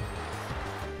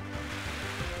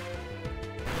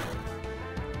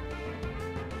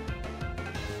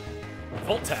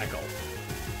 Volt Tackle.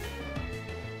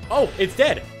 Oh, it's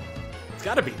dead. It's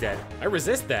gotta be dead. I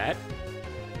resist that.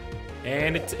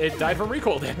 And it died from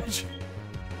recoil damage.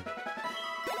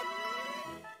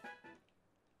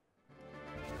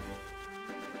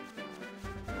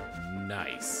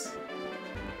 Nice.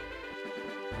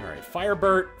 All right,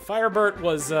 Firebert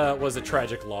was a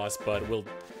tragic loss, but we'll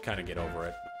kind of get over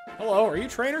it. Hello, are you a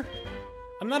trainer?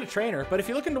 I'm not a trainer, but if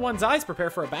you look into one's eyes,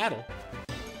 prepare for a battle.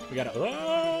 We gotta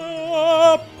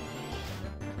up.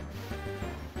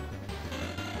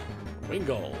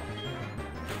 Wingull.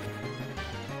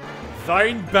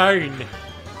 Fine Bane.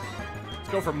 Let's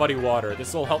go for Muddy Water.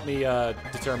 This will help me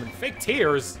determine fake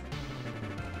tears.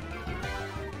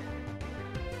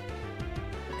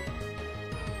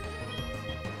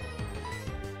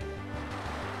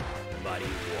 Muddy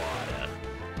Water.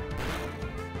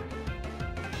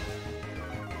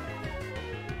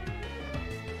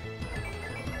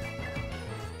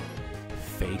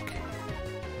 Fake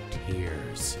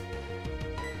tears.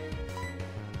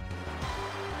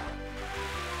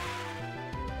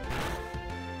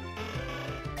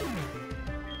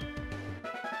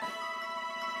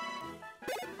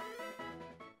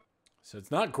 So it's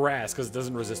not grass because it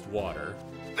doesn't resist water.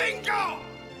 Bingo!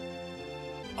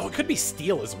 Oh, it could be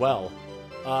steel as well.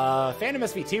 Phantom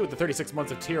SVT with the 36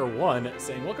 months of Tier 1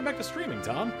 saying, welcome back to streaming,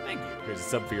 Tom. Thank you. Here's a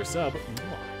sub for your sub.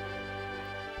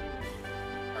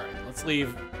 Alright, let's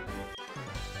leave.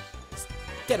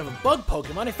 Instead of a bug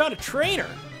Pokemon, I found a trainer.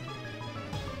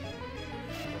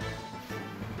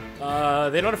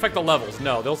 They don't affect the levels.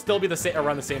 No, they'll still be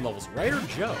around the same levels. Right or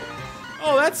Joe?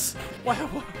 Oh, that's... Why?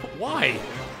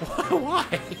 Why?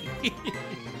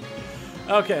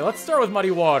 Okay, let's start with Muddy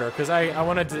Water, because I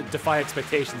wanted to defy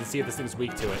expectations and see if this thing's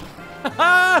weak to it.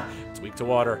 It's weak to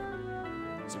water.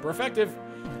 Super effective.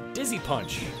 Dizzy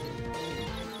Punch.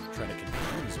 Trying to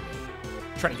confuse me.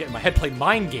 Trying to get in my head play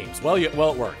mind games. Well, it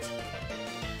worked.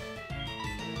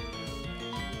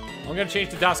 I'm going to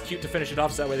change to Das Cute to finish it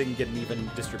off, so that way they can get an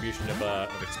even distribution of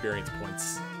experience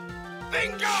points.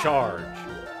 Bingo! Charge.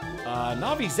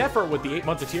 Navi Zephyr with the 8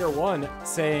 months of Tier 1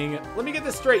 saying, let me get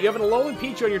this straight, you have an Alolan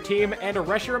Pichu on your team and a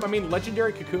Reshiram,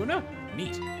 Legendary Kakuna?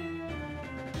 Neat.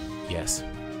 Yes.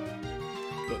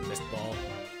 Good Mist Ball.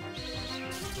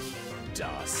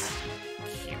 Das.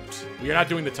 Cute. We are not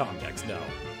doing the Tom Dex, no.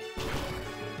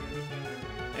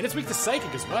 And it's weak to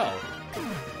Psychic as well.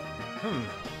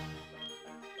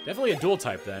 Definitely a dual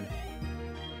type then.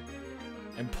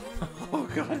 And oh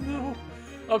god, no.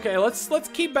 Okay, let's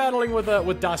keep battling with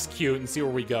Das Cute and see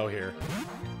where we go here.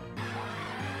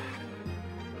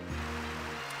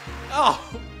 Oh!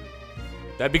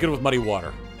 That'd be good with Muddy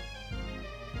Water.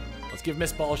 Let's give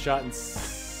Mist Ball a shot and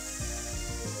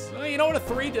you know what?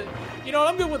 You know what?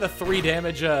 I'm good with a 3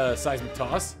 damage seismic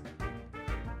toss.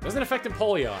 Doesn't affect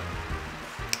Empoleon.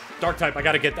 Dark type. I've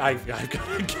got to get Pichu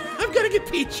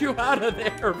out of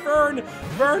there.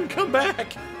 Vern, come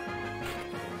back.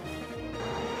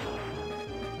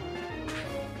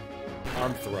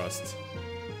 Arm thrust.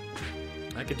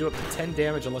 I could do up to 10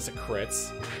 damage unless it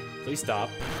crits. Please stop.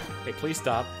 Okay, please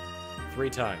stop. 3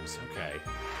 times. Okay.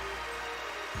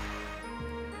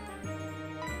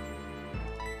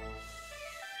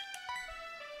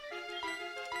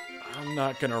 I'm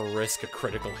not gonna risk a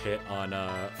critical hit on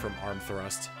from arm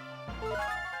thrust.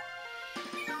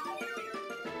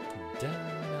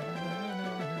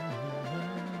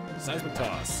 Seismic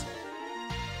toss.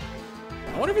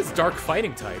 I wonder if it's dark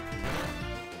fighting type.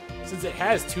 Since it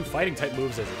has 2 fighting type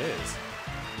moves as it is.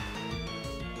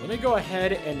 Let me go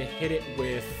ahead and hit it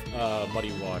with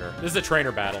Muddy Water. This is a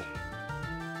trainer battle.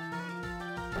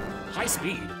 High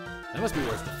speed? That must be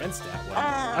where its defense stat went.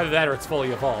 Either that or it's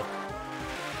fully evolved.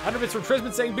 100 bits from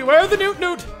Trisman saying, beware the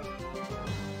Newt!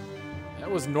 That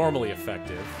was normally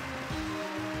effective.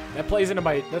 That plays into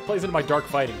my dark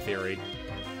fighting theory.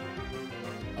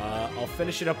 I'll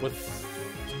finish it up with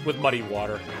Muddy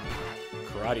Water.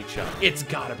 Karate Chop. It's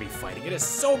gotta be fighting. It has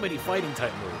so many fighting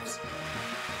type moves.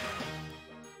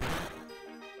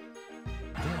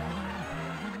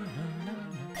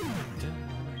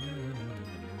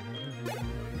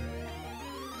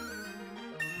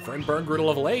 Friend Burn grew to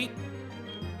level 8.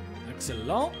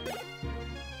 Excellent.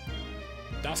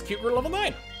 Das Cute grew to level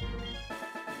 9.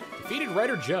 Defeated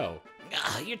Writer Joe.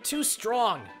 You're too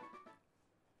strong.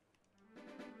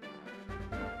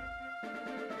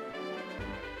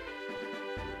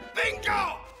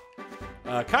 Bingo!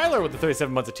 Kyler with the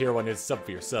 37 months of tier 1 is sub for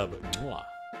your sub. Mwah.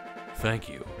 Thank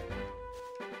you.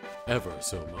 Ever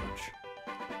so much.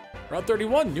 Route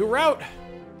 31, new route.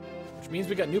 Which means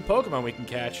we got new Pokemon we can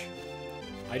catch.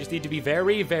 I just need to be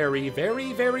very, very,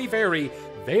 very, very, very,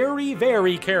 very,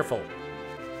 very careful.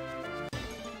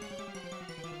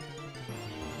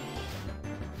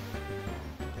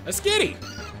 A Skitty!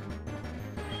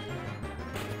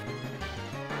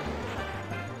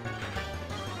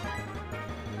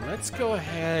 Let's go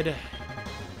ahead.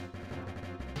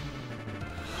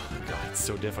 Oh, God, it's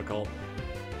so difficult.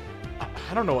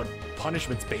 I don't know what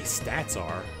punishment's base stats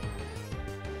are.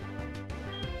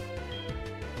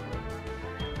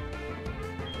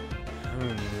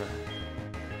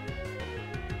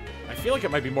 I feel like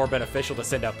it might be more beneficial to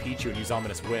send out Pichu and use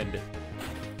Ominous Wind.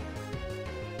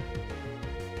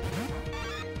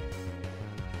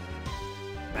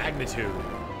 Magnitude.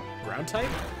 Ground type?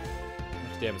 How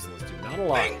much damage does this do? Not a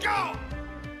lot. Bingo!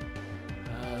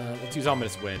 Let's use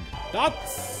Ominous Wind.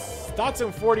 Dots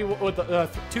in 40 with the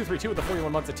 232 with the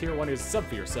 41 months of tier 1 is sub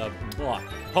for your sub. Blah.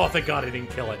 Oh, thank God I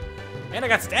didn't kill it. And I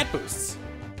got stat boosts.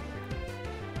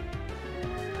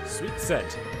 Sweet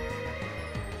scent.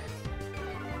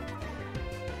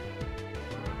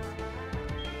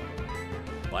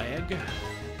 Lag.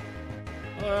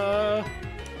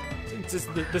 Since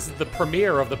this is the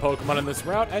premiere of the Pokemon in this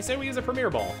route, I say we use a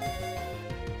Premier Ball.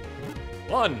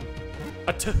 1,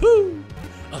 a 2,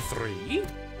 a 3,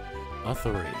 a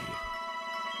 3.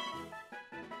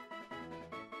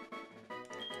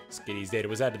 Skitty's data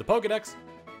was added to the Pokedex.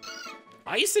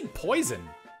 Ice and Poison.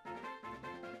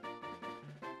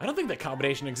 I don't think that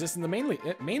combination exists in the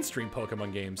mainstream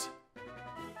Pokemon games.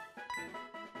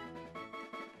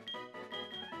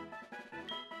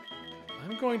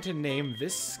 I'm going to name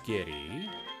this Skitty.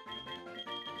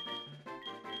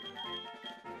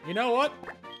 You know what?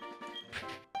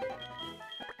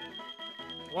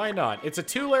 Why not? It's a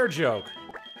 2-layer joke.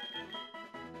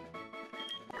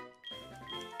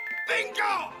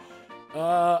 Bingo!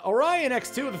 Orion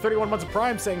X2 with the 31 months of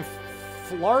Prime saying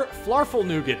Flarful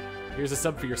Nougat. Here's a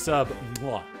sub for your sub.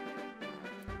 Mwah.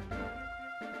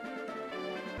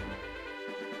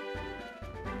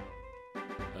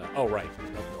 Oh, right.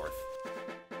 Up north.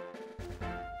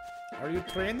 Are you a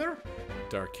trainer?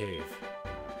 Dark Cave.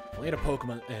 If I had a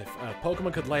Pokemon, if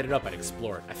Pokemon could light it up, I'd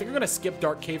explore it. I think I'm gonna skip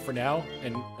Dark Cave for now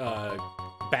and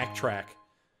backtrack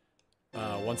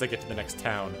once I get to the next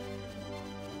town.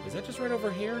 Is that just right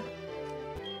over here?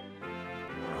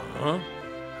 Huh?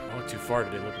 I went too far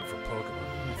today looking for Pokemon.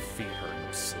 My feet hurt and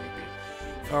I'm sleepy.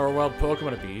 If I were a wild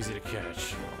Pokemon, it'd be easy to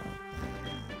catch.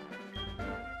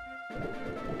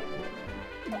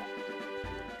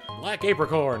 Black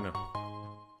Apricorn.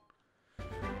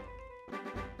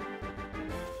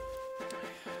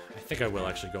 I think I will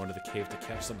actually go into the cave to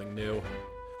catch something new.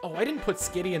 Oh, I didn't put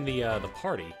Skitty in the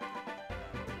party.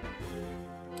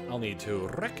 I'll need to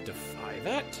rectify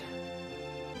that.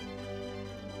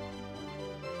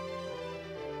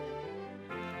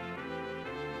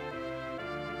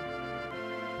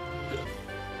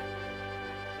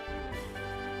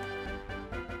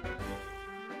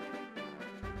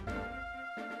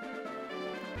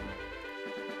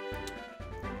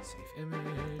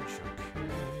 image, okay.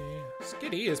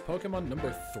 Skitty is Pokemon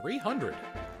number 300.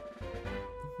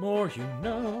 The more you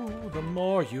know, the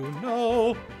more you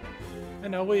know.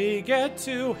 And now we get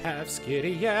to have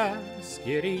Skitty, yeah.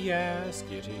 Skitty, yeah,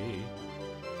 Skitty.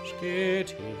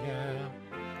 Skitty, yeah.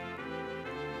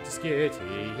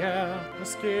 Skitty, yeah.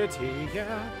 Skitty,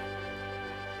 yeah.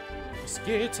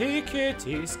 Skitty,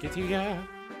 kitty, Skitty, yeah.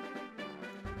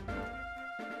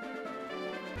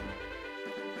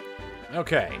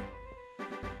 Okay.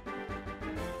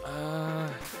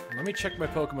 Let me check my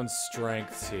Pokemon's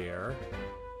strengths here.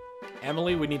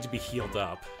 Emily would need to be healed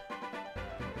up.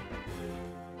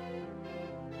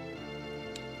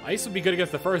 Ice would be good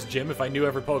against the first gym if I knew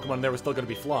every Pokemon there was still going to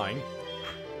be flying.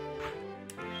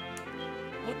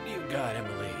 What do you got,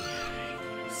 Emily?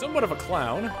 Somewhat of a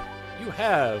clown. You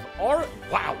have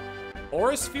wow!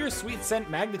 Aurasphere, Sweet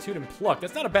Scent, Magnitude, and Pluck.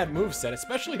 That's not a bad moveset,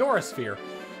 especially Aurasphere.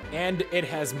 And it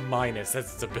has minus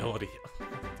as its ability.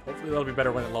 Hopefully that'll be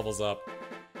better when it levels up.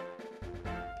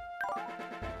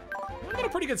 I got a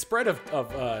pretty good spread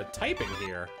of typing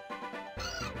here.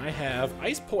 I have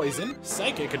Ice Poison,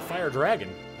 Psychic, and Fire Dragon.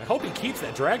 I hope he keeps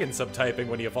that Dragon subtyping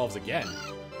when he evolves again.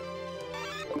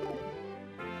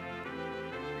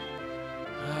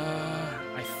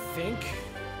 I think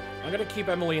I'm gonna keep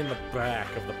Emily in the back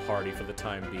of the party for the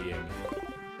time being.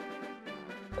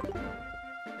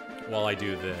 While I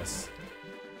do this.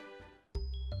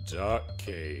 Dark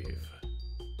Cave.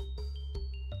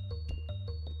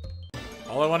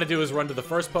 All I want to do is run to the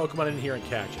first Pokemon in here and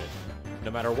catch it.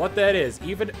 No matter what that is,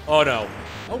 even... Oh, no.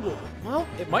 Oh, well,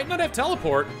 it might not have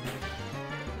Teleport.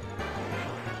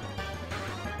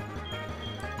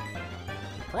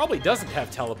 Probably doesn't have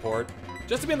Teleport.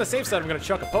 Just to be on the safe side, I'm going to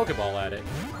chuck a Pokeball at it.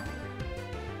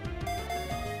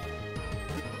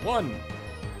 1. Well,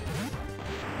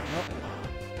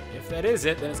 if that is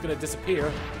it, then it's going to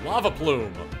disappear. Lava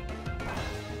Plume.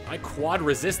 I quad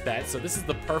resist that, so this is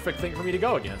the perfect thing for me to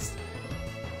go against.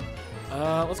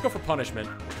 Let's go for punishment.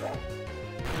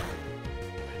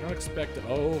 I don't expect...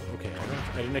 Oh, okay.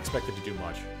 I didn't expect it to do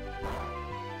much.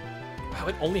 Wow,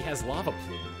 it only has Lava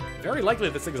Plume. Very likely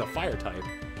this thing is a fire type.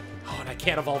 Oh, and I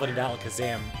can't evolve it into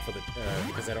Alakazam for the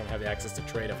because I don't have the access to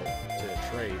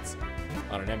trades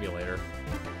on an emulator.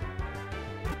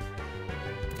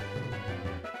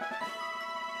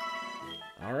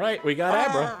 All right, we got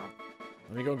Abra.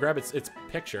 Let me go grab its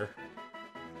picture.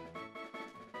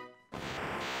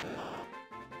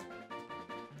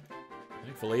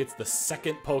 Thankfully, it's the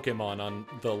second Pokemon on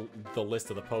the list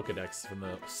of the Pokedex from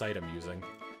the site I'm using.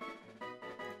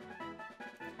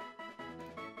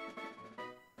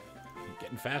 I'm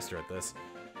getting faster at this.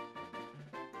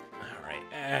 Alright,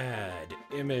 add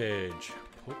image.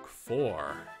 Poke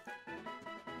 4.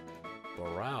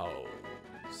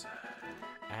 Browse.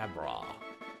 Abra.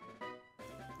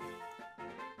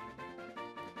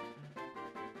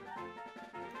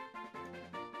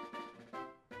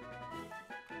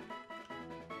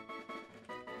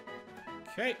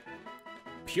 Okay.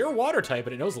 Pure water type,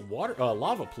 and it knows water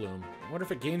lava plume. I wonder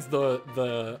if it gains the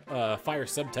fire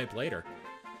subtype later.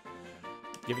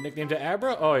 Give a nickname to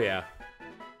Abra? Oh yeah.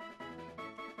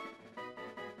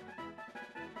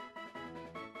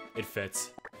 It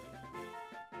fits.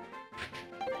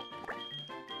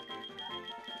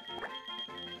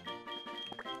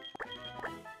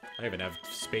 I even have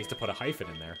space to put a hyphen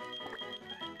in there.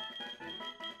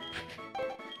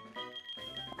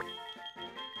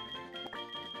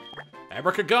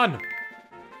 Abracagun!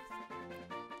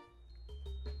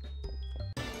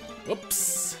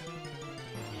 Oops.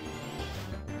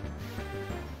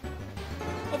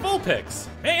 A Vulpix!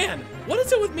 Man, what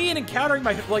is it with me and encountering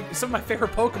some of my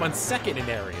favorite Pokemon second in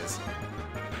areas?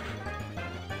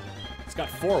 It's got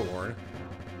Forewarn.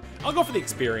 I'll go for the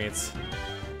experience.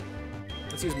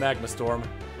 Let's use Magma Storm.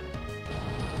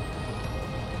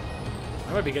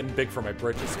 I might be getting big for my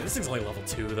bridges. This thing's only level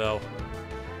 2, though.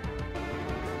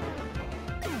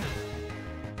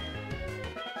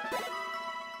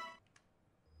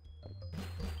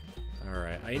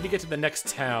 I need to get to the next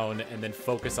town and then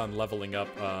focus on leveling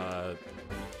up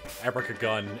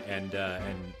Abracagun and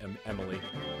Emily.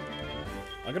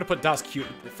 I'm gonna put Cute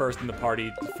first in the party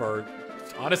for,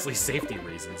 honestly, safety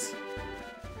reasons.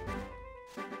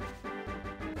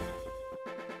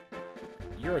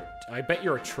 I bet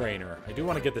you're a trainer. I do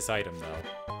want to get this item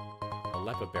though. A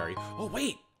Lepa Berry. Oh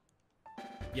wait!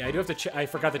 Yeah, I do have to check. I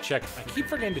forgot to check. I keep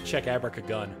forgetting to check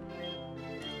Abracagun.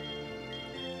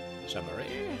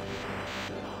 Shamari.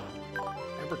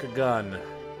 Abracagun.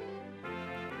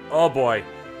 Oh boy.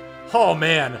 Oh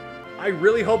man. I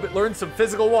really hope it learns some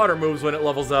physical water moves when it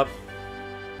levels up.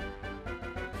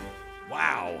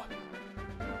 Wow.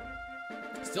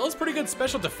 Still has pretty good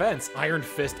special defense, Iron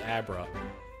Fist Abra.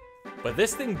 But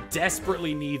this thing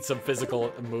desperately needs some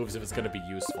physical moves if it's going to be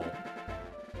useful.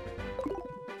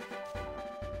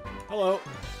 Hello.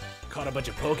 Caught a bunch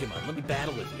of Pokemon. Let me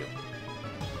battle with you.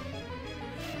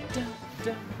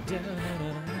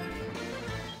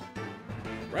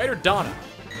 Ryder Donna.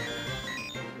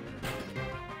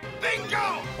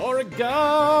 Bingo!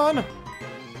 Porygon!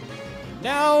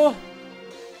 Now,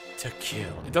 to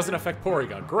kill. It doesn't affect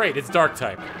Porygon. Great, it's Dark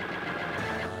type.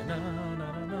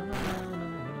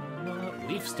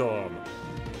 Leaf Storm.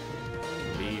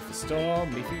 Leafy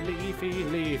Storm,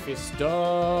 leafy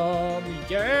Storm,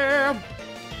 yeah!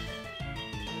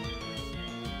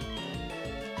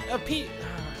 Pete.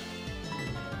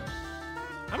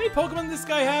 How many Pokemon does this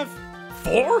guy have?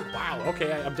 4? Wow,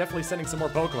 okay, I'm definitely sending some more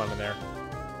Pokemon in there.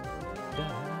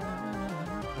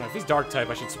 If he's Dark type,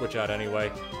 I should switch out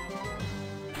anyway.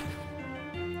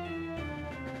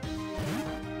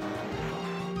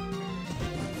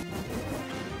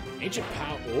 Ancient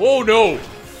Power. Oh no!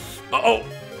 Uh-oh!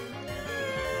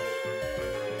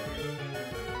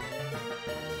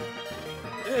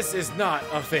 This is not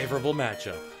a favorable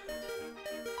matchup.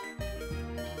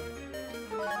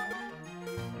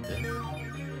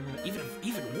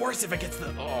 Even worse if it gets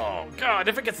the. Oh god,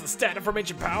 if it gets the stat from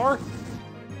Ancient Power!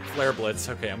 Flare Blitz.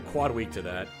 Okay, I'm quad weak to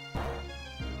that.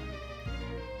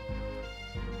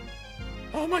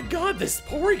 Oh my god, this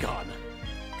Porygon!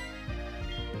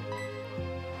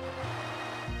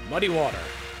 Muddy Water.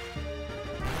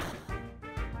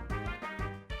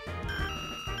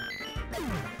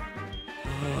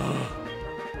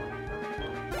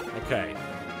 Okay.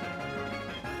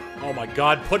 Oh my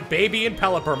god, put baby in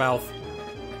Pelipper mouth.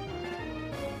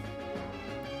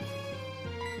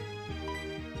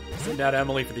 Send out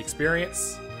Emily for the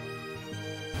experience.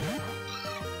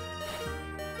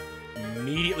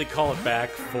 Immediately call it back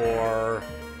for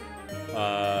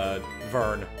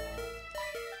Vern.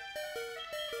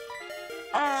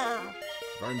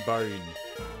 Vern Bone.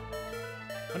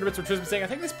 100 bits for Tristan saying, I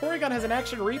think this Porygon has an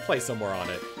action replay somewhere on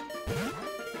it.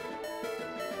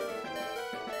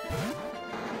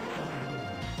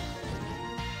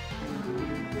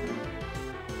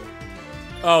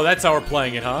 Oh, that's how we're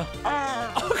playing it, huh?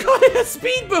 Oh god, it has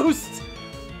speed boost!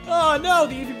 Oh no,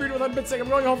 the Eevee breeder with 100 bits saying, I'm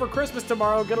going home for Christmas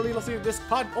tomorrow. Gonna be listening to this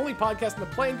only podcast in the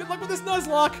plane. Good luck with this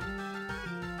Nuzlocke!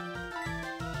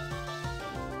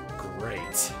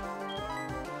 Great.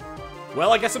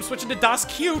 Well, I guess I'm switching to Das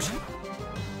Cute.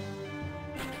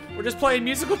 We're just playing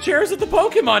musical chairs with the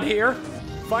Pokemon here.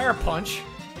 Fire Punch.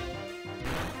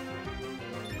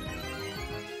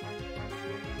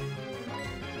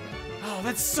 Oh,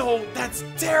 that's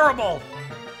terrible.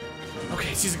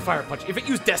 Okay, it's using Fire Punch. If it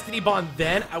used Destiny Bond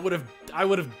then, I would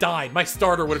have died. My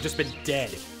starter would have just been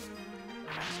dead.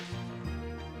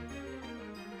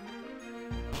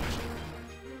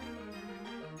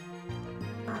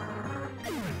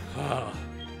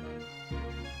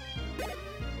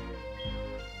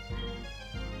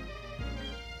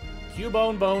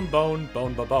 Cubone, bone.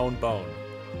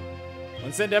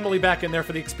 Let's send Emily back in there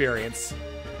for the experience.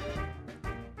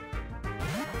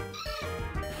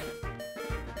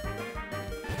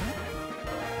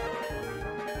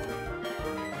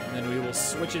 And then we will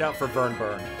switch it out for Burn.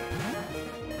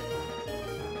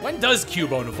 When does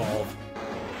Cubone evolve?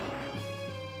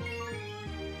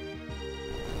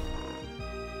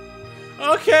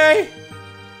 Okay!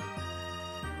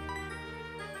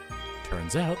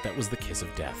 Turns out that was the kiss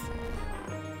of death.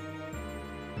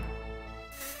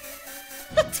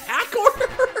 Attack order!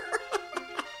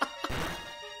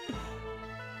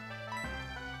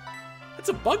 That's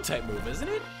a bug type move, isn't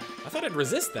it? I thought I'd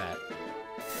resist that.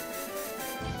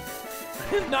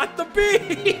 Not the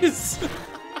bees!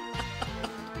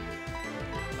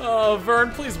 Oh,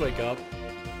 Vern, please wake up.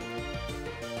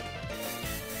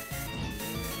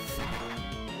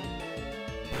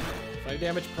 5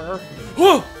 damage per.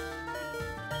 Whoa!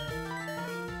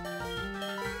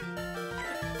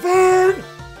 Vern!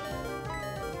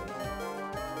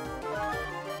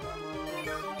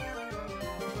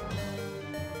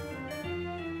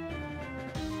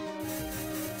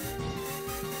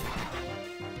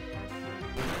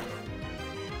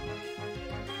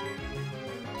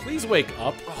 Please wake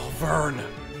up. Oh, Vern.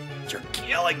 You're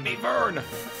killing me, Vern.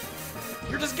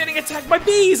 You're just getting attacked by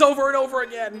bees over and over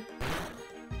again.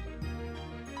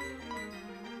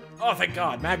 Oh, thank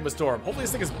God. Magma Storm. Hopefully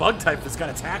this thing is bug type if it's got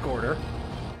attack order.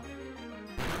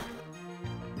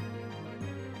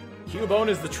 Cubone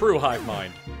is the true hive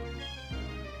mind.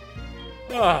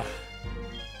 Ah.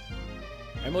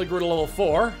 Emily grew to level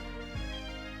 4.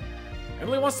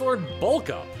 Emily wants to learn Bulk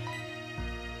Up.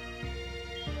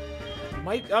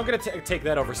 I'm gonna take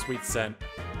that over Sweet Scent.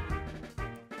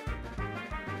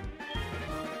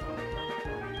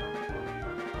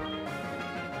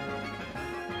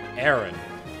 Aaron.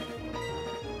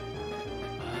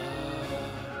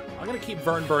 I'm gonna keep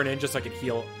Vern Burn in just so I can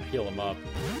heal him up.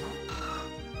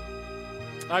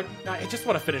 I just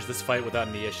want to finish this fight without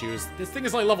any issues. This thing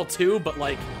is only level 2, but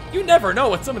like, you never know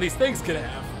what some of these things could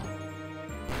have.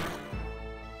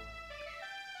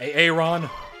 Aaron.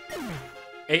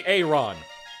 Aaron.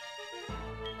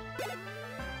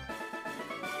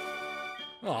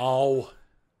 Oh.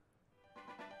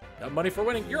 Got money for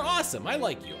winning? You're awesome. I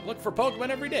like you. Look for Pokemon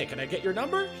every day. Can I get your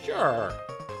number? Sure.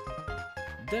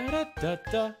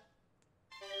 Da-da-da-da.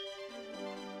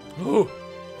 Ooh.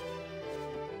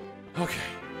 Okay.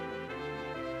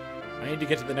 I need to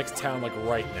get to the next town, like,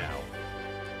 right now.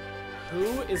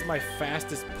 Who is my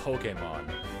fastest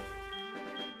Pokemon?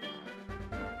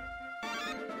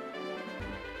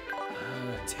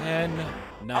 10,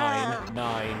 9,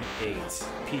 9, 8.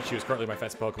 Pichu is currently my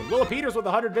fastest Pokemon. Willa Peters with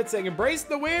 100 bits saying, embrace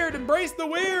the weird, embrace the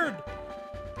weird!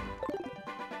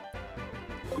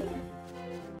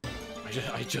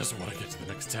 I just want to get to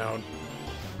the next town.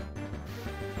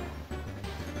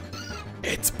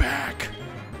 It's back!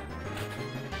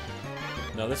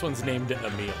 No, this one's named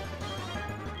Emil.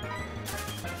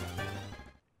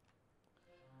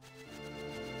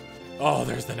 Oh,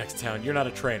 there's the next town. You're not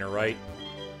a trainer, right?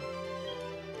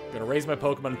 I'm gonna raise my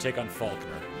Pokemon and take on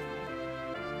Faulkner.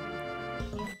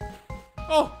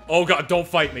 Oh god, don't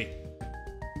fight me.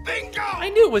 Bingo! I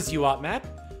knew it was you,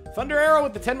 Opmap. Thunder Arrow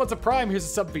with the 10 months of Prime. Here's a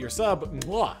sub for your sub.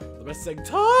 Mwah. The best saying,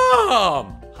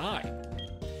 Tom! Hi.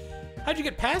 How'd you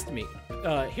get past me?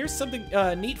 Here's something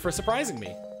neat for surprising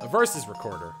me. A versus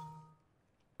recorder.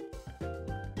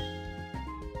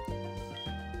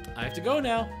 I have to go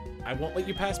now. I won't let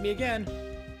you pass me again.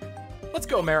 Let's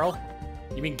go, Meryl.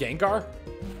 You mean Gengar?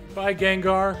 Bye,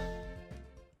 Gengar.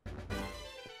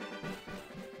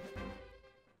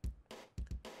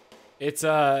 It's,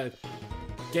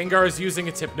 Gengar is using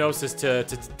its hypnosis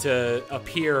to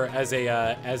appear as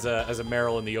a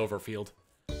Meryl in the overfield.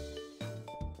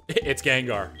 It's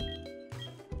Gengar.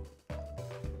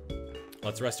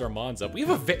 Let's rest our Mons up. We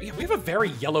have a very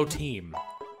yellow team.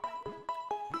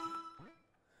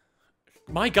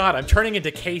 My god, I'm turning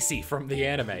into Casey from the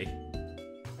anime.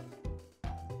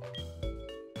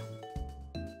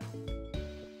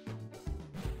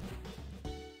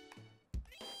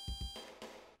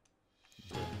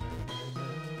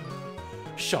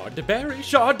 Shard de berry,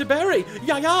 shard de berry.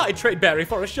 Yeah, I'd trade berry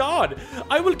for a shard.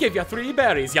 I will give you 3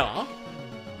 berries, yeah.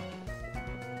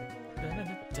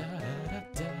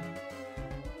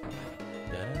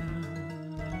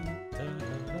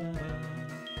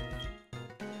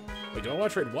 Wait, do I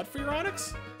want to trade what for your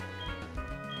Onyx?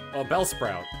 Oh,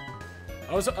 Bellsprout.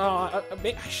 I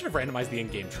should have randomized the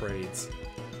in-game trades.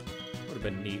 Would have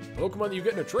been neat. Pokemon that you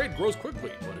get in a trade grows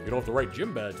quickly, but if you don't have the right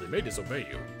gym badge, they may disobey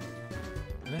you.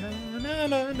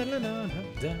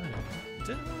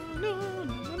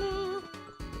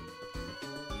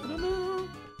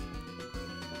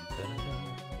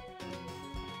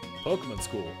 Pokemon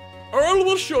School. Earl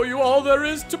will show you all there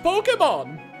is to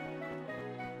Pokemon!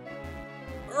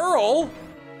 Earl?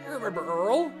 You remember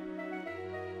Earl?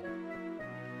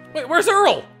 Wait, where's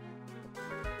Earl?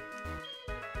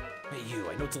 Hey you,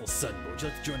 I know it's a little sudden, but would you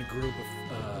like to join a group of,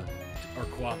 or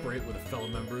cooperate with fellow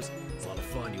members? It's a lot of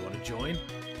fun. You want to join?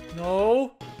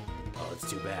 No? Oh, that's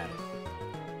too bad.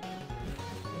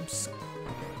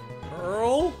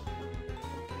 Earl?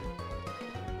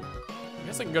 I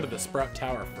guess I can go to the Sprout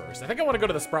Tower first. I think I want to go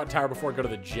to the Sprout Tower before I go to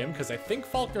the gym, because I think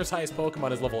Faulkner's highest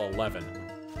Pokemon is level 11.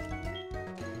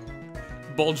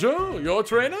 Bonjour, your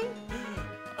trainer?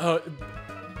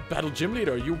 Battle Gym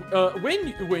Leader, you,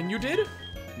 when you did?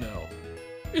 No.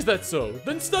 Is that so?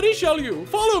 Then study shall you.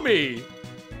 Follow me!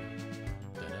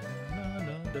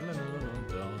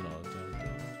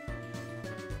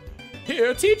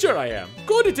 Here, teacher I am.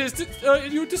 Good it is to,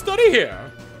 you to study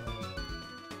here.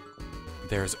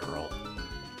 There's Earl.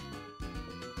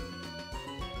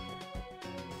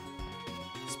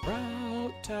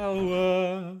 Sprout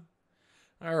Tower.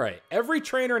 Alright, every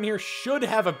trainer in here should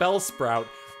have a Bellsprout,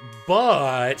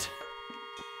 but...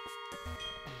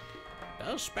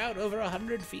 Bellsprout over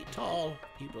 100 feet tall.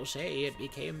 People say it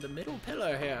became the middle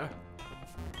pillar here.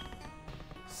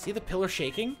 See the pillar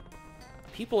shaking?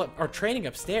 People are training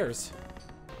upstairs.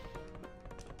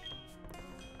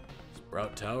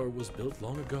 Sprout Tower was built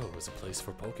long ago as a place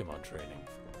for Pokemon training.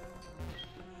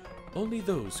 Only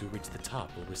those who reach the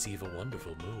top will receive a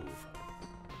wonderful move.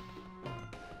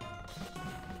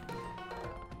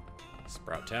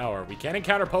 Sprout Tower. We can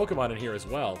encounter Pokemon in here as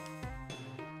well.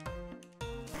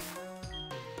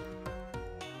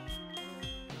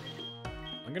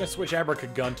 I'm gonna switch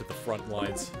Abracagun to the front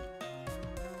lines.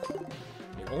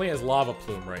 It only has Lava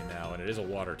Plume right now, and it is a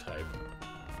water type.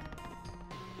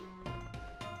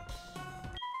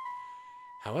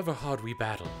 However hard we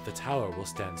battle, the tower will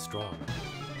stand strong.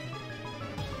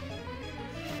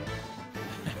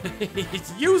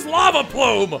 Use Lava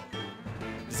Plume!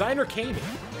 Designer Kami.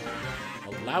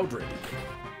 A Loudred.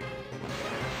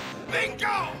 Bingo!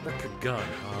 Abracagun,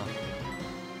 huh?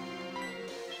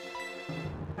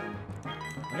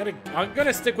 I'm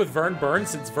gonna stick with Vern Burn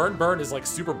since Vern Burn is like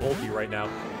super bulky right now.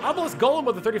 Obelisk Golem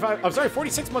with a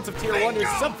 46 months of tier 1 is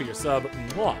sub for your sub.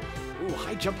 Mwah. Ooh,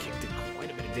 high jump kick did quite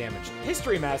a bit of damage.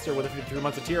 History Master with a 53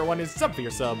 months of tier 1 is sub for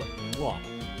your sub. Mwah.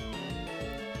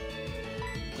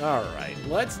 Alright,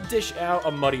 let's dish out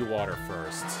a Muddy Water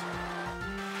first.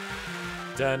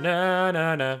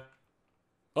 Da-na-na-na.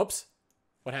 Oops.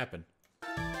 What happened?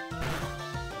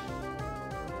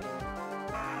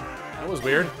 That was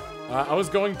weird. I was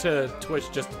going to Twitch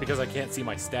just because I can't see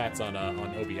my stats on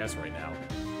OBS right now.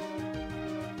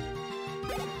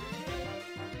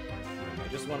 I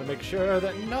just want to make sure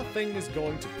that nothing is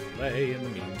going to play in the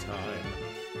meantime.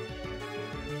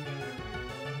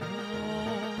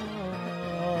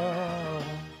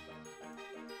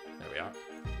 There we are.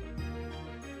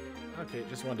 Okay,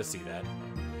 just wanted to see that.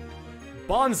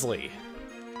 Bonsley.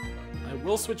 I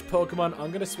will switch Pokemon. I'm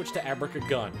going to switch to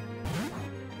Abracagun.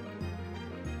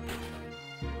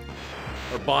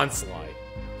 Or Bonsly.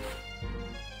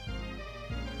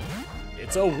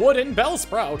 It's a wooden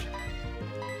Bellsprout.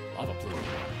 Lava Plume.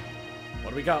 What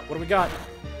do we got? What do we got?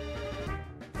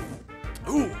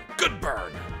 Ooh, good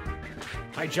burn.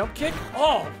 High jump kick?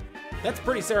 Oh, that's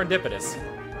pretty serendipitous.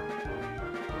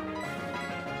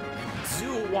 I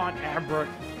do want Abra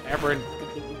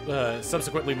and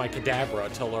subsequently my Kadabra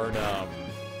to learn,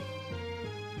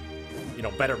 you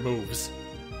know, better moves.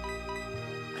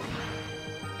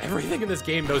 Everything in this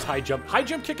game knows high jump. High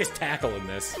jump kick is tackle in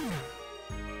this.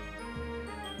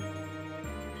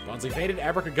 Bonsley faded.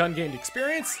 Abracagun gained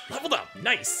experience. Leveled up.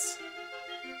 Nice.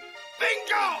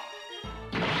 Bingo!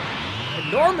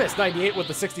 Enormous 98 with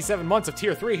the 67 months of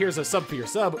tier 3. Here's a sub for your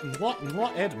sub. Mwah,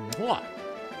 mwah, and mwah.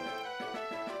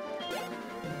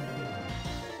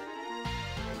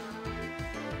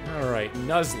 Alright,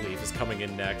 Nuzleaf is coming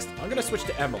in next. I'm gonna switch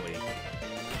to Emily.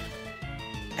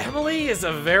 Emily is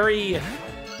a very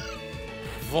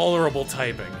vulnerable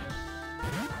typing.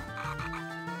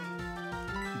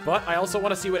 But I also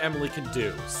want to see what Emily can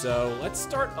do. So let's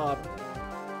start up.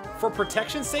 For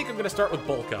protection's sake, I'm going to start with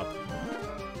Bulk Up.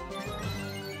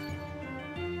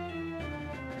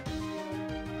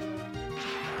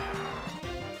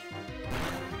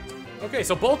 Okay,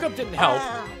 so Bulk Up didn't help.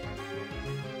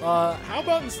 How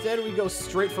about instead we go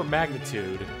straight for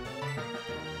Magnitude?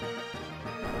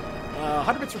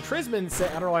 100 bits from Trisman.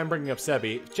 I don't know why I'm bringing up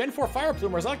Sebi. Gen 4 Fire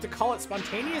Plume, or as I like to call it,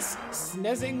 spontaneous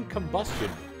sneezing combustion.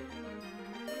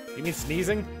 You mean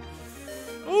sneezing?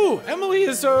 Ooh, Emily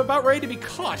is about ready to be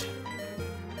caught.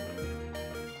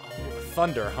 Oh,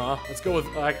 thunder, huh? Let's go with.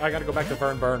 I gotta go back to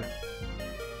Burn Burn.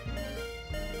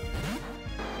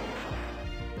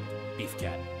 Beef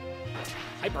Cat.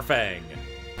 Hyper Fang.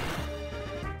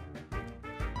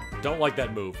 Don't like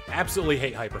that move. Absolutely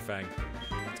hate Hyper Fang.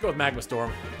 Let's go with Magma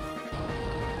Storm.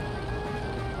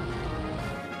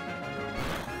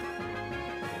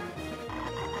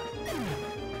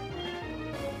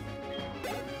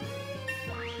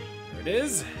 It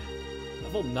is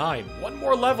level 9. One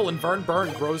more level and Burn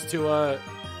Burn grows into a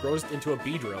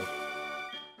Beedrill.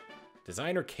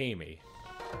 Designer Kami.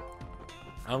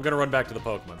 I'm gonna run back to the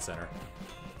Pokemon Center.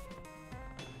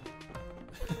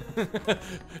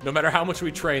 No matter how much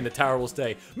we train, the tower will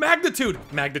stay. Magnitude!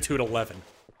 Magnitude 11.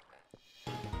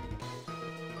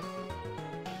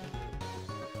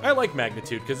 I like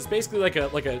Magnitude because it's basically like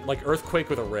Earthquake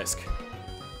with a risk.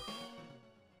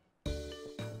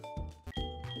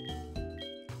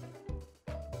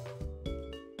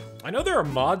 I know there are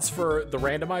mods for the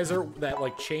randomizer that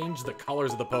like change the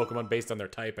colors of the Pokemon based on their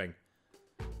typing.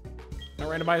 Can I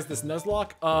randomize this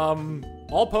Nuzlocke?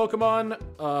 All Pokemon,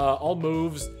 all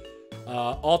moves,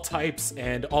 all types,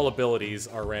 and all abilities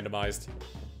are randomized.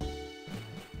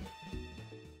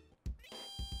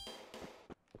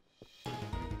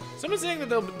 Someone's saying that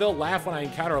they'll laugh when I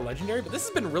encounter a legendary, but this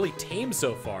has been really tame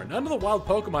so far. None of the wild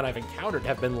Pokemon I've encountered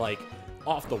have been like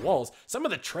off the walls. Some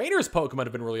of the trainers' Pokemon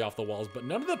have been really off the walls, but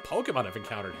none of the Pokemon I've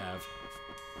encountered have.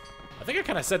 I think I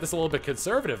kind of said this a little bit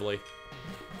conservatively.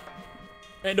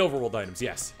 And overworld items,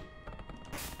 yes.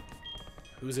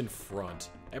 Who's in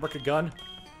front? Abracagun?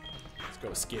 Let's go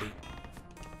with Skitty.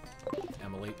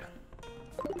 Emily.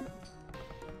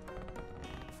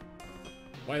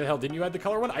 Why the hell didn't you add the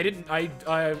color one? I didn't. I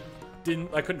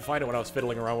couldn't find it when I was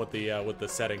fiddling around with the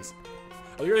settings.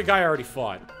 Oh, you're the guy I already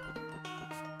fought.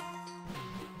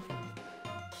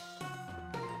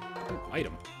 Ooh,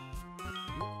 item.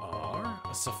 You are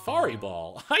a safari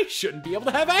ball. I shouldn't be able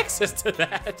to have access to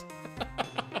that.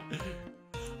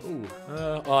 Ooh.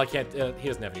 Oh, I can't. He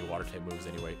doesn't have any water type moves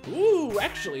anyway. Ooh,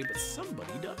 actually, but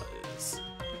somebody does.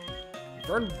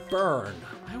 Burn.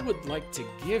 I would like to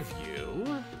give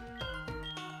you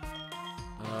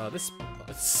this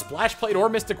splash plate or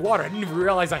mystic water. I didn't even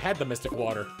realize I had the mystic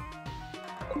water.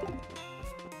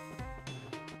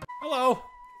 Hello.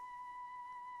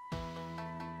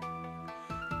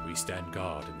 We stand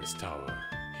guard in this tower.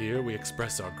 Here we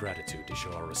express our gratitude to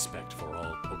show our respect for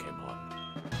all Pokemon.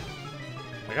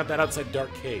 I got that outside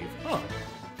Dark Cave. Huh.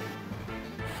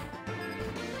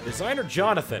 Designer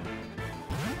Jonathan.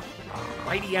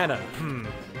 Mighty Anna. I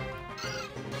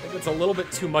think that's a little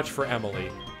bit too much for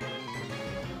Emily.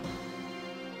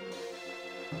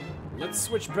 Let's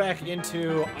switch back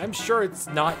into... I'm sure it's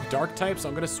not Dark type, so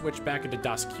I'm going to switch back into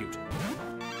Dascute.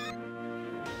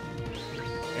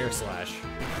 Air Slash.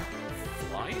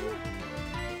 Flying?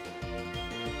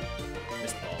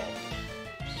 Mist Ball.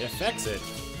 It affects it.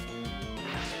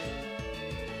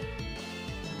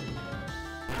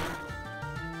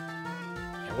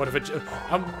 Yeah, what if it...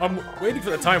 I'm waiting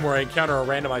for the time where I encounter a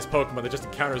randomized Pokemon that just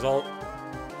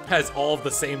has all of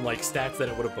the same, like, stats that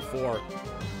it would have before.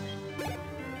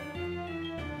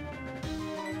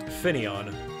 Finneon.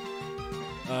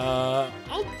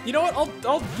 You know what?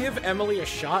 I'll give Emily a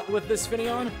shot with this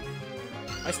Finneon.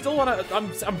 I still wanna.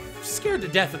 I'm scared to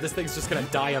death that this thing's just gonna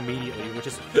die immediately, which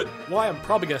is why I'm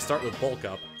probably gonna start with Bulk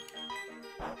Up.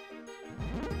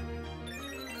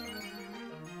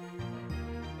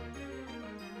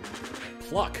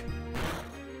 Pluck.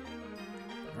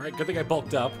 All right, good thing I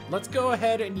bulked up. Let's go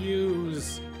ahead and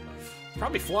use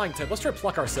probably Flying type. Let's try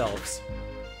Pluck ourselves.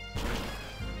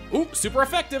 Ooh, super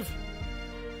effective!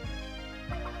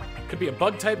 Could be a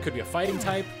bug type, could be a fighting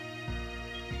type.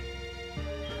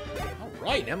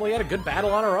 Alright, Emily had a good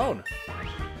battle on her own.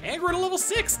 And we're at a level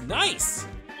 6, nice!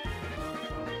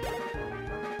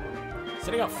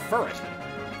 Setting up Furret.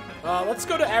 Let's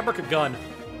go to Abracagun.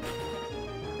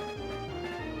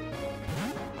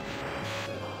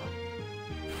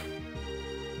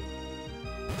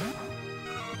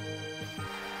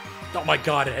 Oh my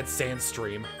god, it had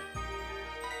Sandstream.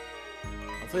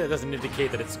 Hopefully that doesn't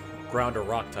indicate that it's ground or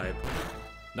rock type.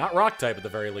 Not rock type at the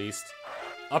very least.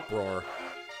 Uproar.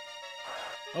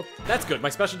 Oh, that's good. My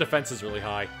special defense is really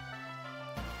high.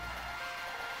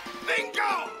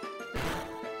 Bingo!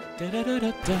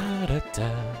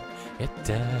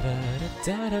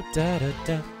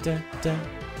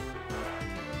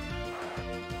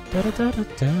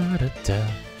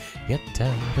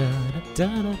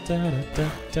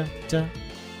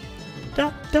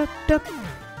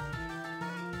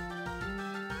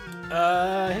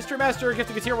 History Master,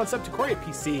 gifting a tier 1 sub to Corey at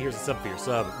PC. Here's a sub for your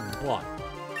sub. Blah.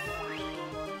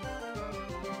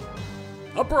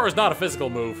 Uproar is not a physical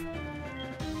move.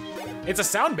 It's a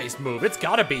sound-based move. It's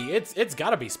gotta be. It's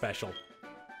gotta be special.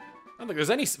 I don't think there's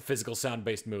any physical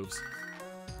sound-based moves.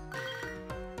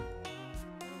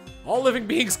 All living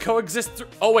beings coexist.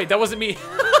 Oh wait, that wasn't me.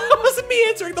 That wasn't me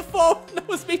answering the phone. That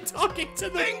was me talking to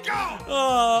the. Bingo!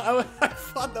 I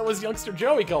thought that was youngster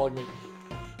Joey calling me.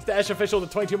 Stash official to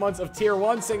 22 months of tier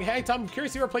 1 saying, hey Tom, I'm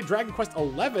curious if you ever played Dragon Quest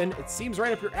 11. It seems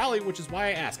right up your alley, which is why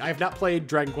I ask. I have not played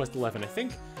Dragon Quest 11. I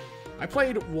think I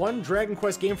played one Dragon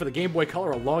Quest game for the Game Boy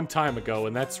Color a long time ago,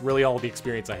 and that's really all the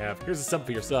experience I have. Here's a sub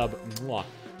for your sub. Mwah.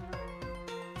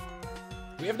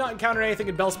 We have not encountered anything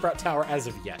in Bellsprout Tower as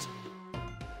of yet.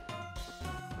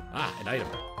 Ah, an item.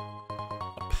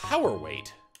 A power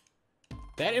weight.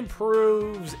 That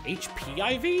improves HP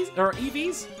IVs or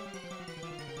EVs?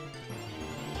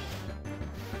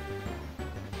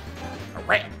 A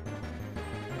rat.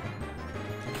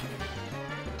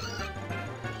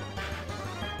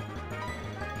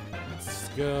 Let's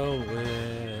go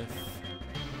with.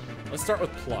 Let's start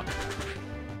with Pluck.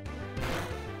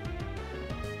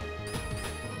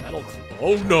 That'll.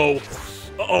 Oh no!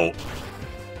 Uh-oh!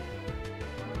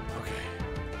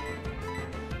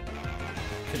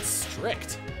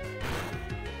 Constrict.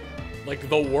 Like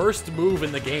the worst move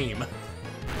in the game.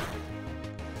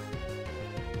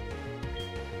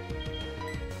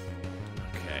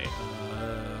 Okay,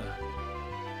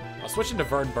 I'll switch into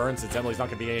Vern Burn since Emily's not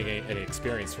gonna be getting any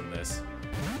experience from this.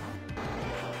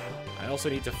 I also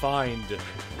need to find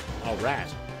a rat.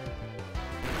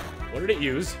 What did it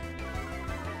use?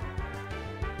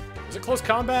 Was it close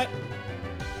combat?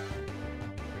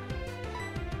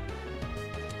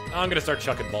 I'm gonna start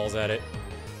chucking balls at it.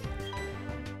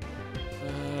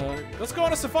 Let's go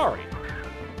on a safari.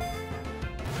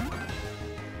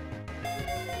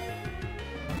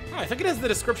 Oh, I think it has the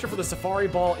description for the safari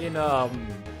ball in,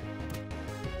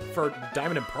 for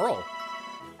Diamond and Pearl.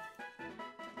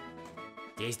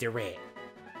 There's the rat.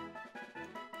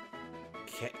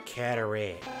 Cat or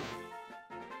rat.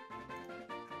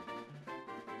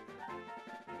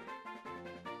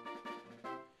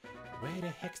 Where the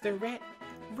heck's the rat?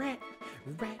 Rat.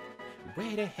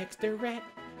 Where the heck's the rat?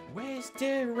 Where's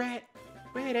the rat?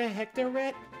 Where the heck the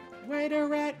rat? Where the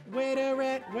rat? Where the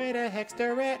rat? Where the heck's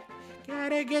the rat?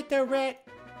 Gotta get the rat.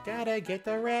 Gotta get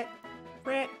the rat.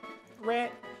 Rat.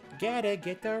 Gotta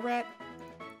get the rat.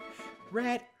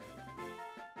 Rat.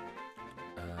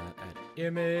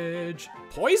 Image.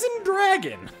 Poison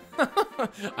Dragon!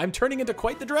 I'm turning into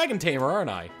quite the dragon tamer, aren't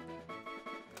I?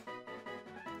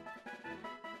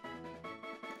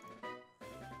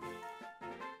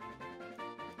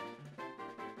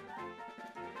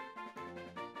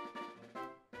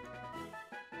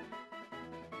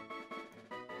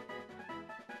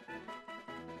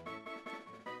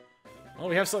 Well,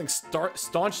 we have something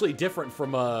staunchly different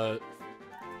from all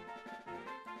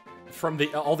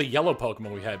the yellow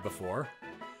Pokemon we had before.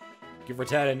 Give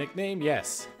Rattata a nickname?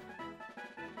 Yes.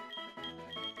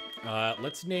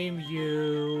 Let's name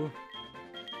you...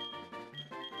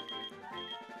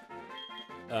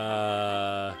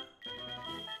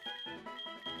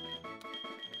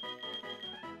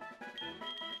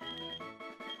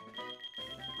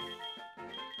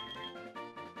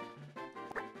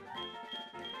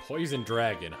 Poison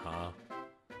Dragon, huh?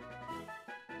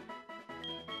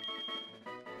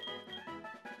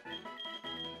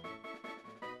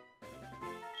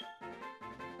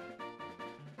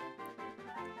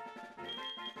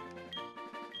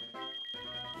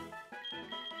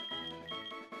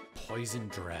 Poison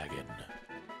Dragon.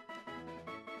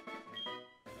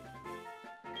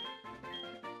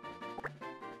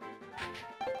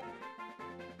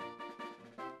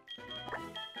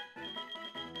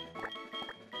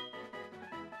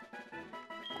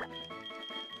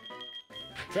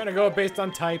 Trying to go based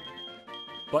on type,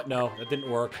 but no, that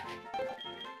didn't work.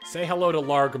 Say hello to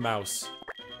Largmouse.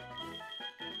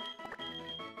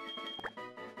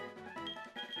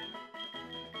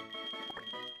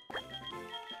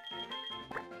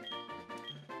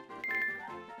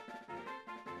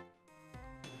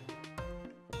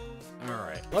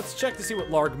 Alright, let's check to see what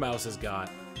Largmouse has got.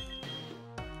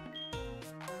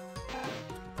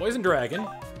 Poison Dragon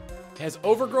has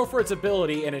Overgrow for its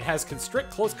ability, and it has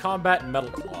Constrict, Close Combat, and Metal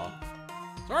Claw.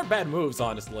 Those aren't bad moves,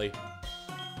 honestly.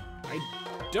 I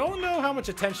don't know how much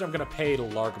attention I'm gonna pay to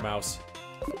Largmouse.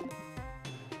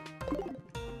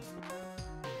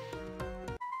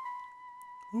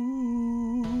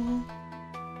 Ooh.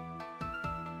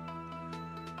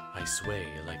 I sway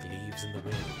like leaves in the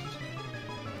wind.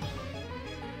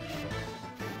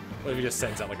 What if he just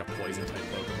sends out like a poison-type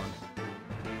Pokemon?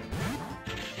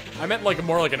 I meant like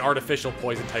more like an artificial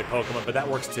poison-type Pokemon, but that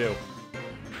works too.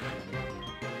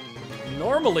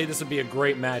 Normally, this would be a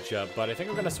great matchup, but I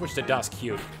think we're gonna switch to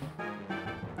Duskute.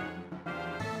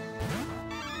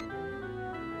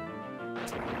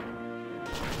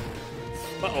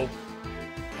 Uh-oh.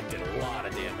 That did a lot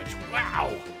of damage.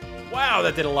 Wow! Wow,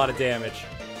 that did a lot of damage.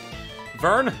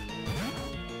 Vern?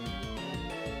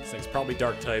 This thing's probably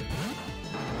Dark-type.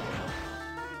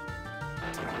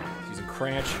 Using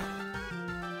Cranch.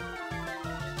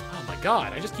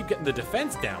 God, I just keep getting the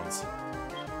defense downs.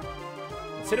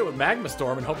 Let's hit it with Magma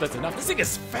Storm and hope that's enough. This thing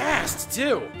is fast,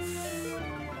 too.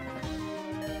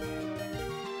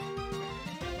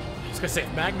 I was gonna say,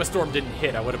 if Magma Storm didn't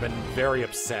hit, I would have been very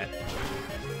upset.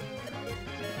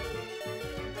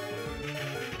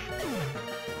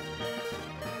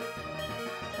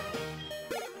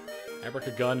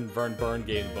 Abracagun, Vern Burn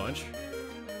gain a bunch.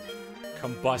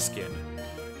 Combuskin.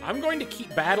 I'm going to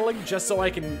keep battling just so I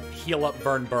can heal up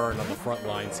Vern Burn on the front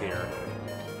lines here.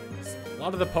 A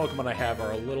lot of the Pokemon I have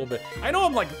are a little bit... I know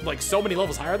I'm like so many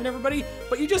levels higher than everybody,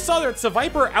 but you just saw that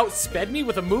Seviper outsped me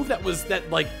with a move that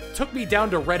took me down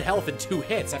to red health in 2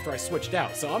 hits after I switched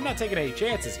out. So I'm not taking any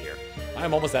chances here.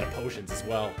 I'm almost out of potions as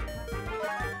well.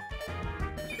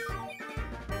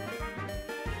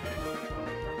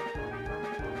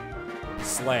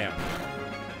 Slam.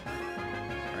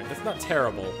 That's not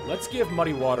terrible. Let's give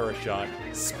Muddy Water a shot.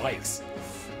 Spikes.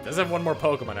 Does have one more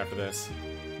Pokemon after this.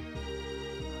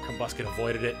 Combuskin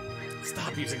avoided it.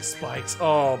 Stop using spikes.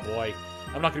 Oh, boy.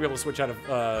 I'm not going to be able to switch out of,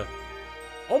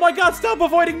 Oh, my God, stop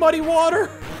avoiding Muddy Water!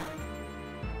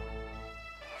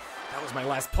 That was my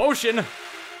last potion.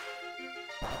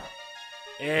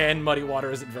 And Muddy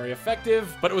Water isn't very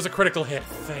effective, but it was a critical hit.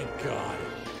 Thank God.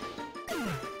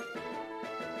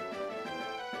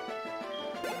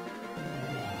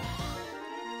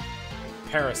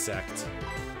 Parasect.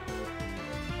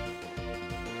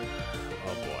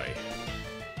 Oh boy.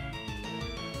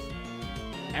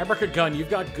 Abracagun, you've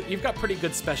got pretty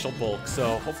good special bulk,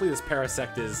 so hopefully this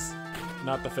Parasect is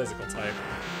not the physical type.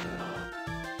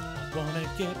 Wanna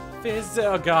get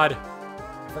oh god.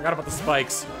 I forgot about the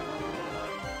spikes.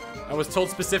 I was told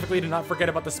specifically to not forget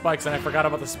about the spikes, and I forgot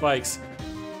about the spikes.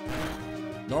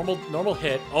 Normal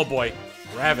hit. Oh boy.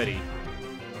 Gravity.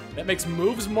 That makes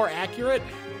moves more accurate.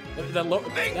 That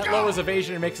lowers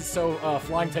evasion and makes it so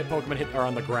flying-type Pokemon are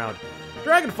on the ground.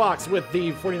 Dragon Fox with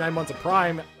the 49 months of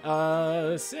Prime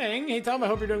saying, "Hey Tom, I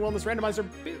hope you're doing well in this randomizer.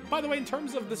 By the way, in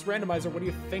terms of this randomizer, what do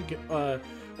you think?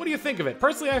 What do you think of it?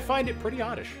 Personally, I find it pretty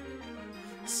oddish.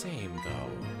 Same though.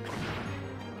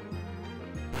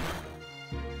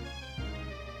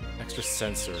 Extra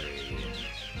sensory.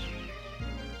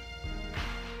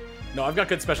 No, I've got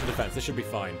good special defense. This should be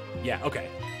fine. Yeah, okay.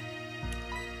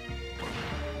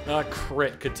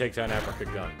 Crit could take down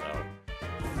Abracagun, though.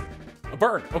 A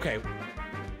burn! Okay.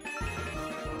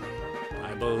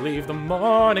 I believe the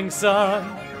morning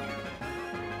sun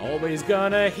always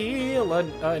gonna heal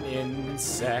an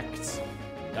insect.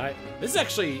 This is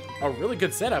actually a really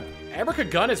good setup.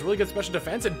 Abracagun is really good special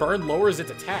defense, and burn lowers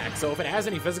its attack, so if it has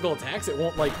any physical attacks, it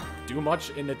won't, like, do much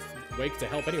in its wake to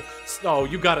help anyway. No,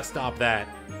 you gotta stop that.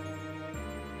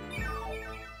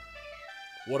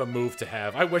 What a move to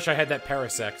have. I wish I had that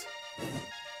Parasect.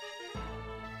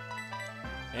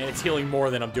 And it's healing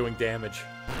more than I'm doing damage.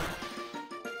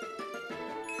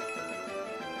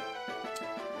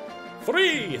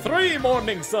 3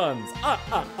 morning suns!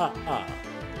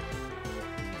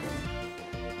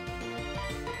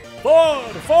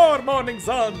 4 morning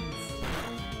suns!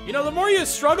 You know, the more you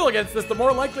struggle against this, the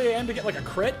more likely I am to get, like, a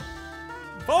crit.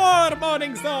 4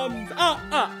 morning suns!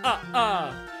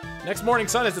 Next morning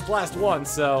sun is its last one,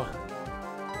 so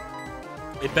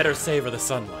it better savor the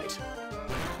sunlight.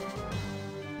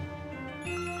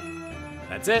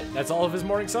 That's it. That's all of his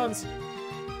morning suns.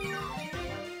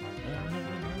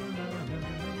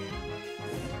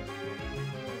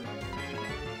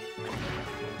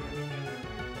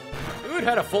 We would have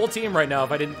had a full team right now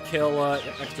if I didn't kill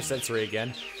extra sensory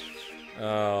again.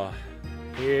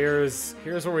 Here's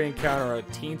where we encounter a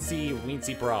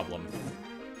teensy-weensy problem.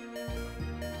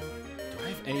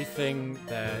 Anything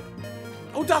that...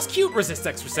 Oh, Das Cute resists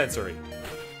extra sensory.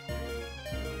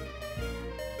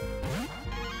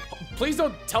 Please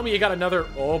don't tell me you got another...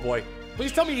 Oh, boy.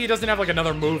 Please tell me he doesn't have, like,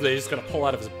 another move that he's just gonna pull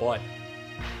out of his butt.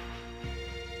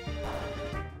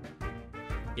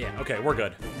 Yeah, okay, we're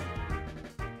good.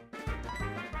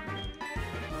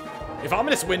 If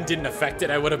Ominous Wind didn't affect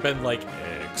it, I would have been like,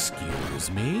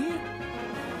 excuse me?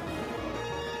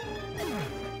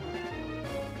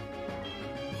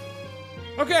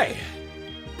 Okay.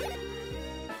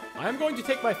 I'm going to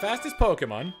take my fastest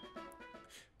Pokemon,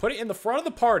 put it in the front of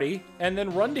the party, and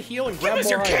then run to heal and grab more items.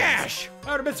 Give us your cash!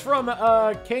 It's from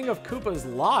King of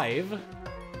Koopas Live,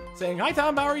 saying, "Hi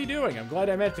Tom, how are you doing? I'm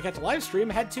glad I managed to catch a live stream.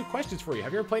 I had 2 questions for you.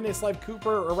 Have you ever played any Sly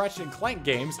Cooper or Ratchet & Clank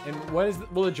games? And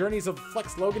will the journeys of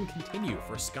Flex Logan continue?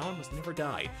 For Scum must never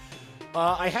die."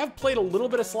 I have played a little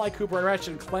bit of Sly Cooper and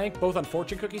Ratchet & Clank, both on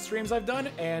Fortune Cookie streams I've done,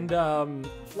 and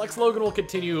Flex Logan will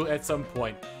continue at some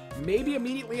point. Maybe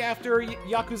immediately after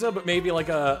Yakuza, but maybe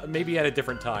maybe at a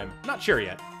different time. Not sure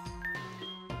yet.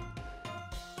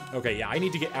 Okay, yeah, I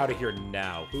need to get out of here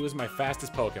now. Who is my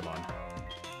fastest Pokemon?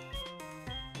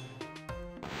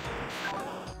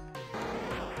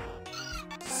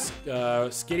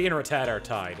 Skitty and Rattata are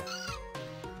tied.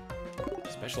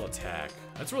 Special attack.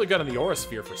 That's really good on the Aura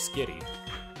Sphere for Skitty.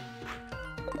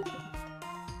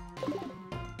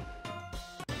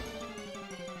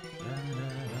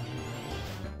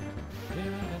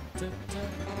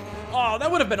 Oh,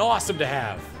 that would have been awesome to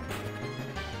have.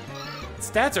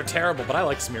 Stats are terrible, but I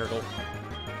like Smeargle.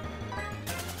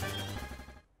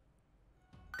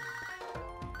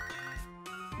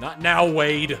 Not now,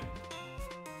 Wade.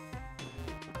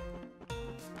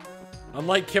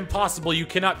 Unlike Kim Possible, you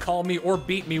cannot call me or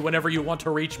beat me whenever you want to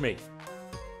reach me.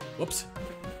 Whoops.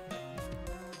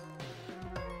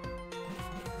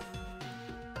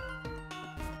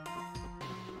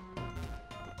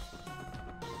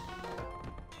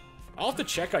 I'll have to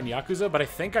check on Yakuza, but I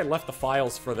think I left the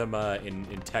files for them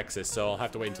in Texas, so I'll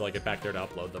have to wait until I get back there to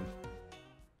upload them.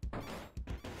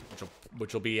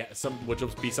 Which will be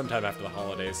sometime after the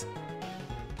holidays.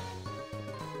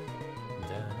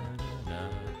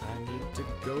 I need to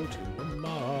go to a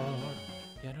mall.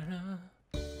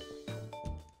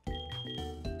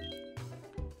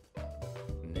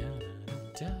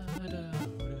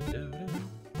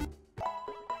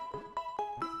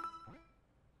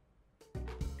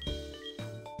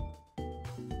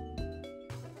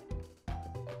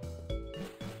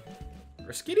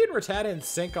 Are Skitty and Rattata in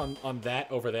sync on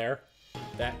that over there?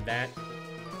 That.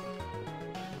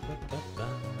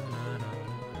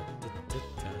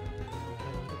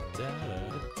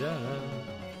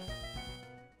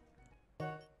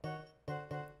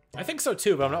 I think so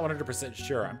too, but I'm not 100%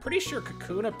 sure. I'm pretty sure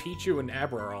Kakuna, Pichu, and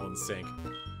Abra are all in sync.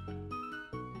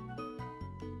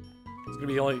 It's gonna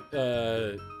be the only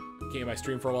game I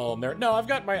stream for a while in there. No, I've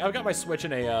got my Switch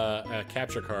and a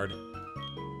capture card.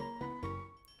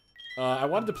 I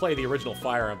wanted to play the original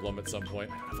Fire Emblem at some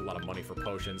point. I don't have a lot of money for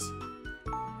potions.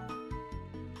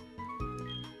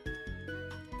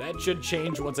 That should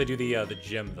change once I do the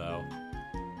gym, though.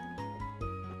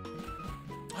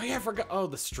 Oh yeah, I forgot. Oh,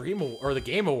 the or the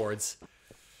Game Awards.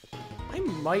 I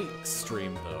might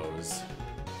stream those.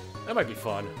 That might be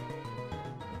fun.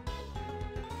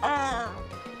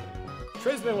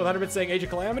 Trisman with 100 saying Age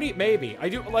of Calamity? Maybe. I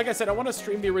do. Like I said, I want to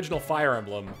stream the original Fire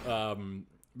Emblem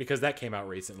because that came out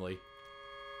recently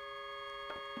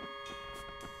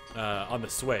on the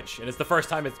Switch, and it's the first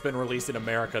time it's been released in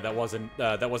America that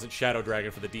wasn't Shadow Dragon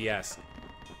for the DS.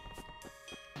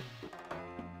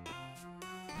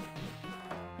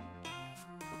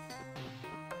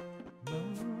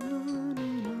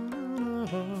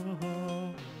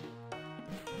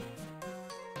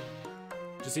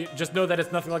 Just know that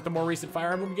it's nothing like the more recent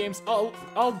Fire Emblem games.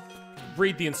 I'll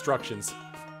read the instructions.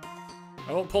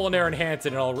 I won't pull an Aaron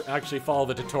Hansen, and I'll actually follow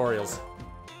the tutorials.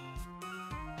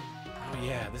 Oh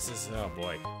yeah, this is, oh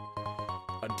boy.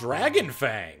 A Dragon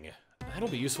Fang! That'll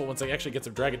be useful once I actually get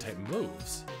some Dragon-type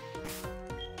moves.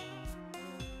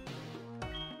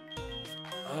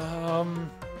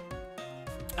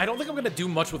 I don't think I'm gonna do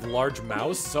much with Large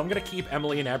Mouse, so I'm gonna keep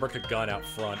Emily and Abraca Gun out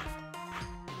front.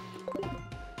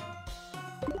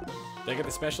 Did I get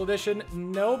the special edition?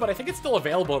 No, but I think it's still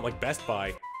available at, like, Best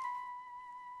Buy.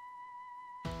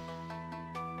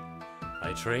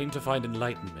 I train to find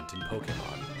enlightenment in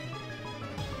Pokemon.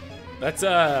 That's,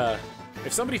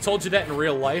 if somebody told you that in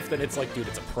real life, then it's like, dude,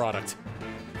 it's a product.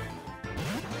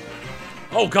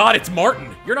 Oh god, it's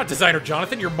Martin! You're not Designer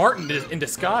Jonathan, you're Martin in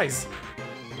disguise.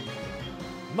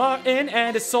 Martin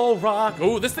and his Soul Rock.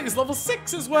 Oh, this thing is level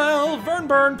 6 as well!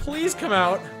 Vernburn, please come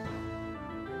out.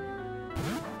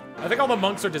 I think all the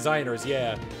monks are designers,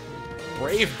 yeah.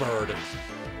 Brave Bird.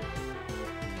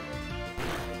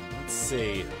 Let's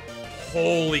see.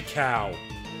 Holy cow.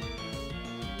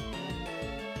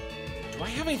 Do I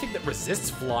have anything that resists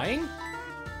flying?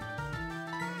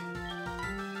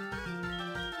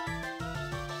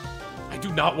 I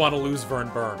do not want to lose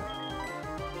Vernburn.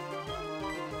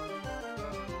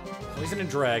 Poison and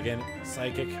Dragon,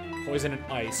 Psychic, Poison and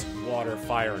Ice, Water,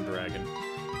 Fire and Dragon.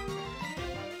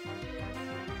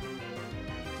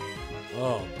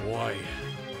 Oh boy.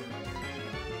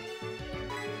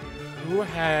 Who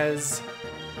has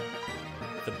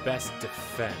the best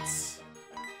defense?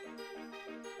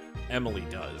 Emily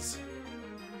does.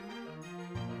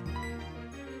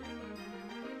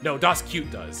 No, Das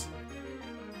Cute does.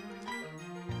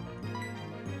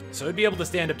 So it'd be able to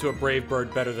stand up to a Brave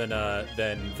Bird better than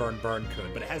Vernburn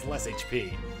could, but it has less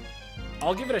HP.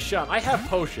 I'll give it a shot. I have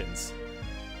potions.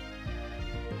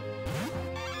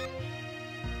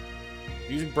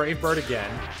 Using Brave Bird again.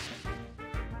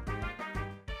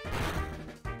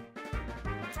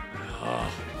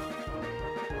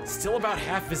 Still about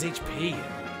half his HP.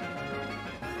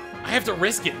 I have to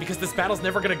risk it because this battle's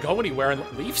never gonna go anywhere in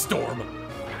Leaf Storm.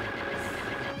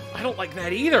 I don't like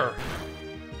that either.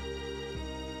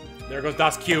 There goes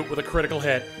Das Cute with a critical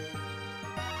hit.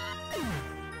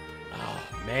 Oh,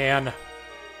 man.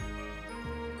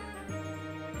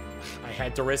 I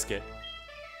had to risk it.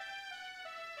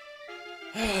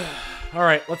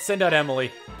 Alright, let's send out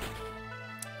Emily.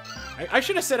 I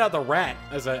should have sent out the rat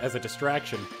as a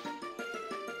distraction.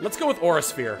 Let's go with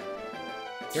Aurasphere.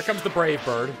 Here comes the Brave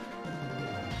Bird.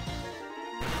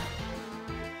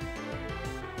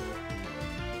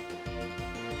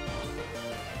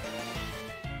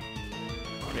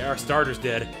 Okay, our starter's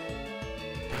dead.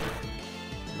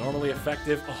 Normally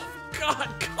effective. Oh,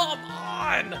 God, come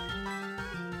on!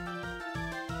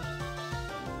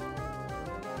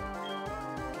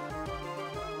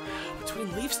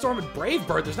 Between Leaf Storm and Brave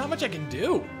Bird, there's not much I can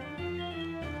do.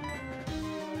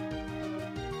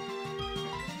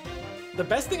 The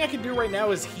best thing I can do right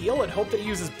now is heal and hope that he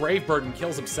uses Brave Bird and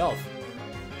kills himself.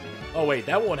 Oh wait,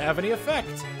 that won't have any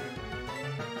effect.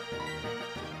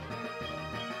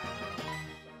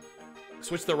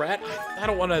 Switch the rat? I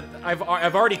don't want to. I've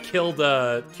already killed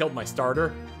my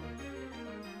starter.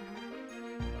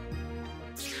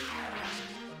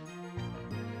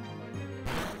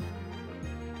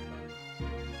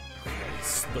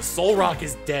 The Soul Rock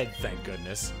is dead, thank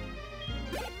goodness.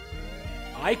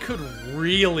 I could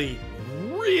really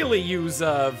use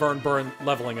Vern Burn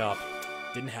leveling up.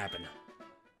 Didn't happen.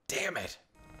 Damn it.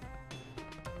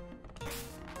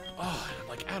 Oh, I'm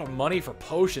like out of money for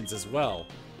potions as well.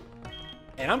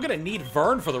 And I'm gonna need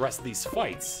Vern for the rest of these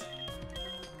fights.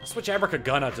 I'll switch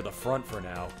Abraca out to the front for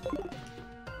now.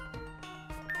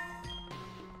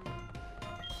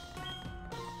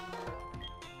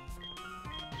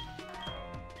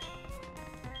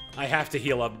 I have to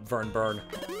heal up Vern Burn.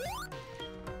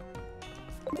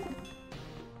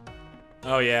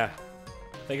 Oh yeah.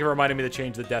 Thank you for reminding me to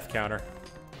change the death counter.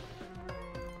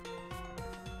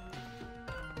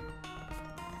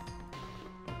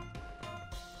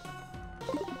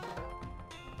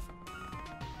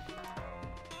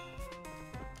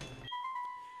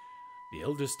 The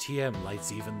Elder's TM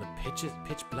lights even the pitch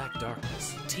black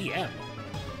darkness. TM?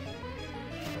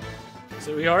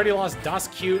 So we already lost Das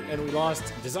Cute and we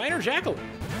lost Designer Jackal.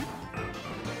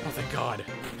 Oh, thank God.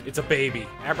 It's a baby.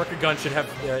 Abraca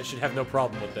should have no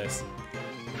problem with this.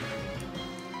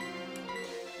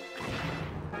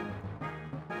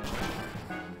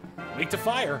 Weak to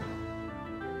fire.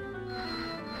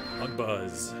 Bug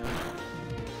Buzz.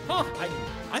 Huh,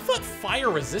 I thought fire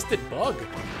resisted bug,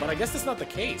 but I guess that's not the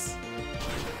case.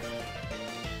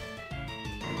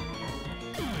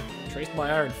 Traced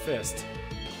my Iron Fist.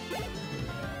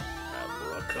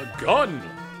 Abraca-gun!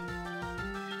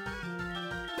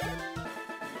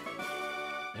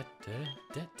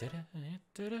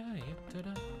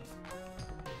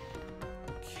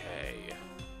 Okay.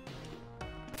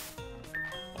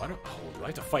 Oh, do I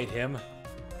have to fight him?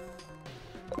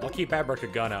 I'll keep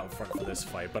Abraca-gun out in front for this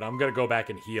fight, but I'm gonna go back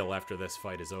and heal after this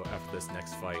fight is after this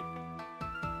next fight.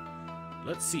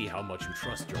 Let's see how much you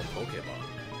trust your Pokemon.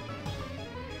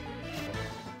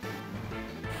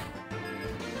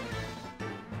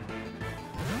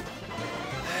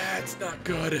 That's not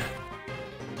good.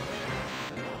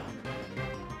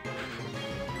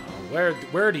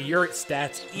 Where do your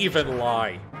stats even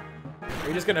lie? Are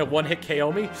you just gonna one-hit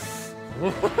KO me?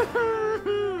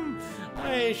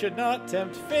 I should not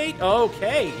tempt fate.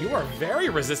 Okay, you are very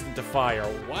resistant to fire.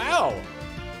 Wow.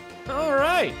 All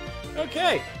right.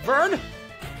 Okay, Vern.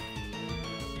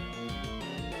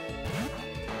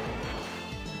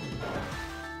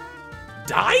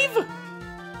 Dive?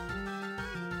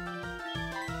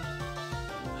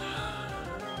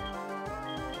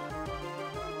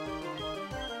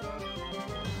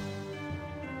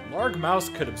 Larg Mouse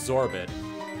could absorb it.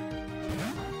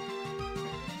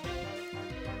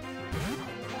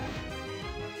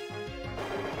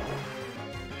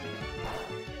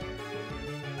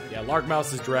 Yeah, Larg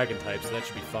Mouse is dragon type, so that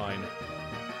should be fine.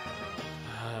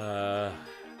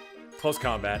 Close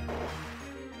combat.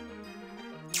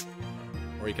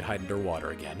 Or you could hide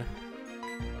underwater again.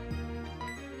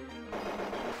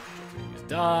 Use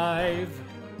dive.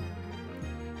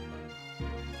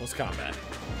 Close combat.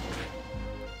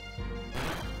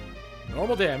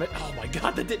 Normal damage. Oh my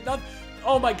god, that did not.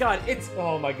 Oh my god,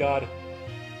 oh my god.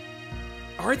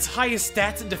 Are its highest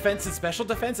stats in defense and special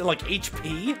defense and like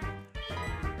HP?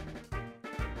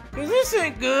 Cause this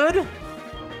ain't good.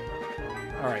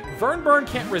 Alright, Vern Burn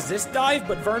can't resist dive,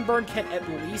 but Vern Burn can at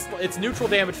least. It's neutral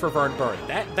damage for Vern Burn.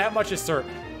 That much is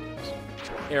certain.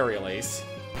 Aerial Ace.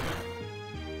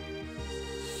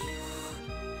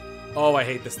 Oh, I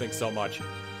hate this thing so much.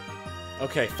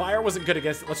 Okay, fire wasn't good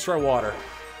against it. Let's try water.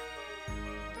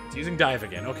 It's using dive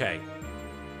again. Okay.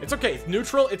 It's okay. It's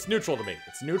neutral. It's neutral to me.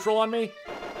 It's neutral on me.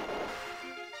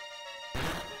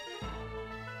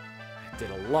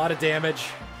 Did a lot of damage.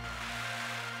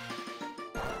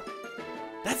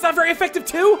 That's not very effective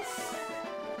too?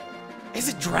 Is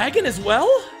it dragon as well?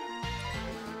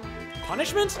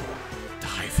 Punishment?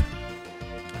 Dive.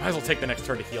 Might as well take the next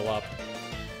turn to heal up.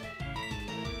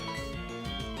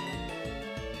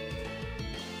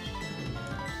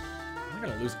 I'm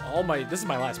gonna lose all my... This is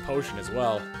my last potion as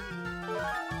well. It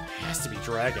has to be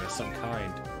dragon of some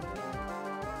kind.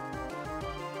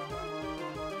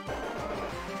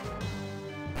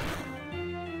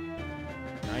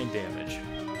 Damage.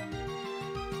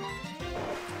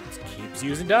 Just keeps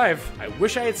using dive. I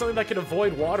wish I had something that could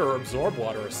avoid water or absorb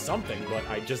water or something, but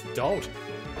I just don't.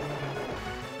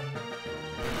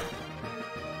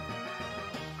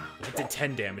 It did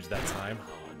 10 damage that time.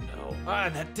 Oh no. Ah,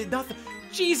 that did nothing.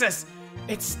 Jesus!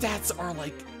 Its stats are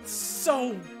like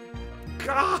so...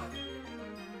 God!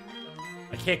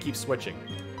 I can't keep switching.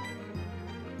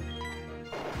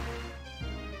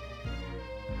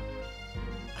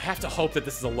 I have to hope that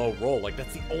this is a low roll. Like,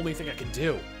 that's the only thing I can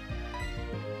do.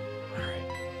 Alright.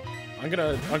 I'm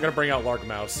gonna bring out Larg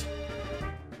Mouse.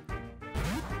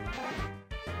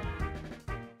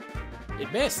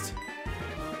 It missed.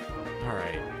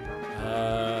 Alright.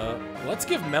 Let's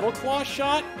give Metal Claw a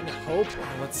shot and hope.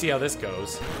 Let's see how this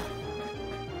goes.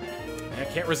 I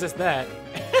can't resist that.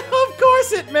 Of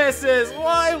course it misses!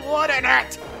 Why wouldn't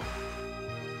it?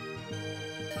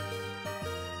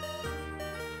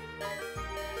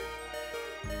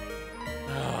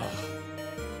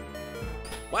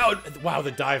 Wow,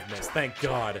 the dive missed. Thank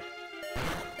God.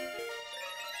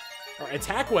 Our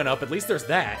attack went up. At least there's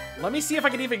that. Let me see if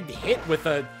I can even hit with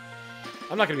a...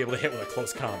 I'm not going to be able to hit with a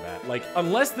close combat. Like,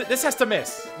 unless... This has to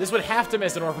miss. This would have to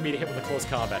miss in order for me to hit with a close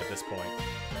combat at this point.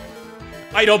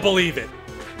 I don't believe it.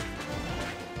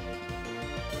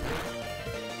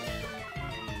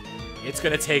 It's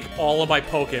going to take all of my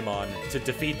Pokemon to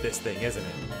defeat this thing, isn't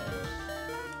it?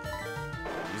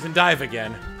 Using dive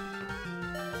again.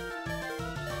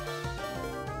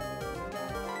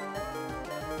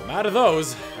 I'm out of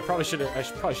those. I probably should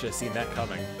have seen that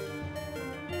coming.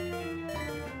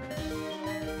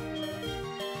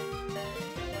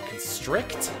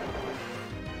 Constrict.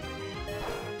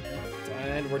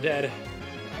 And we're dead.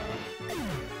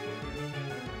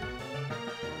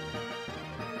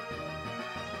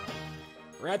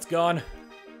 Rat's gone.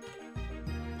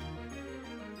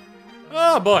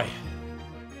 Oh boy.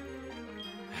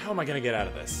 How am I gonna get out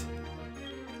of this?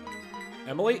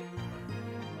 Emily?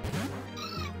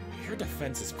 Your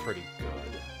defense is pretty good.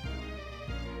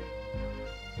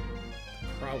 The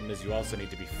problem is you also need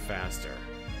to be faster.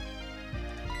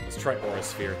 Let's try Aura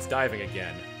Sphere. It's diving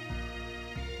again.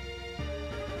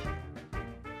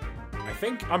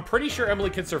 I'm pretty sure Emily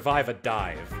can survive a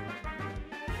dive.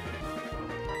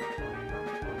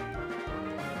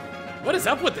 What is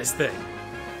up with this thing?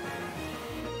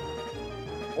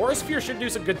 Aura Sphere should do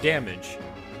some good damage.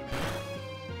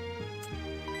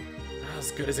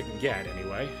 As good as it can get,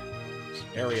 anyway.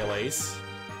 Aerial Ace.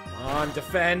 Come on,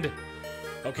 defend.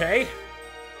 Okay.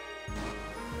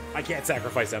 I can't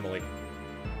sacrifice Emily.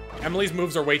 Emily's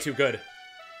moves are way too good.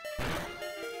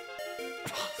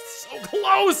 So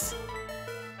close!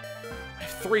 I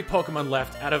have 3 Pokemon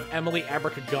left out of Emily,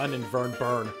 Abracagun, and Vern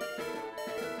Burn.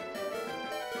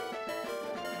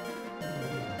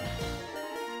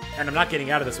 And I'm not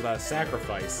getting out of this without a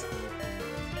sacrifice.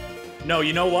 No,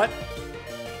 you know what?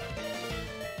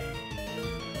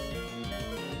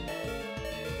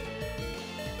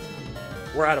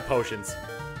 We're out of potions.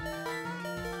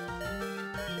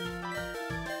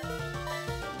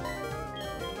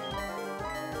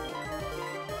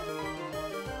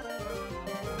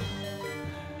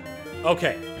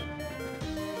 Okay.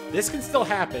 This can still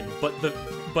happen,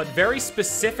 but very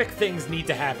specific things need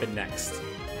to happen next.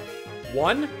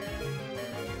 1,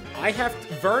 I have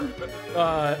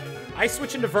to, I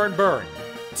switch into Vern Burn.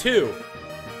 2,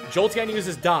 Jolteon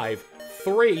uses dive.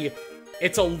 3,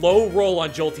 it's a low roll on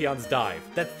Jolteon's dive.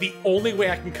 That's the only way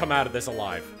I can come out of this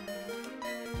alive.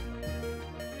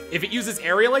 If it uses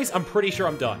Aerial Ace, I'm pretty sure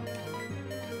I'm done.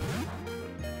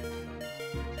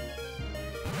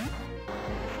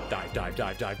 Dive, dive,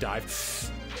 dive, dive,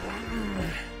 dive.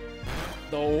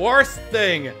 The worst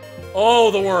thing.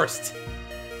 Oh, the worst.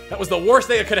 That was the worst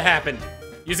thing that could have happened.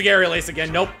 Using Aerial Ace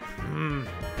again. Nope.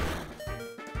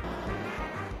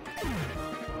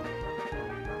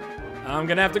 I'm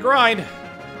gonna have to grind.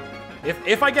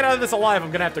 If I get out of this alive,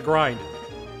 I'm gonna have to grind.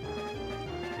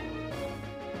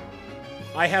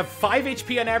 I have 5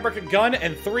 HP on Abracagun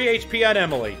and 3 HP on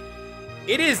Emily.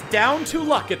 It is down to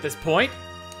luck at this point.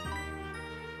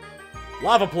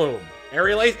 Lava Plume.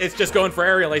 Aerial Ace? It's just going for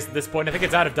Aerial Ace at this point. I think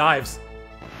it's out of dives.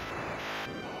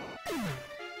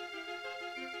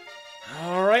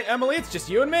 Alright, Emily, it's just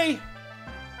you and me.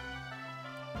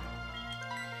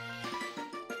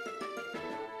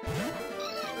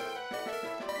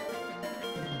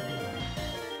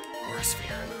 Aura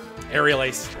Sphere. Aerial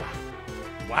Ace.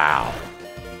 Wow.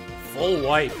 Full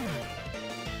wipe.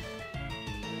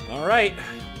 Alright.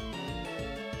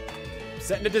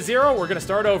 Setting it to 0, we're gonna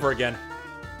start over again.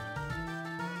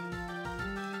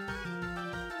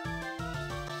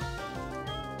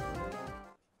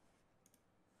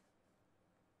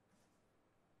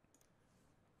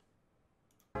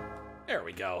 There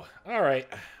we go. Alright,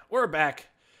 we're back.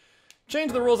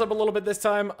 Change the rules up a little bit this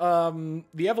time.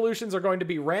 The evolutions are going to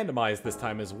be randomized this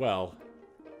time as well.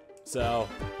 So,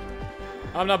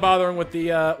 I'm not bothering with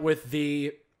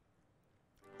the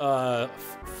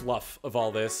fluff of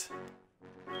all this.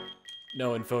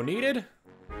 No info needed.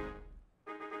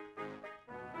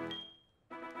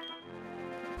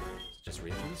 Just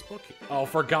read through this book. Oh,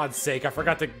 for God's sake, I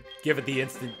forgot to give it the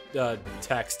instant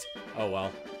text. Oh well.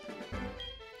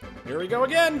 Here we go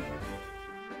again.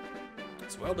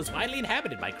 This world is widely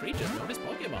inhabited by creatures known as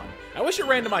Pokemon. I wish it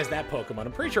randomized that Pokemon.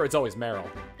 I'm pretty sure it's always Meryl.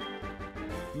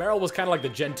 Meryl was kind of like the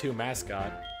Gen 2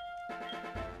 mascot.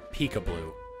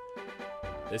 Peekaboo.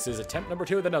 This is attempt number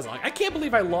 2 of the Nuzlocke. I can't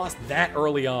believe I lost that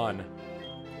early on.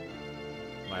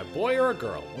 Am I a boy or a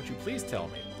girl? Won't you please tell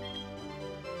me?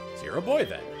 So you're a boy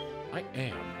then. I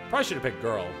am. Probably should have picked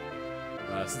girl.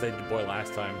 Since they did boy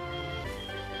last time.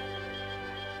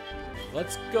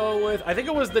 Let's go with... I think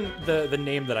it was the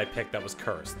name that I picked that was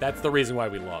cursed. That's the reason why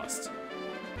we lost.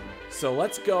 So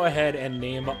let's go ahead and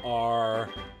name our...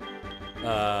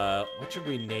 what should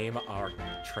we name our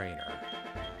trainer?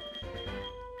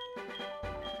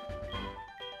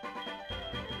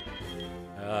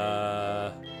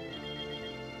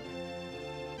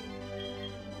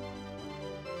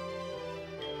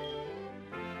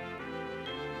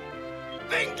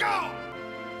 Bingo!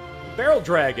 Barrel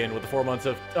Dragon with the 5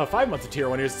 months of tier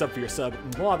 1. Here's a sub for your sub.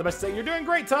 Well, the best thing, you're doing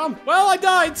great, Tom. Well, I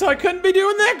died, so I couldn't be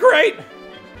doing that great.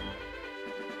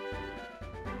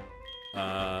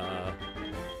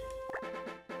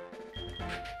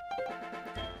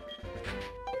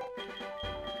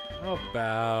 How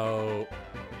about...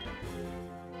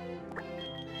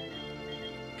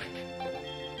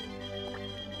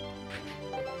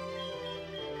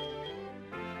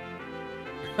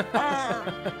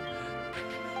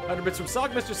 $100 bits from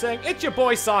Sockmister saying, "It's your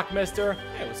boy Sockmister."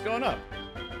 Hey, what's going up?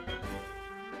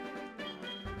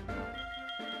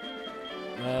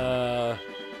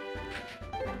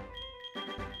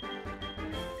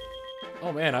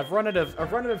 Oh man, I've run out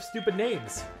of stupid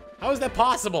names. How is that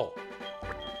possible?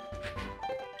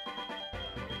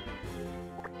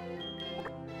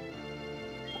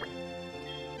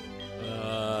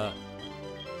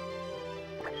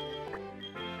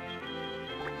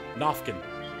 Nofkin.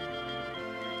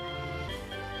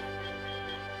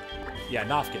 Yeah,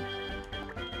 Nofkin.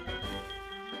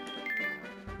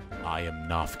 I am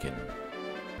Nofkin.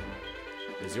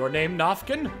 Is your name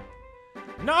Nofkin?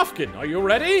 Nofkin, are you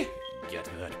ready? Get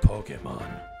that Pokemon.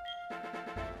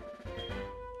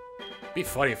 Be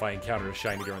funny if I encountered a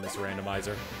shiny during this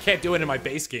randomizer. Can't do it in my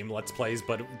base game Let's Plays,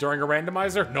 but during a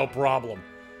randomizer, no problem.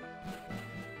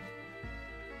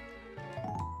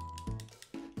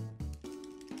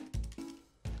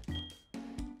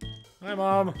 Hi,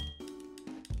 Mom.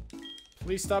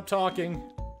 Please stop talking.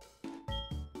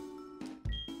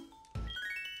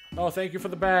 Oh, thank you for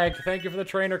the bag. Thank you for the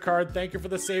trainer card. Thank you for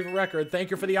the save record. Thank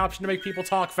you for the option to make people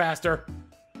talk faster.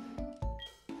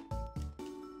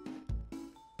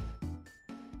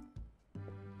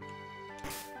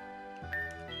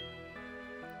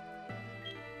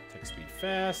 Take speed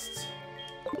fast.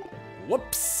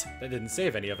 Whoops! That didn't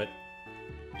save any of it.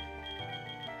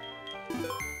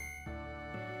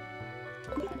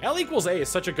 L equals A is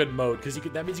such a good mode, because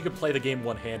that means you can play the game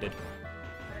one-handed.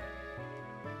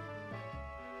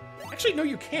 Actually, no,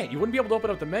 you can't. You wouldn't be able to open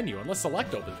up the menu, unless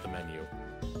Select opens the menu.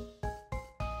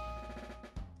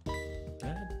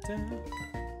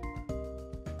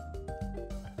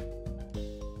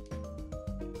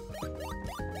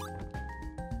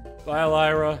 Bye,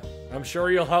 Lyra. I'm sure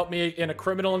you'll help me in a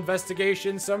criminal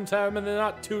investigation sometime in the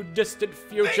not-too-distant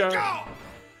future. Bingo!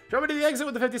 Drop me to the exit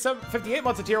with the 58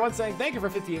 months of tier 1 saying thank you for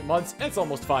 58 months. It's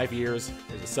almost 5 years.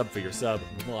 There's a sub for your sub.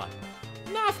 Mwah.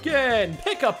 Nofkin!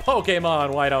 Pick a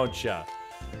Pokemon, why don't ya?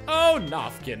 Oh,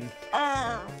 Nofkin.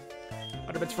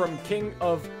 100 bits from King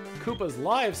of Koopa's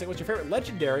Live saying, what's your favorite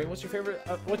legendary? What's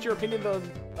your opinion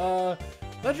of the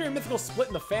legendary mythical split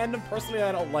in the fandom? Personally,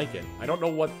 I don't like it. I don't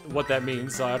know what that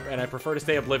means, and I prefer to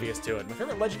stay oblivious to it. My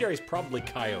favorite legendary is probably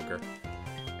Kyogre.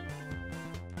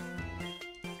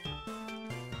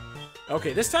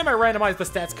 Okay, this time I randomized the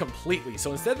stats completely,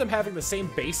 so instead of them having the same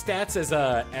base stats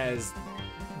as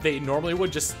they normally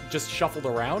would, just shuffled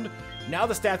around, now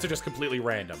the stats are just completely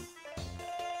random.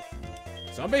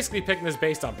 So I'm basically picking this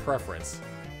based on preference.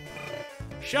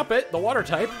 Shuppet, the water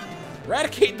type,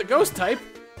 Raticate, the ghost type,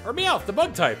 or Meowth, the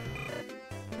bug type.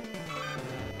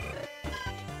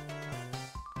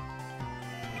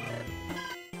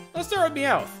 Let's start with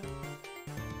Meowth.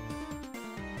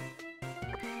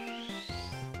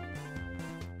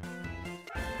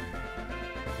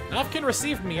 Nofkin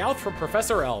received Meowth from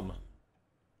Professor Elm.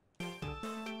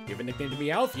 Give a nickname to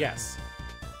Meowth? Yes.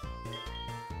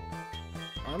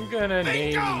 I'm gonna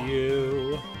name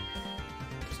you...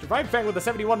 Mr. Vibe Fang with the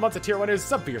 71 months of tier 1 is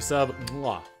sub for your sub.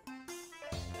 Mwah.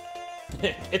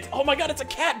 It's... Oh my god, it's a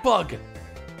cat bug!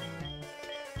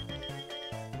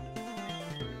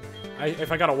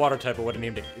 If I got a water type, I would have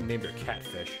named her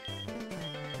Catfish.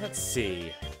 Let's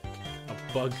see.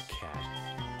 A bug cat.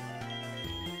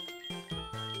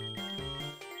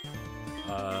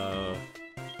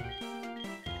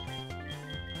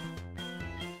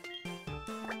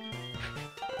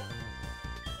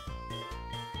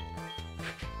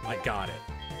 I got it.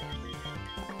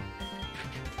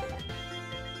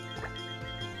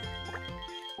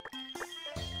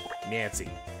 Nancy.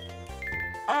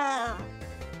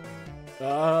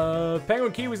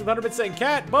 Penguin Kiwis with 100 bits saying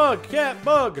cat, bug, cat,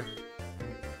 bug.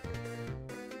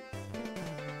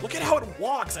 Look at how it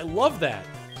walks. I love that.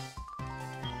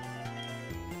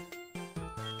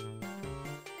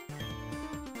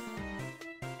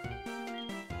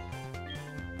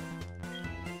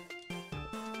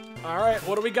 All right,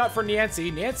 what do we got for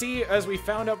Nancy? Nancy, as we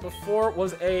found out before,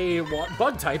 was a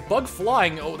bug type. Bug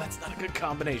flying. Oh, that's not a good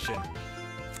combination.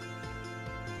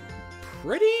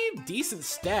 Pretty decent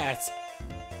stats.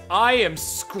 I am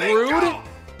screwed. Bingo!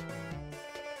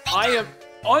 I am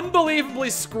unbelievably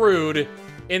screwed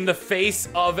in the face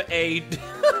of a...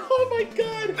 Oh my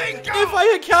god. Bingo! If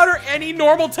I encounter any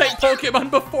normal type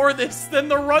Pokemon before this, then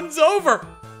the run's over.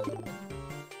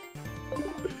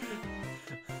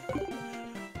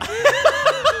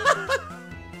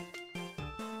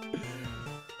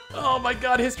 Oh my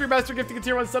god, History Master gifting a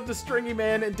tier 1 sub to Stringy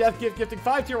Man, and Death Gift gifting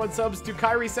 5 tier 1 subs to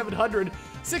Kyrie 700,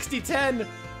 6010,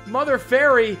 Mother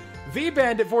Fairy,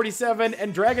 V-Bandit 47,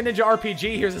 and Dragon Ninja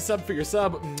RPG. Here's a sub for your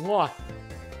sub. Mwah.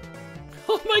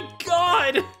 Oh my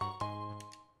god!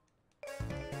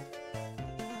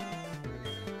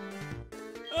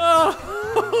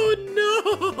 Oh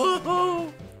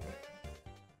no!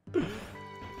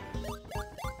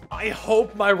 I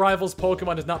hope my rival's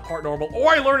Pokemon is not part normal, or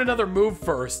I learn another move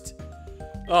first.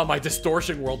 Oh, my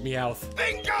Distortion World Meowth.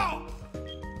 Bingo!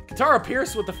 Katara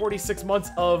Pierce with the 46 months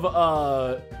of,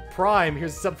 Prime.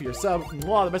 Here's a sub for your sub.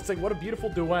 Mwah, the best thing. What a beautiful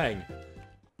Duang.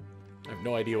 I have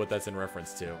no idea what that's in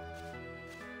reference to.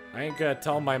 I ain't gonna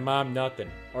tell my mom nothing.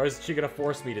 Or is she gonna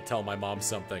force me to tell my mom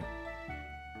something?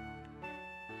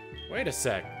 Wait a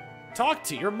sec. Talk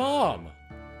to your mom.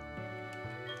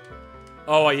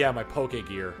 Oh, yeah, my Poke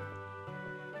Gear.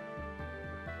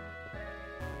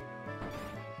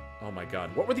 Oh my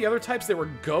god. What were the other types? They were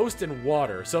Ghost and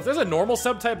Water. So if there's a normal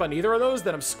subtype on either of those,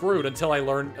 then I'm screwed until I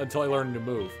learn to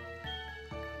move.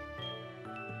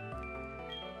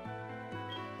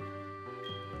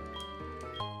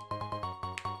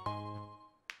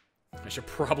 I should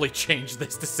probably change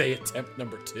this to say attempt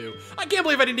number 2. I can't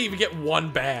believe I didn't even get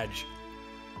 1 badge.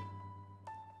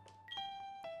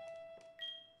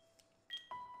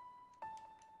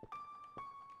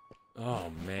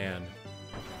 Oh man.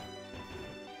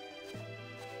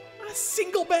 A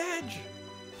single badge!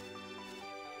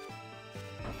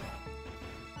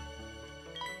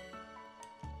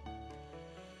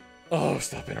 Oh,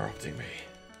 stop interrupting me.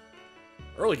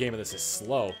 Early game of this is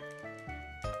slow.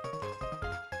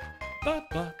 Ba,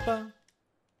 ba, ba.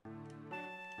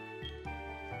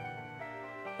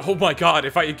 Oh my god,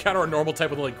 if I encounter a normal type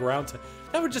with like ground type,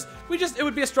 that would it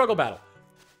would be a struggle battle.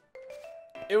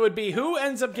 It would be who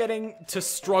ends up getting to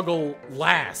struggle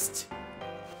last.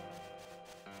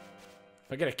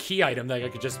 If I get a key item that I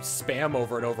could just spam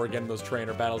over and over again in those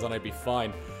trainer battles, then I'd be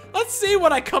fine. Let's see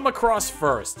what I come across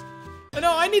first.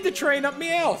 No, I need to train up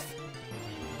Meowth.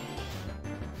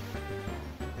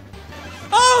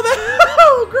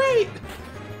 Oh, great!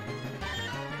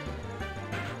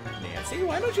 Nancy,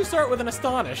 why don't you start with an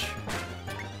Astonish?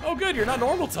 Oh good, you're not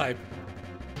normal type.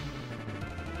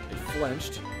 It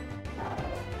flinched.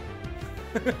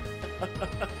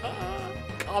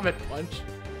 Comet Punch.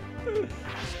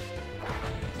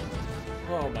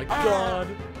 Oh my god.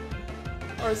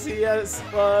 RCS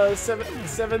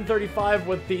 735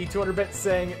 with the 200 bits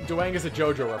saying Duang is a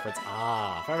JoJo reference.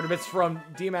 Ah, 500 bits from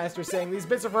D-Master saying these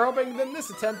bits are for helping, then this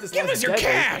attempt is Give us your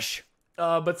cash!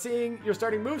 But seeing your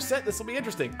starting move set, this will be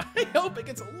interesting. I hope it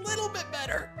gets a little bit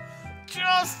better.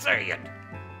 Just saying.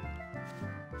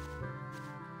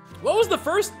 What was the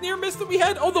first near miss that we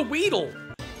had? Oh, the Weedle.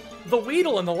 The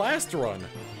Weedle in the last run.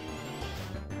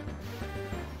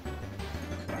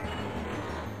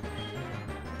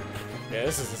 Yeah,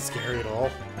 this isn't scary at all.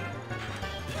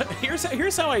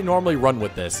 Here's how I normally run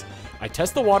with this. I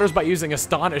test the waters by using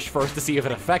Astonish first to see if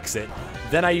it affects it.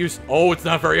 Then I use... Oh, it's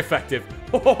not very effective.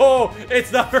 Oh,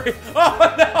 it's not very...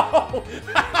 Oh, no!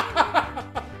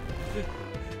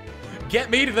 Get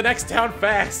me to the next town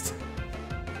fast.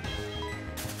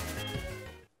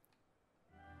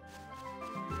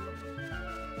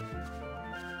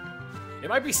 It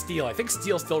might be Steel. I think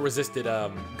Steel still resisted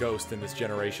Ghost in this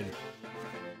generation.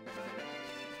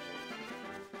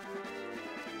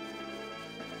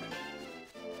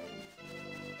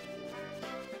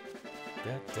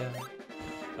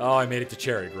 Oh, I made it to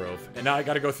Cherry Grove. And now I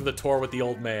gotta go through the tour with the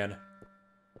old man.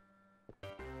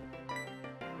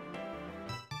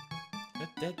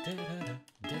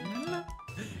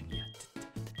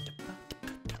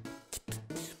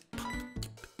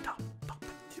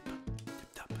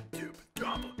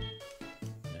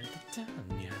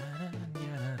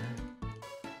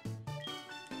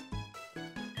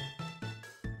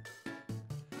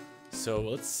 So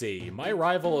let's see. My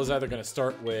rival is either going to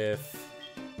start with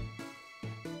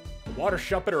a Water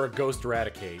Shuppet or a Ghost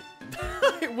Eradicate.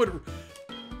 It would...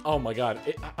 Oh my god.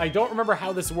 I don't remember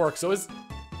how this works. So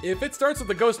if it starts with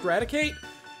the Ghost Eradicate,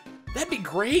 that'd be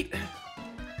great.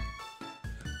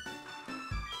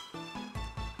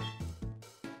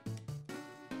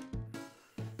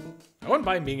 I wouldn't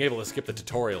mind being able to skip the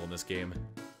tutorial in this game.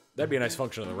 That'd be a nice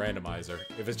function of the randomizer.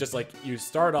 If it's just like, you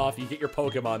start off, you get your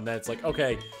Pokemon, then it's like,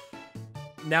 okay,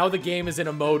 now the game is in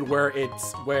a mode where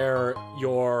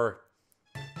you're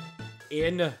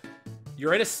in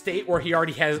a state where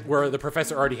where the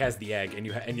professor already has the egg, and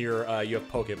you have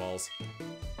Pokeballs.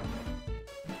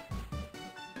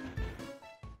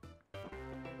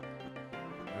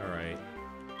 Alright.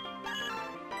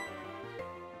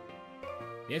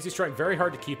 Nancy's trying very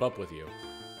hard to keep up with you.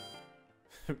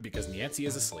 Because Nancy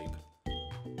is asleep.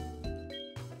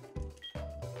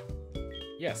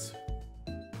 Yes.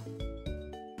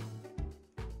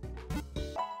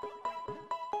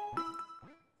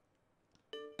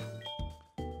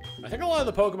 I think a lot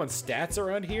of the Pokemon stats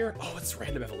around here... Oh, it's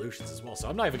random evolutions as well, so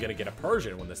I'm not even gonna get a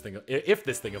Persian when if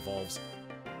this thing evolves.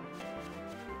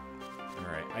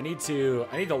 Alright, I need to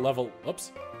level...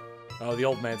 Oops. Oh, the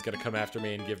old man's gonna come after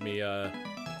me and give me,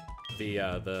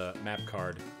 the map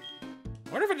card.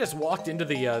 I wonder if I just walked into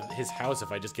his house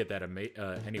if I just get that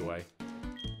anyway.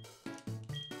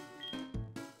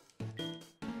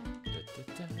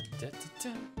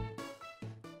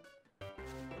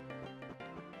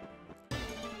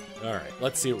 Alright,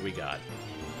 let's see what we got.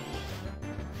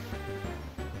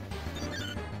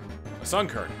 A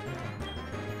Sunkern.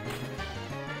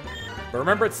 But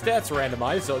remember, its stats are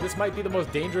randomized, so this might be the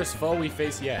most dangerous foe we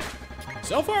face yet.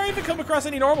 So far, I haven't come across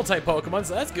any normal type Pokemon,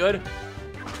 so that's good.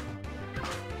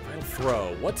 Final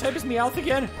throw. What type is Meowth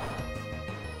again?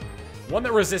 One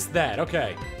that resists that,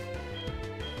 okay.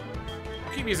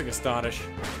 I'll keep using Astonish.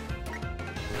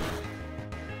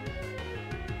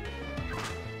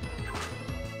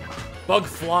 Bug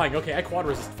flying. Okay, I quad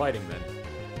resist fighting then.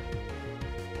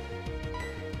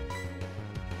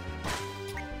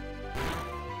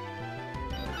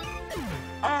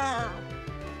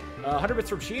 100 bits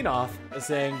from Sheenoff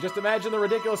saying, just imagine the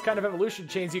ridiculous kind of evolution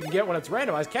chains you can get when it's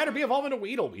randomized. Caterpie evolve into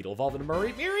Weedle, Weedle evolve into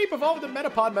Mareep, Mareep evolve into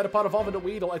Metapod, Metapod evolve into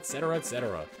Weedle, etc.,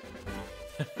 etc.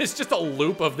 It's just a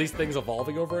loop of these things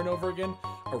evolving over and over again.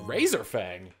 A Razor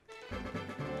Fang.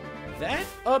 That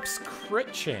ups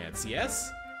crit chance,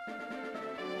 yes?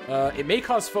 It may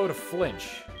cause foe to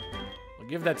flinch. I'll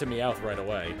give that to Meowth right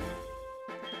away.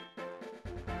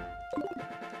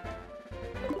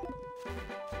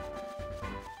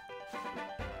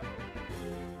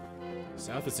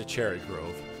 South is a cherry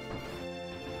grove.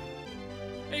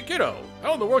 Hey kiddo,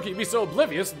 how in the world can you be so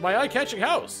oblivious with my eye-catching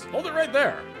house? Hold it right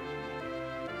there.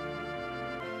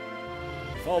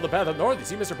 Follow the path up north, you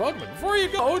see Mr. Pokemon. Before you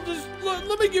go, just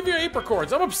let me give you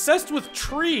apricorns. I'm obsessed with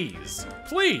trees.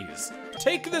 Please,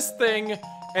 take this thing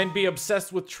and be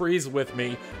obsessed with trees with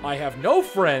me. I have no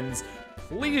friends.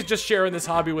 Please just share in this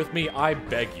hobby with me, I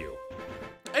beg you.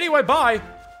 Anyway, bye.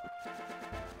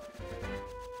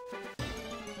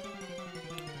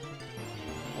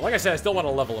 Like I said, I still want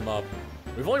to level him up.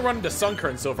 We've only run into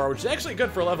Sunkern so far, which is actually good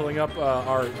for leveling up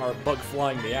our bug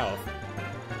flying Meowth.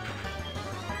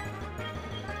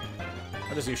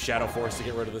 I'll just use Shadow Force to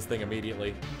get rid of this thing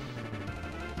immediately.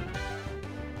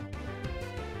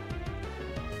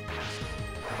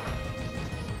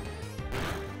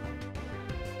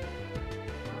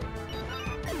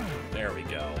 There we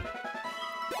go.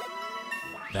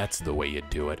 That's the way you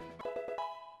do it.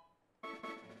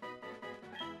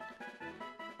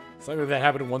 Something like that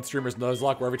happened in one streamer's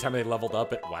Nuzlocke where every time they leveled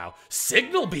up it, wow.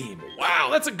 Signal Beam! Wow,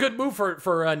 that's a good move for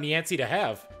Niancy to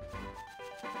have.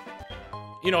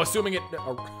 You know, assuming it...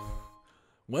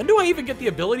 when do I even get the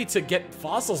ability to get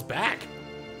fossils back?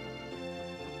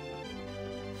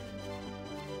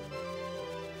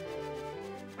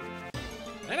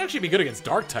 That'd actually be good against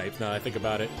dark types now that I think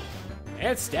about it.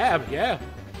 And stab, yeah.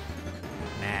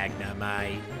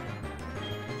 Magnemite.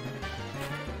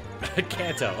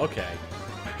 Kanto, okay.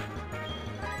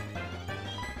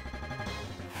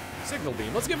 Signal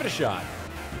Beam, let's give it a shot.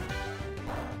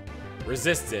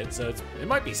 Resists it, so it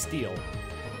might be Steel.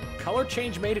 Color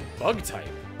change made it Bug type.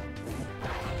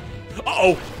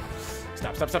 Uh-oh!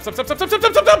 Stop, stop, stop, stop, stop, stop, stop,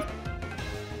 stop, stop, stop!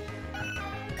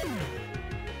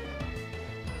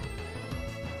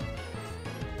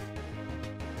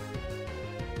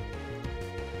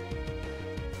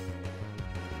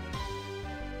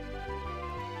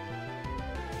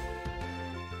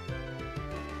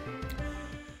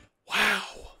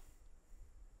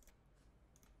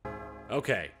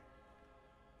 Okay.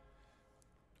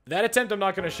 That attempt I'm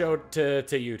not going to show to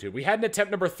YouTube. We had an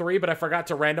attempt number 3, but I forgot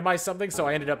to randomize something, so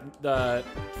I ended up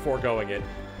foregoing it.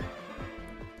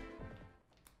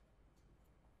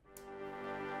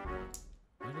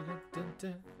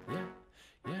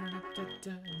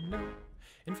 No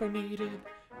info needed.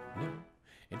 No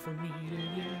info needed,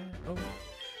 yeah. Oh,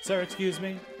 sir, excuse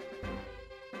me.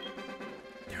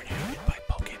 They're inhabited by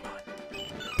Pokemon.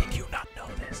 Did you not know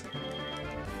this?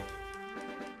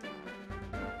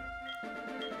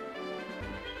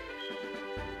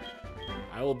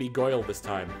 I will be Goyle this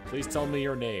time. Please tell me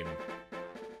your name.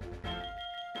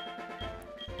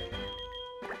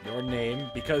 Your name,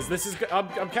 because this is...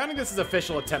 I'm counting this as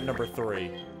official attempt number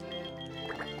 3.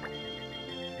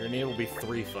 Your name will be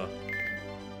Threefa.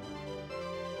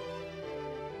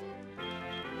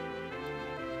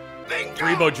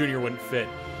 Threebo Jr. wouldn't fit.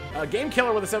 Game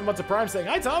Killer with a 7 months of Prime saying,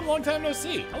 "Hi Tom, long time no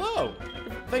see. Hello.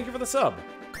 Thank you for the sub."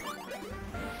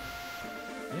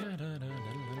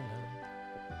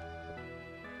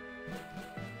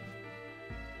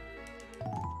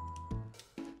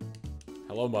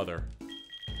 Hello, Mother.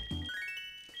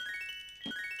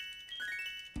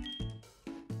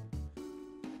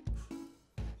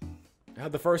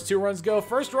 How'd the first 2 runs go?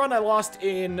 First run I lost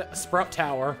in Sprout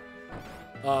Tower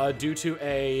due to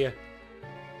a...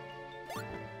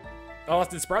 I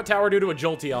lost in Sprout Tower due to a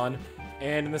Jolteon.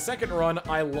 And in the second run,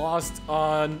 I lost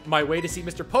on my way to see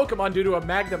Mr. Pokemon due to a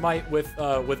Magnemite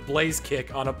with Blaze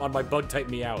Kick on my Bug-type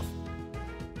Meowth.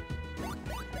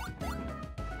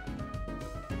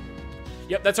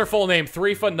 Yep, that's her full name,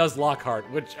 Threefa Nuzlocke,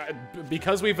 which,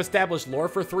 because we've established lore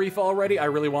for Threefa already, I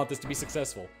really want this to be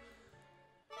successful.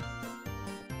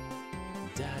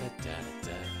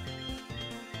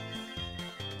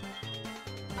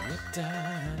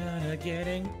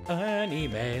 Getting an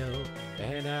email,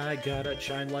 and I gotta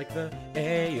chime like the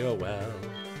AOL,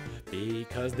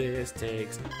 because this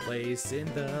takes place in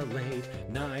the late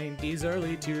 90s,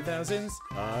 early 2000s.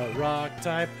 A rock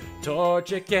type,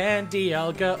 Torchic and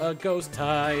Dialga, a ghost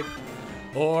type,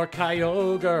 or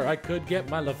Kyogre, I could get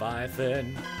my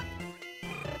Leviathan.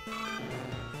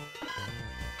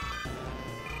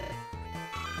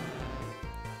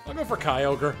 I'll go for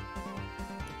Kyogre.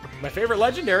 My favorite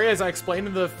legendary, as I explained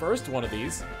in the first one of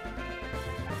these.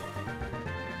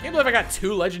 Can't believe I got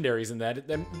 2 legendaries in that.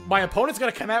 And my opponent's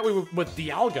gonna come at me with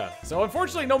Dialga. So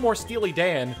unfortunately, no more Steely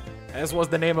Dan, as was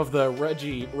the name of the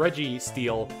Reggie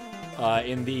Steel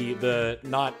in the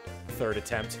not 3rd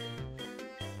attempt.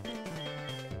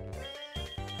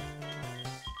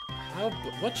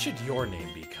 What should your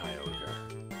name be, Kyogre?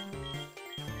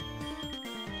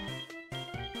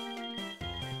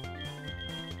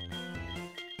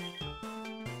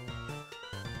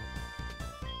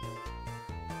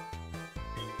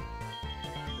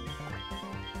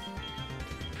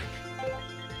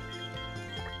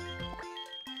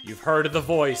 You've heard of the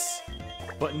voice,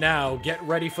 but now get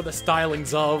ready for the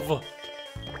stylings of...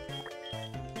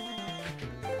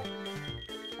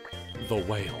 the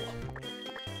whale.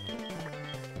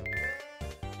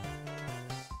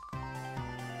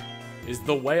 Is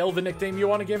the whale the nickname you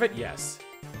want to give it? Yes.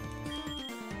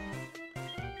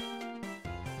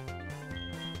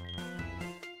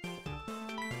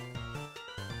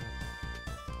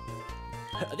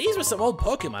 These were some old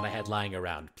Pokemon I had lying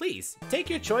around. Please,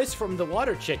 take your choice from the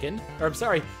water chicken, or I'm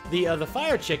sorry, the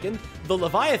fire chicken, the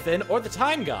Leviathan, or the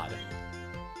time god.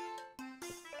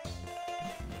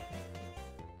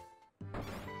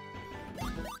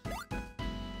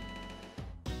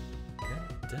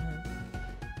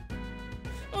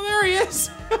 Oh, there he is!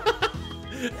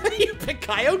 You pick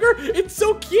Kyogre? It's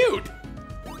so cute!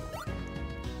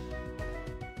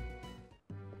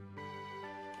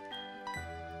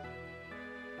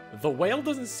 The whale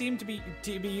doesn't seem to be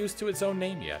used to its own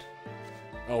name yet.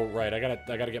 Oh right, I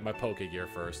gotta get my Pokegear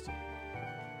first.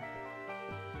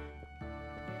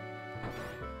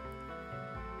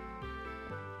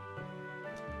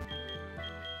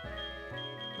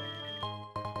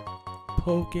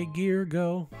 Pokegear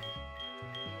go.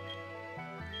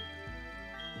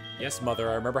 Yes,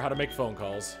 Mother, I remember how to make phone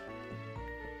calls.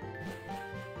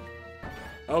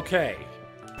 Okay.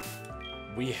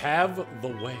 We have the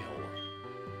whale.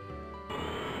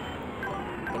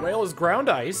 The whale is ground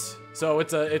ice, so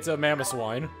it's a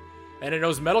Mamoswine. And it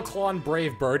knows Metal Claw and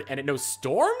Brave Bird, and it knows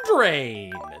Storm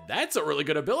Drain! That's a really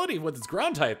good ability with its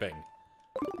ground typing.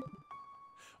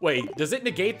 Wait, does it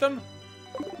negate them?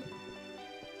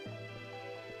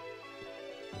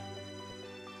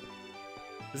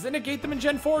 Does it negate them in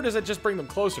Gen 4, or does it just bring them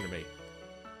closer to me?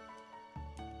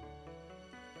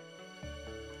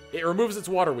 It removes its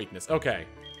water weakness. Okay.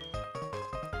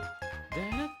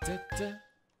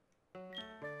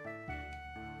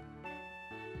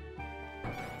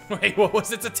 Wait, what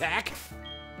was its attack?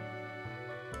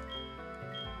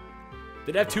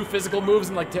 Did it have 2 physical moves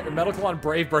and like Metal Claw and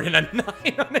Brave Bird and a 9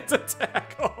 on its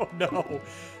attack? Oh no.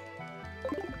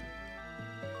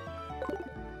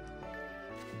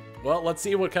 Well, let's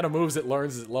see what kind of moves it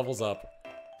learns as it levels up.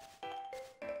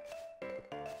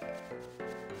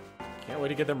 Can't wait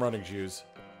to get them running shoes.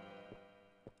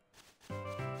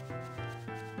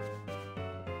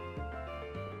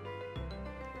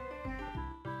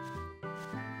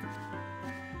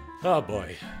 Oh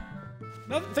boy.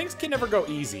 No, things can never go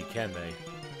easy, can they?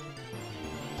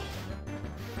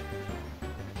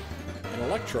 An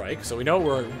Electrike, so we know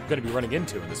we're going to be running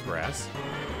into in this grass.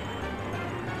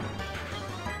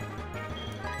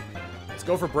 Let's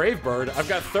go for Brave Bird. I've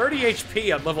got 30 HP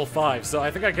at level 5, so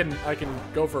I think I can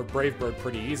go for Brave Bird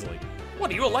pretty easily. What,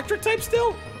 are you Electric type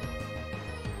still?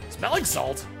 Smelling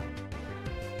Salt?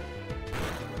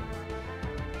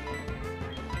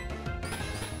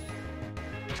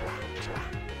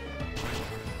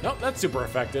 Nope, that's super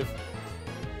effective.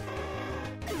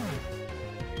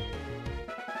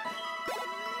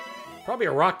 Probably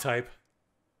a rock type.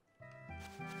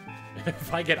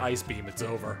 If I get Ice Beam, it's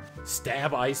over.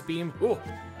 Stab Ice Beam? Ooh.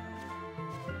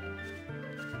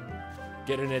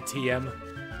 Get in a TM.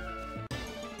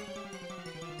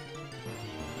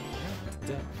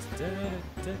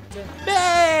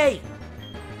 Nay!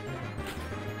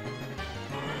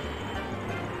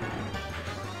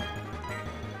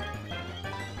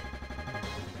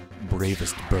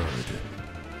 Bravest bird.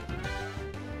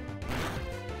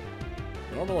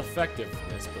 Normal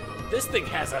effectiveness, but this thing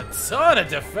has a ton of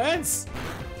defense!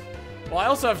 Well, I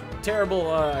also have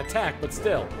terrible attack, but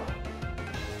still.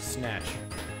 Snatch.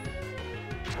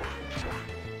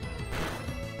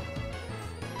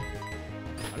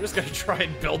 I'm just gonna try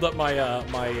and build up my,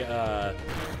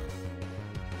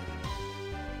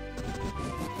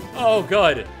 Oh,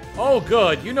 good. Oh,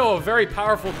 good. You know a very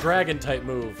powerful dragon-type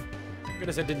move.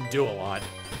 Goodness, I didn't do a lot.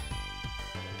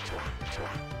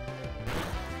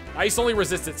 Ice only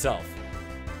resists itself.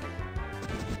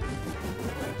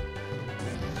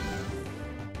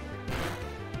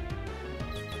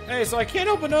 Hey, so I can't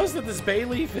help but notice that this bay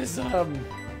leaf is, yeah.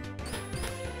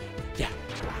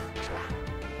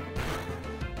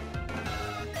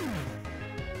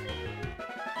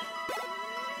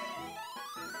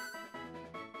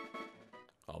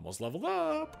 Almost leveled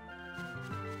up.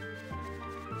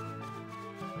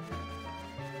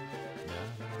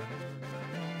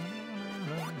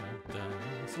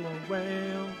 Slow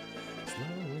whale,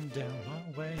 slowing down my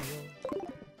whale.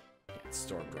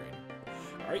 Storm Drain.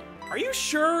 Are you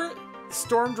sure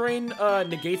Storm Drain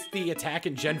negates the attack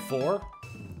in Gen 4?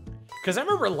 Because I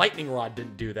remember Lightning Rod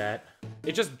didn't do that.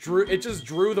 It just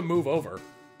drew the move over.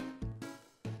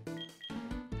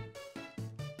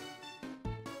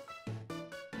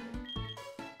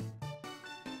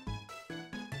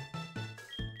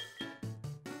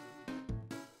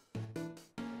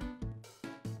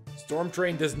 Storm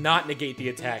Drain does not negate the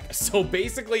attack. So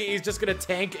basically, he's just gonna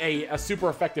tank a super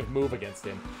effective move against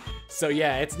him. So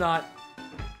yeah, it's not...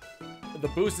 The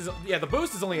boost is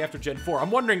only after Gen 4.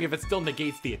 I'm wondering if it still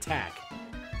negates the attack.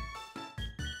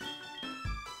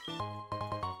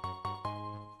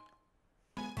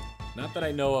 Not that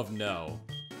I know of, no.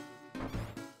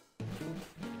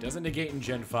 It doesn't negate in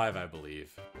Gen 5, I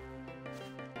believe.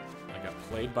 I got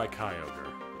played by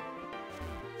Kyogre.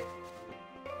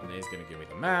 And then he's gonna give me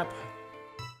the map.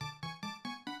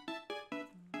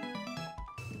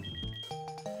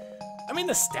 I mean,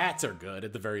 the stats are good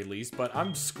at the very least, but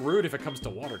I'm screwed if it comes to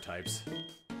water types.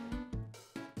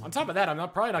 On top of that, I'm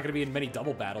probably not gonna be in many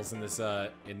double battles in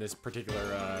this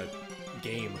particular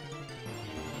game.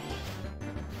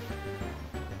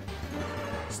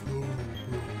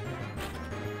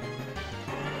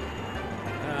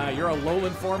 Your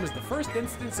Alolan form is the first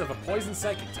instance of a poison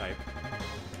psychic type.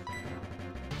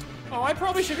 Oh, I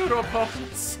probably should go to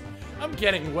opponents. I'm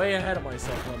getting way ahead of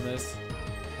myself on this.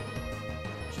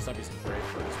 Should not be some brave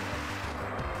first.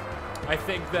 I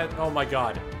think that. Oh my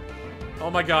god. Oh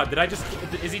my god. Did I just?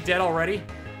 Is he dead already?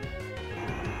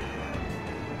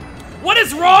 What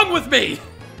is wrong with me?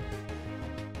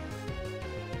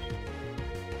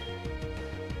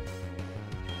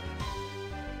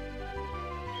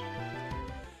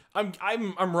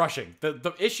 I'm rushing.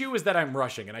 The issue is that I'm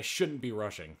rushing, and I shouldn't be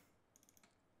rushing.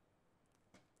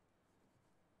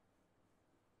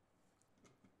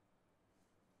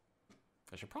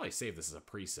 I should probably save this as a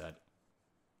preset.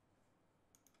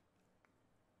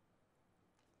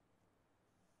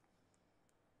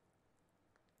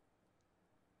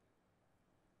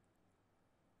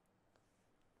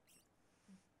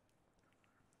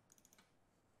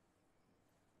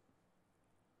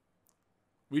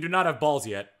 We do not have balls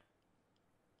yet.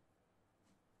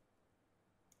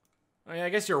 I mean, I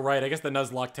guess you're right. I guess the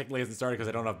Nuzlocke technically hasn't started because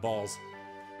I don't have balls.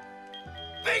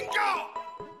 Bingo!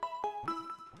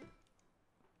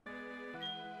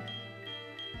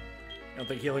 I don't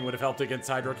think healing would have helped against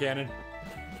Hydro Cannon.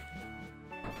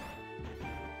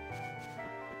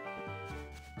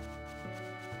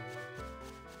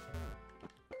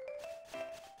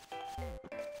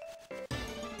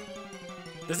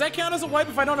 Does that count as a wipe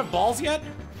if I don't have balls yet?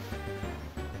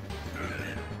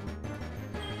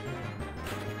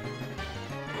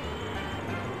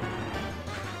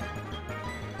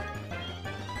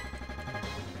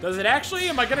 Does it actually?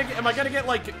 Am I gonna get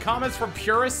like comments from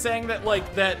purists saying that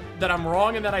like that I'm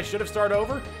wrong and that I should have started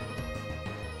over?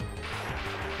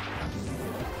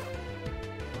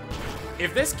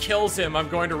 If this kills him, I'm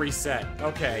going to reset.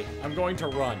 Okay, I'm going to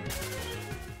run.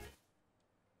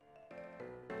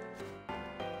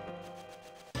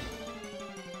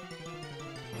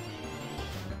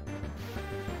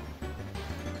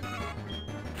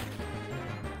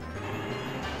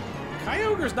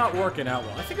 Kyogre's not working out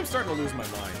well. I think I'm starting to lose my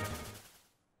mind.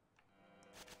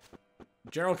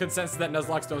 General consensus that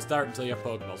Nuzlocke don't start until you have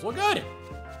Pokeballs. Well, good!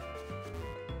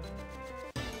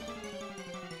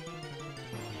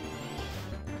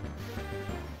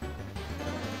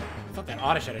 I thought that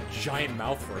Oddish had a giant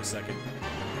mouth for a second.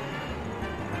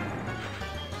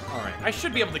 Alright, I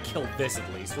should be able to kill this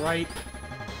at least, right?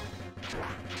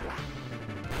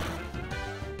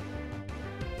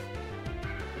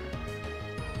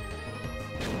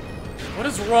 What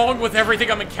is wrong with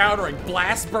everything I'm encountering?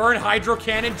 Blast Burn, Hydro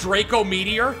Cannon, Draco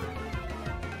Meteor?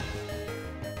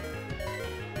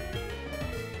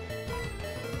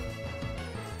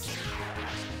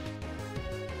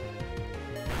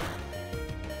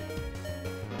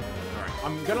 Alright,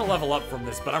 I'm gonna level up from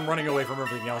this, but I'm running away from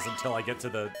everything else until I get to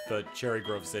the Cherry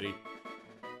Grove City.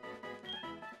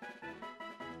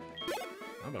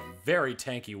 I'm a very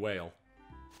tanky whale.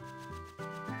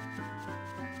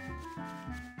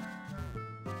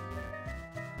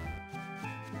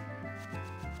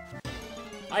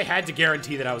 I had to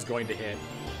guarantee that I was going to hit.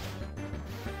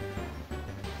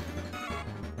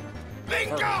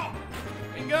 Bingo!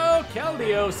 Bingo!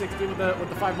 Keldeo 60 with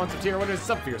the 5 months of tier. What is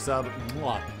sub for your sub?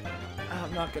 Mwah.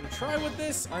 I'm not gonna try with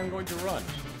this. I'm going to run.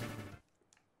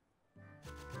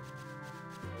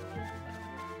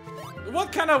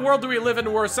 What kind of world do we live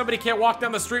in where somebody can't walk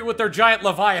down the street with their giant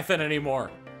Leviathan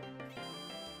anymore?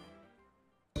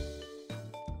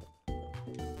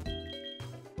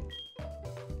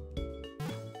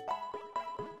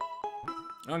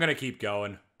 I'm gonna keep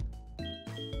going.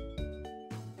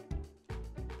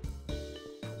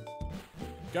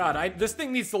 God, this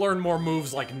thing needs to learn more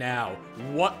moves like now.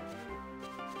 What?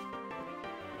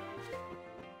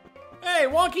 Hey,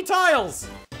 wonky tiles!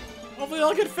 Hopefully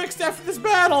they'll get fixed after this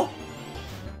battle.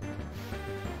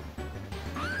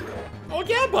 Oh,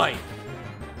 Gabite!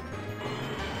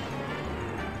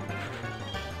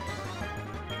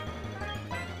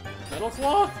 Metal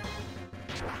Cloth?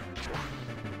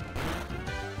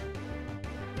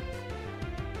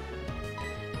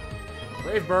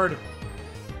 Brave Bird.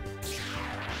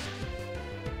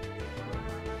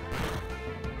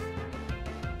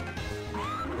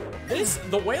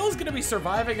 The whale is gonna be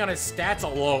surviving on his stats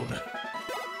alone.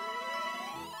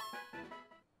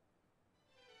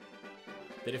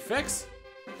 Did it fix?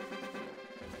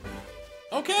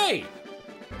 Okay.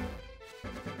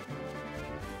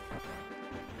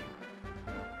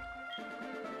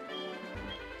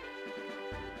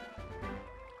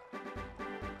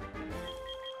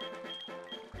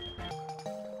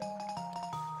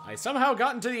 I somehow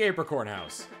got into the Apricorn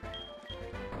house.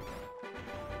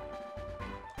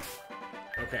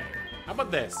 Okay, how about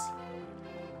this?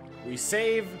 We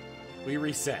save, we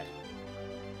reset.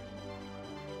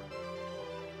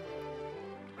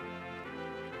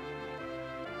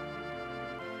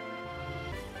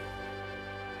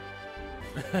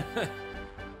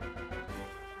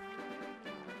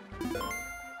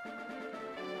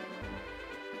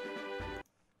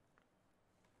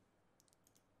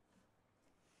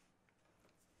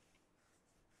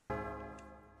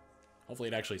 Hopefully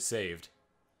it actually saved.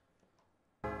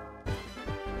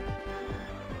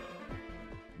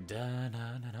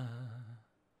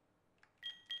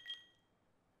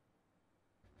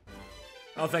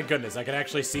 Oh, thank goodness. I can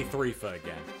actually see Threefa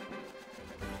again.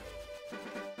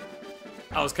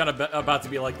 I was kind of about to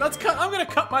be like, I'm gonna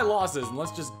cut my losses and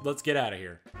let's get out of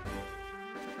here.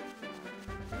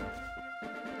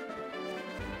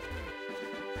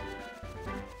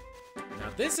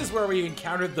 Now this is where we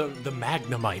encountered the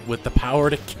Magnemite with the power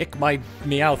to kick my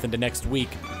Meowth into next week.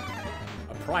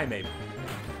 A Primate.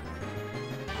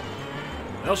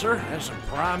 Well, sir, that's some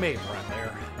prime ape right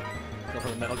there. Go for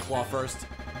the metal claw first.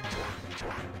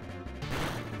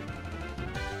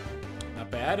 Not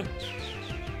bad.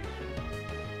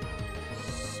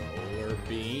 Solar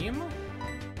beam.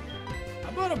 How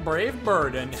about a brave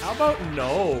bird? And how about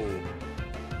no?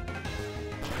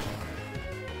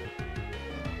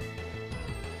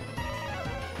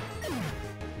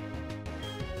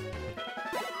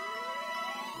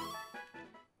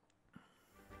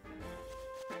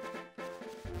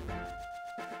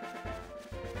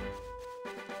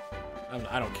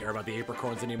 I don't care about the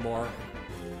apricorns anymore.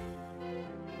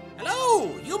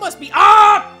 Hello! You must be.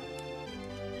 Ah!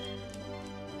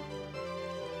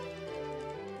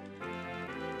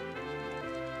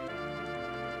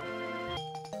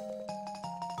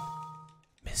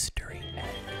 Mystery egg.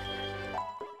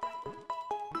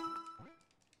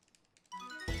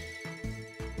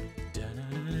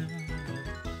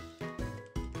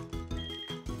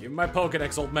 Give me my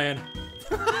Pokedex, old man.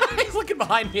 He's looking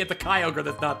behind me at the Kyogre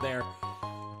that's not there.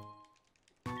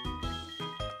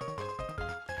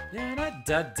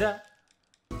 Da-da-da-da.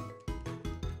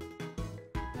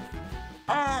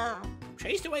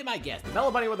 Chased away my guest. The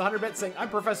Mellow Bunny with 100 bits saying, I'm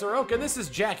Professor Oak, and this is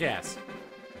Jackass.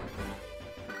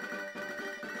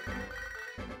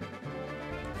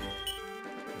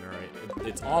 Alright,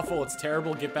 it's awful, it's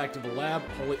terrible. Get back to the lab.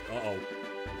 Holy, uh-oh.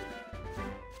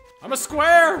 I'm a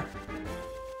square!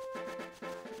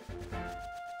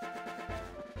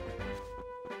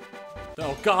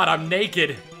 Oh god, I'm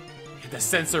naked. You had to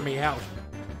censor me out.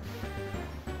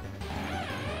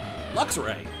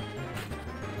 Luxray.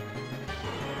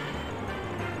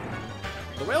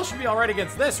 The whale should be alright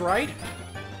against this, right?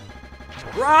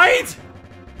 Right?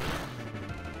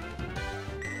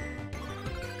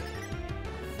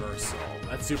 Reversal.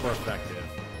 That's super effective.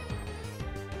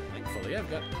 Thankfully, I've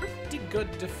got pretty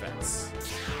good defense.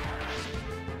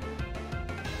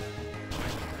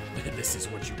 This is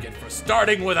what you get for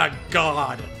starting with a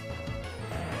god.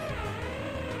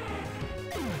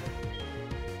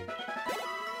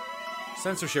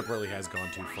 Censorship really has gone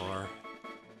too far.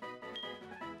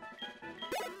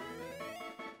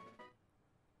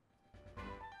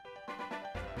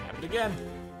 Happened again.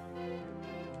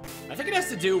 I think it has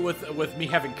to do with me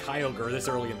having Kyogre this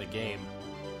early in the game.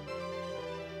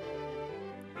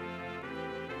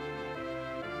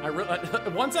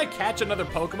 Once I catch another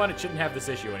Pokemon, it shouldn't have this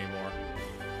issue anymore.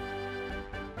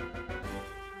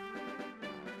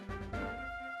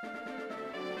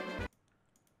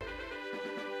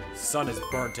 Sun is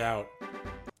burnt out.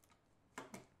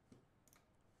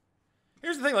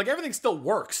 Here's the thing, like, everything still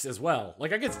works as well.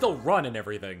 Like, I can still run and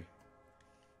everything.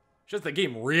 Just the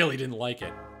game really didn't like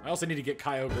it. I also need to get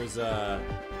Kyogre's,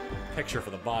 picture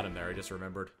for the bottom there, I just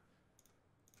remembered.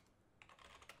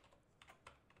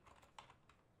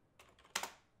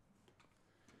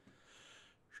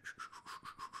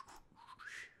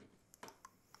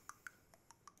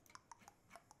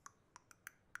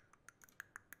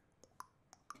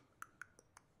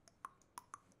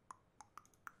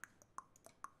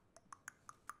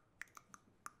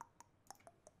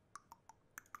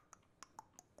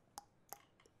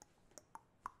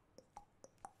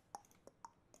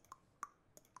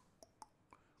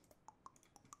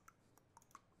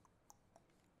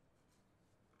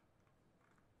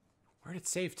 Where did it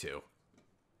save to?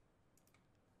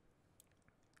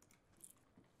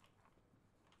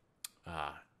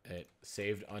 Ah, it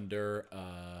saved under,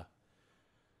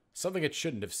 something it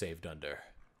shouldn't have saved under.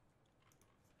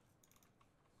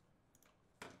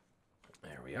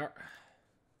 There we are.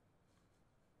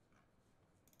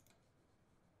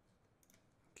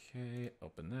 Okay,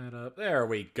 open that up. There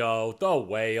we go. The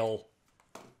whale.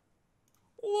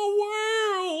 The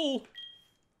whale!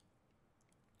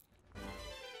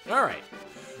 Alright,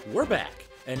 we're back,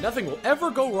 and nothing will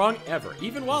ever go wrong ever,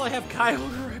 even while I have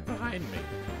Kyogre right behind me.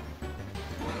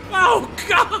 Oh,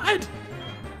 God!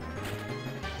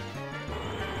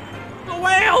 The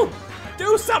whale!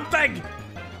 Do something!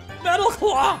 Metal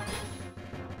Claw!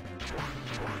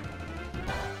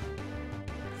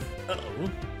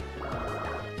 Uh-oh.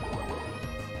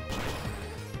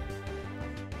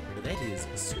 That is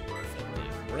super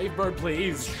effective. Brave Bird,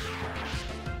 please.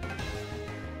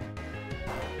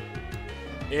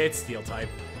 It's Steel type.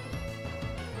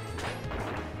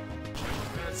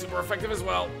 That's super effective as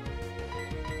well.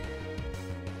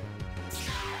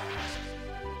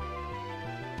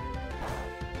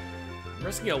 I'm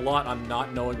risking a lot on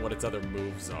not knowing what its other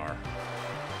moves are.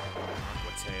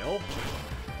 Aqua Tail.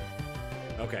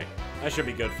 Okay, that should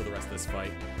be good for the rest of this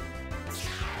fight.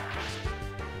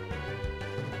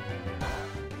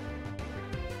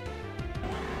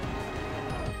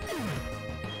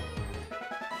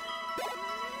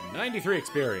 93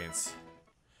 experience.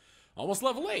 Almost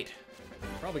level 8.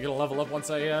 Probably gonna level up once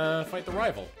I fight the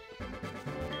rival.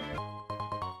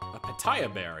 A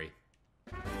pitaya berry.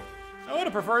 I would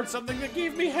have preferred something that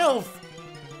gave me health.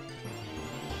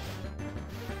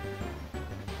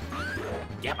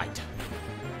 Yeah, mate.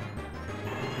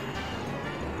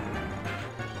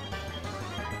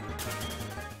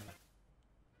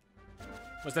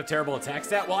 Must have terrible attack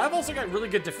stat. Well, I've also got really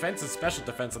good defense and special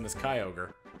defense on this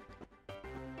Kyogre.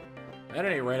 At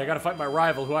any rate, I gotta fight my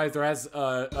rival, who either has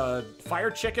a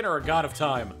fire chicken or a god of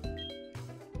time.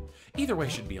 Either way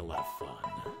should be a lot of fun.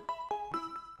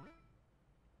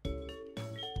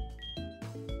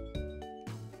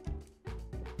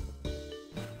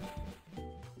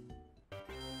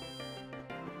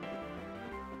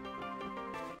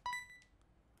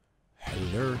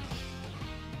 Hello.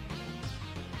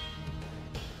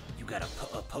 You got a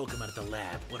Pokemon at the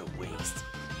lab. What a waste.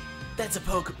 That's a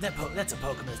Pokemon that's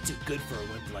too good for a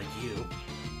wimp like you.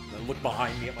 I look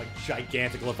behind me at my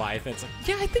gigantic Leviathan. It's like,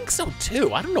 Yeah, I think so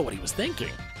too. I don't know what he was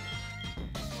thinking.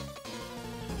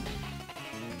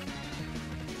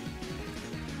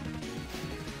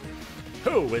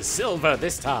 who is silver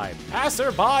this time?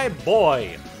 Passerby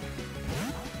boy.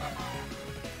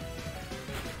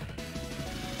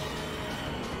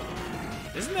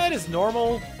 Isn't that his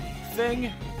normal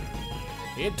thing?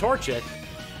 He'd torch it.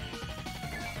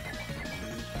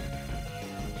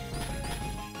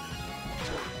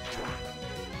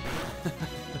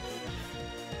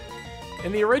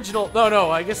 In the original,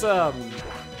 no, I guess, that's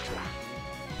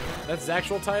his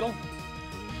actual title?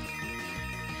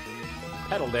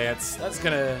 Pedal Dance. That's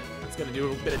gonna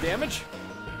do a bit of damage.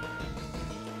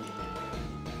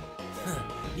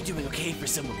 You're doing okay for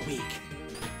someone weak.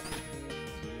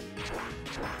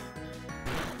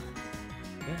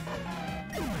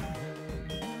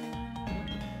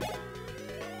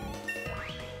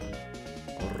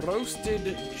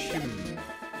 Roasted shim.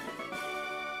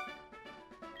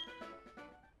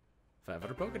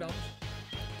 500 Pokédollars.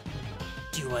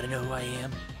 Do you want to know who I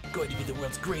am? I'm going to be the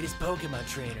world's greatest Pokemon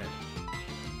trainer.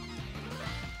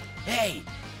 Hey!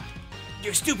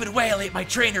 Your stupid whale ate my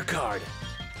trainer card!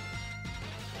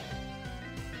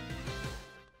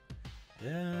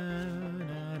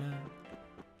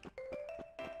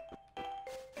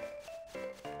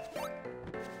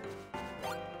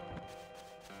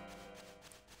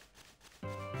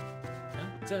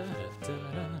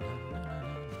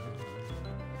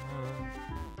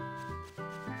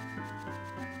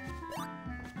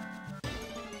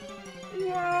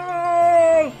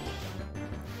 Whoa!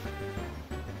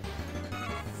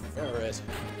 Ferret.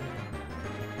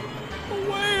 A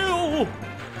whale!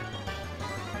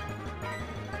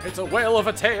 It's a whale of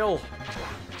a tail.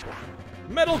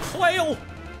 Metal Clail.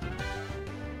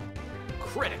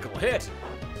 Critical hit.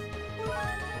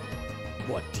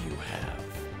 What do you have?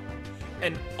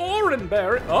 An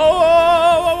Oranberry.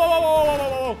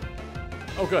 Oh!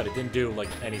 Oh, good. It didn't do like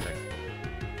anything.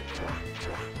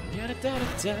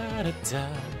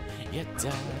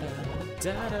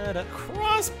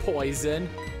 Cross poison.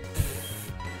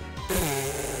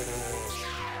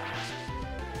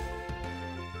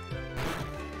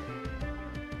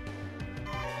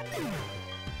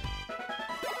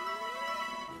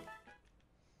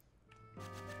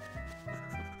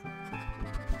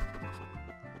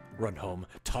 Run home.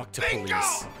 Talk to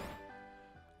police.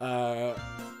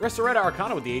 Resurrect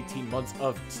Arcana with the 18 months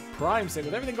of Prime saying,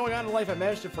 with everything going on in life, I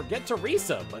managed to forget to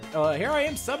resub, but here I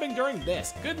am subbing during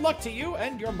this. Good luck to you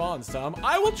and your mons, Tom.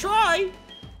 I will try!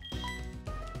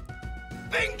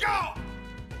 Bingo!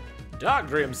 Dog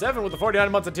Dream 7 with the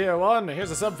 49 months of tier 1. Here's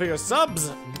a sub for your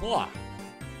subs. Mwah.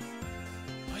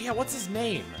 Oh yeah, what's his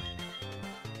name?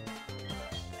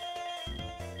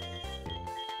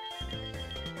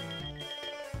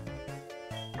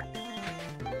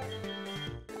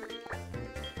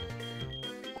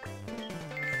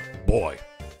 Boy.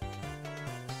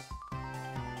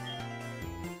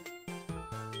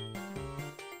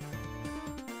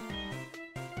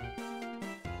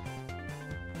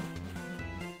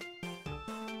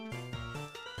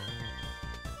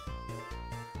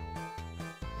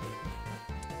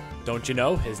 Don't you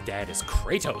know, his dad is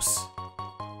Kratos.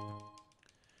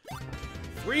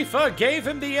 Threefa gave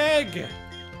him the egg.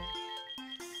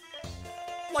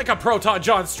 Like a Proton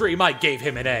John stream, I gave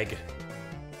him an egg.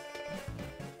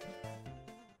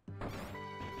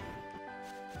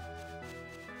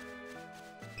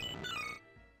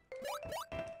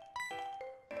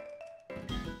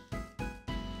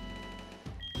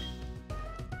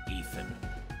 Ethan.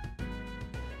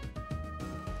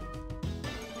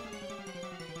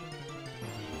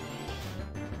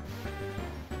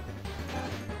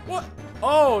 What?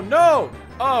 Oh, no!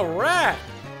 A rat!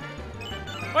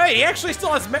 Wait, he actually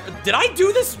still has Did I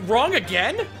do this wrong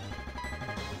again?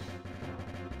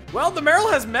 Well, the Meryl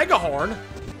has Mega Horn.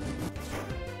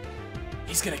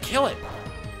 He's gonna kill it.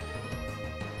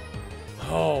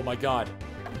 Oh my god.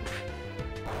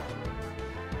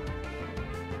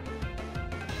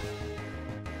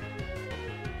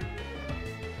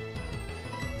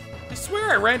 I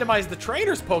swear I randomized the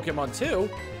trainer's Pokemon too.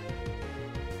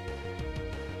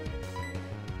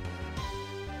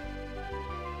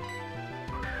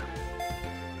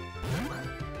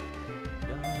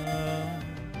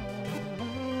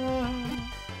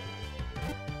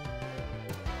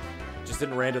 Just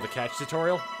didn't random the catch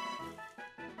tutorial.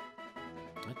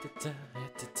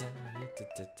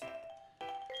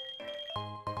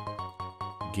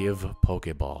 Give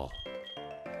Pokeball.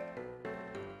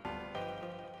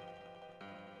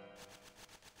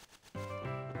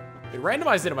 They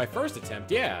randomized it in my first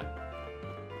attempt, yeah.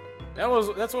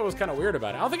 That's what was kind of weird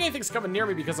about it. I don't think anything's coming near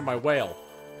me because of my whale.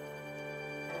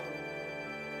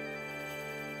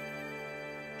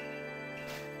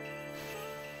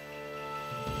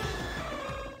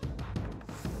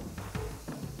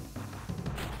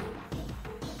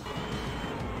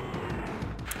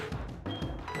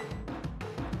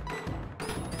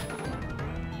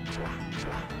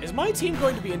 Is my team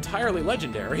going to be entirely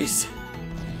legendaries?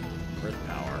 Earth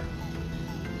power.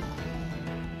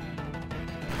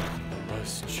 A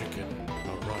rice, chicken,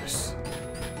 a rice.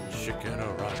 Chicken,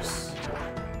 a rice.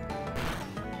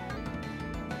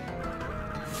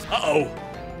 Uh-oh!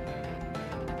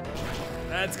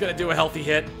 That's gonna do a healthy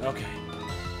hit. Okay.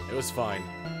 It was fine.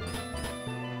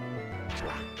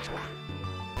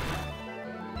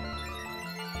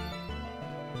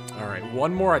 Alright,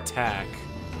 one more attack.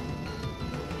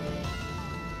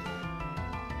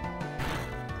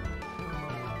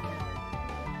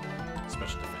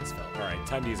 Alright,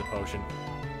 time to use a potion.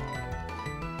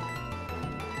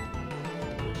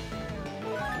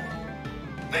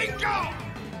 Bingo!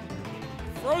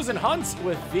 Frozen Hunts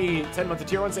with the 10-month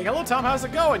tier 1 saying, hello Tom, how's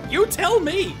it going? You tell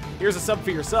me! Here's a sub for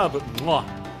your sub. Mwah.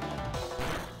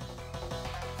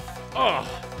 Oh.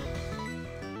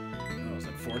 That was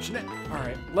unfortunate.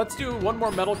 Alright, let's do one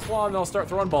more Metal Claw and then I'll start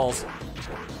throwing balls.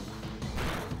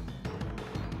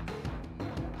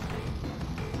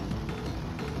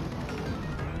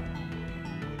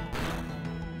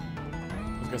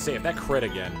 I was gonna say, if that crit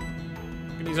again,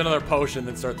 I'm gonna use another potion,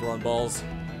 then start throwing balls.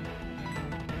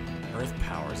 Earth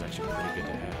power is actually pretty good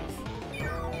to have.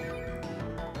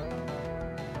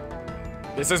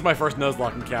 This is my first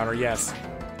Nuzlocke encounter, yes. I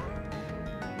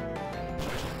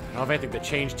don't have anything to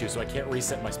change to, so I can't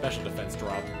reset my special defense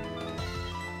drop.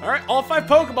 Alright, all 5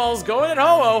 Pokeballs going at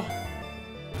Ho-Oh!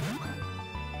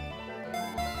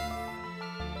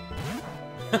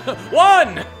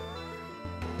 One!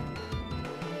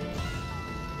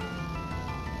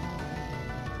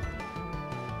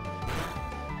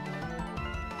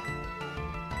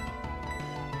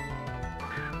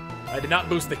 I did not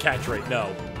boost the catch rate,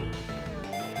 no.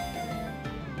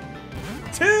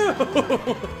 2!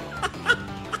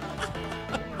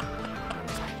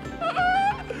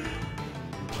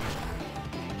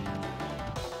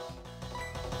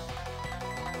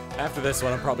 After this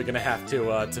one, I'm probably gonna have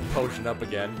to potion up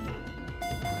again.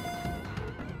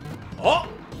 Oh!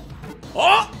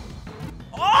 Oh!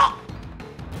 Oh!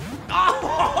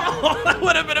 Oh! That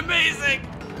would have been amazing!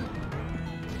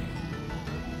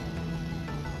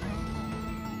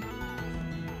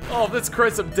 Oh, this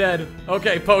crits, I'm dead.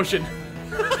 Okay, potion.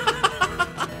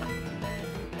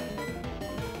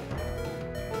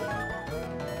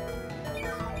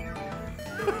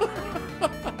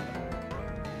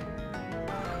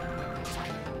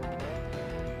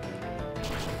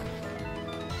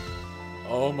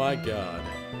 Oh my god.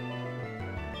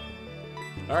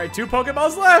 Alright, 2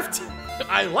 Pokeballs left!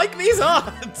 I like these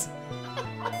odds!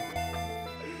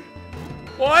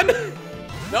 1!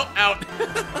 Nope, out.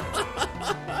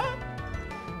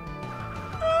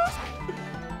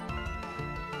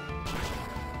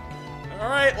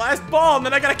 Alright, last ball, and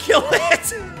then I gotta kill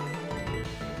it!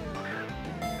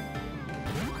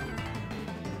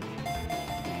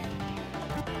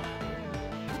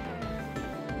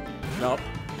 Nope.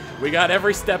 We got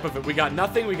every step of it. We got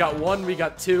nothing, we got 1, we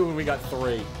got 2, and we got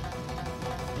 3.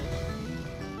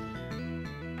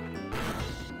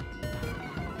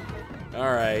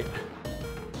 Alright.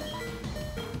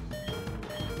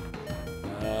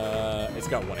 It's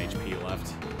got 1 HP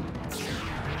left.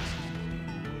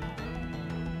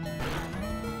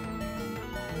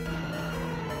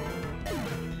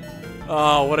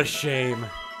 Oh, what a shame.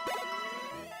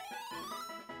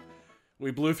 We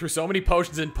blew through so many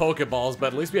potions and Pokeballs, but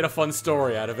at least we had a fun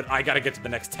story out of it. I gotta get to the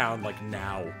next town, like,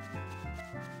 now.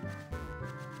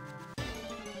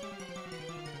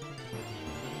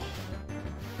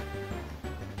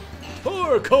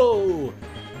 Torkoal!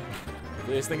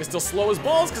 This thing is still slow as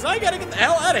balls, because I gotta get the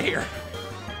hell out of here!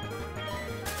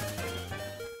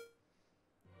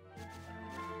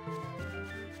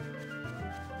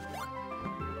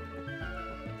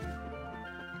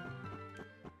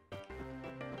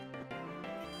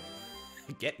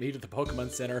 Get me to the Pokemon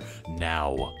Center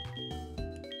now.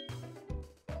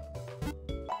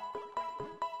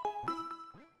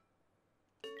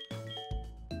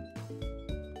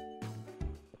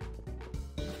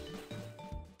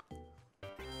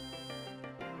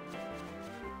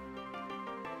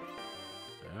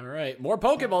 Alright, more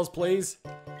Pokeballs, please.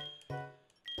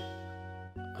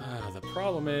 The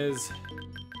problem is,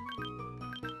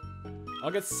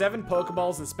 I'll get 7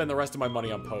 Pokeballs and spend the rest of my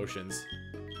money on potions.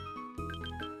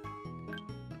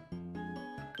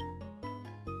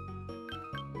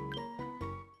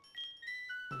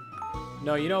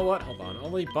 No, you know what? Hold on.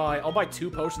 I'll buy 2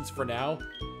 potions for now.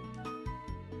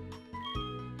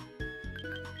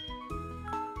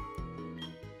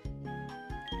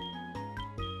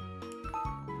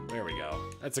 There we go.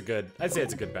 That's a good, I'd say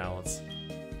it's a good balance.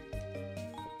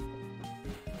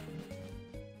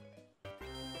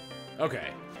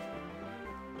 Okay.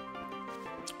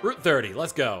 Route 30,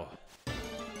 let's go.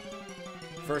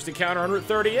 First encounter on Route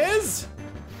 30 is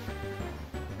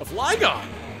a Flygon.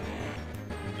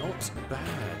 Not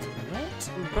bad.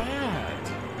 Not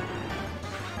bad.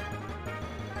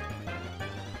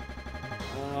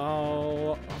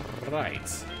 All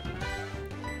right.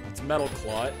 It's Metal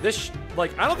Claw. This,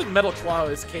 like, I don't think Metal Claw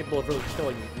is capable of really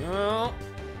killing me. No.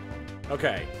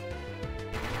 Okay.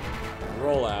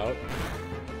 Roll out.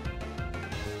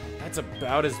 That's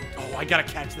about as... Oh, I gotta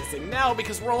catch this thing now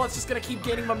because Rollout's just gonna keep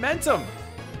gaining momentum.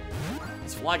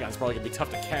 This Flygon's probably gonna be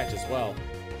tough to catch as well.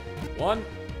 1.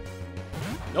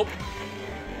 Nope.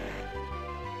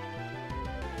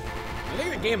 I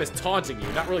think the game is taunting you,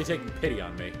 not really taking pity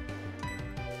on me.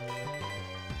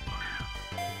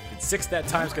 It's 6 that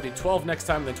time, it's gonna be 12 next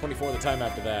time, and then 24 the time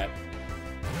after that.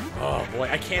 Oh boy,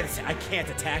 I can't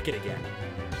attack it again.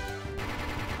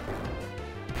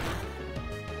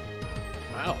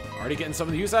 Wow, already getting some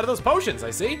of the use out of those potions,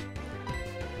 I see.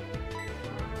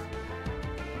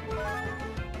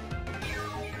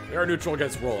 They are neutral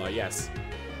against Rollout, yes.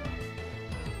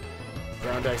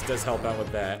 Ground Ice does help out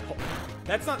with that.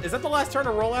 That's not... Is that the last turn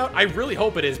of Rollout? I really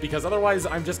hope it is, because otherwise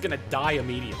I'm just gonna die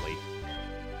immediately.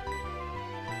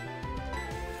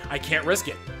 I can't risk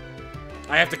it.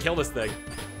 I have to kill this thing.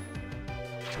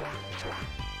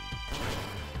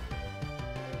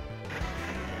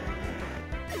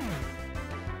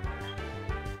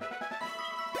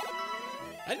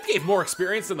 That gave more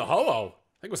experience than the Ho-Oh.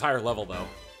 I think it was higher level, though.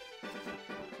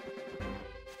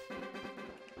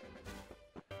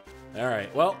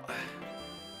 Alright, well,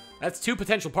 that's 2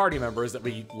 potential party members that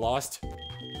we lost.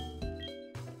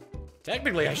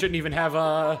 Technically, I shouldn't even have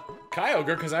Kyogre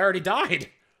because I already died.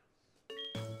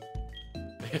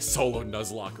 Solo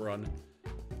Nuzlocke run.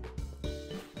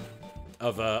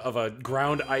 Of a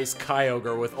ground ice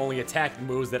Kyogre with only attack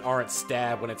moves that aren't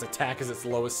stab when its attack is its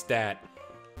lowest stat.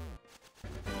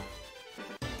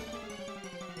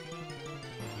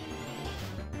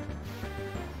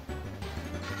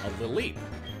 A leap.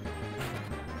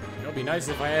 It would be nice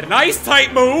if I had an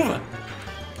Ice-type move!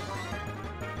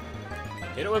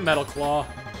 Hit it with Metal Claw.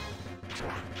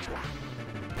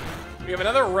 We have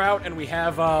another route, and we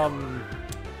have,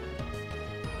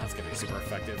 That's gonna be super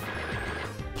effective.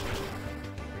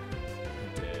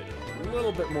 Did a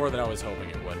little bit more than I was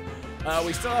hoping it would.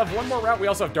 We still have one more route. We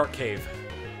also have Dark Cave.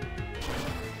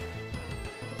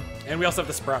 And we also have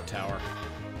the Sprout Tower.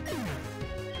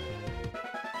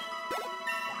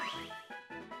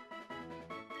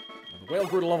 Whale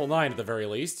grew to level 9 at the very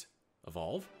least.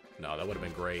 Evolve? No, that would have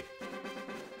been great.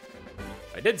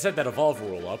 I did set that Evolve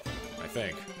rule up, I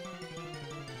think.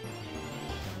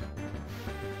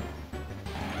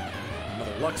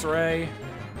 Another Luxray.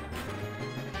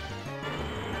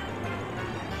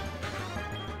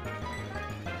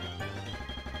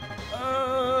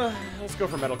 Let's go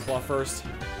for Metal Claw first.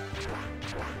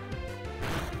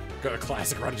 Got a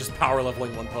classic run, just power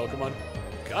leveling one Pokemon.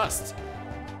 Gust.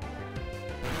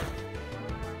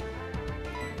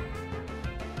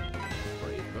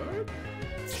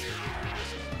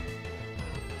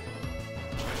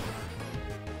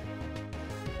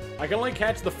 I can only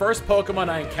catch the first Pokemon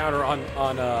I encounter on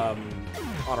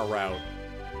a route.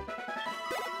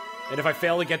 And if I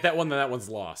fail to get that one, then that one's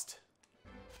lost.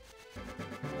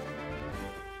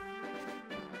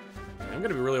 I'm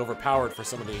gonna be really overpowered for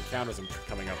some of the encounters I'm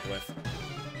coming up with.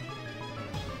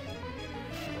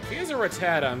 If he is a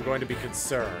Rattata, I'm going to be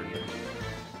concerned.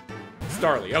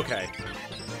 Starly, okay.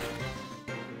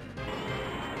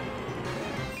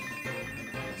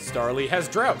 Starly has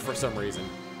drought for some reason.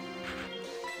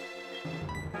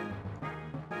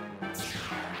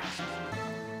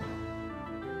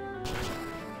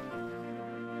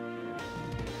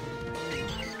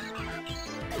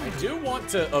 I do want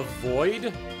to avoid...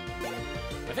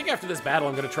 I think after this battle,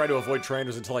 I'm going to try to avoid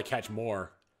trainers until I catch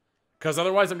more. Because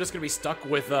otherwise, I'm just going to be stuck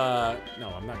with, No,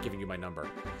 I'm not giving you my number.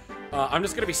 I'm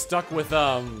just going to be stuck with,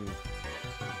 I'm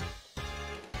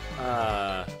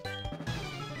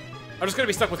just going to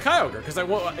be stuck with Kyogre, because I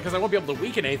won't be able to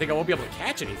weaken anything, I won't be able to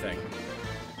catch anything.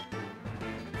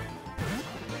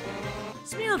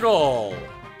 Smeargle!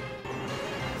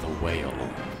 The whale.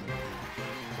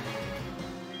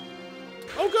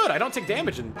 Oh good, I don't take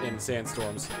damage in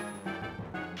sandstorms.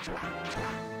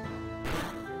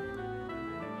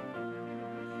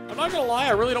 I'm not gonna lie,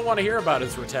 I really don't want to hear about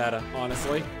his Rattata,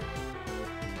 honestly.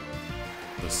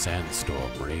 The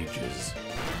sandstorm rages.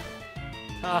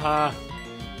 Haha.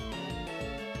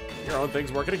 Your own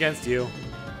thing's working against you.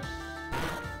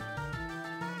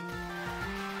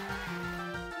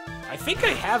 I think I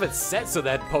have it set so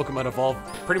that Pokemon evolve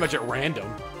pretty much at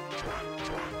random.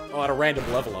 Oh, at a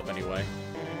random level up, anyway.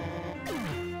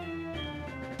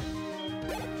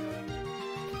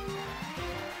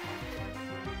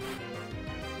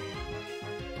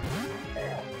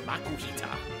 Makuhita.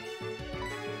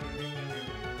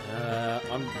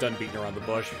 I'm done beating around the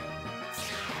bush.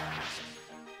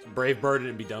 Brave Bird it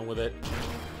and be done with it.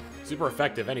 Super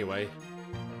effective, anyway.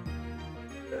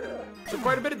 Took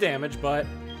quite a bit of damage, but...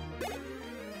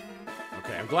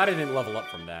 Okay, I'm glad I didn't level up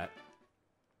from that.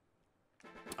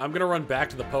 I'm gonna run back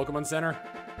to the Pokemon Center.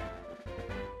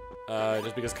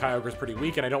 Just because Kyogre's pretty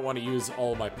weak, and I don't want to use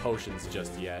all of my potions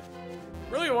just yet.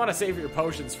 Really want to save your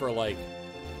potions for, like...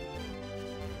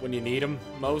 when you need them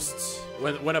most.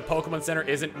 When a Pokemon Center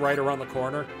isn't right around the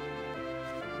corner.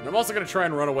 And I'm also going to try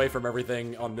and run away from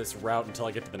everything on this route until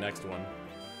I get to the next one.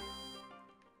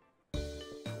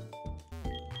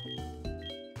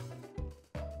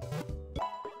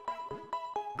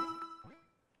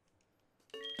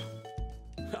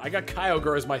 I got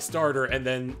Kyogre as my starter, and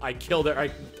then I killed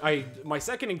it. My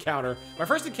second encounter, my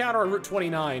first encounter on Route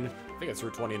 29, I think it's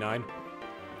Route 29.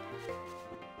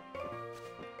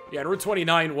 Yeah, Route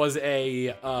 29 was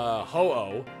a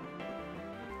Ho-Oh.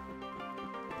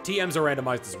 TMs are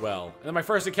randomized as well. And then my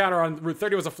first encounter on Route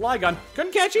 30 was a Flygon.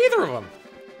 Couldn't catch either of them.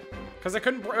 Because I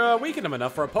couldn't weaken them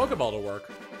enough for a Pokeball to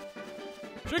work.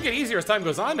 Should get easier as time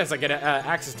goes on as I get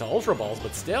access to Ultra Balls,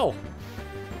 but still.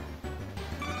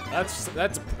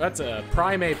 That's a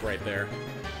prime ape right there.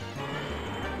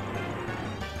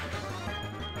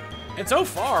 And so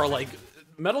far, like,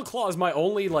 Metal Claw is my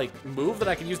only, like, move that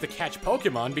I can use to catch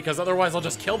Pokemon, because otherwise I'll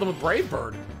just kill them with Brave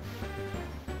Bird.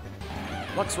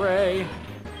 Luxray.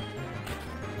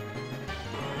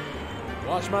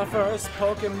 Watch my first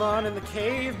Pokemon in the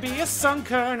cave be a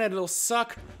Sunkern and it'll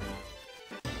suck.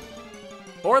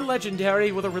 Or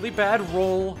Legendary with a really bad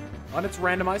roll on its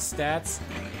randomized stats.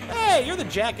 Hey, you're the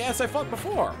jackass I fought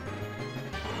before.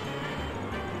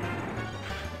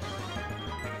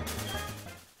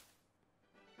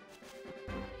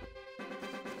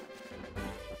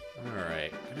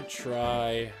 Alright, gonna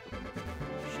try...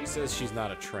 She says she's not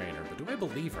a trainer, but do I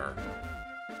believe her?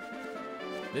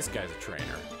 This guy's a trainer.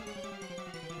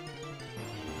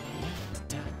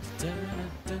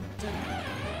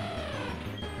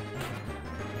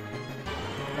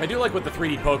 I do like with the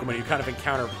 3D Pokemon, you kind of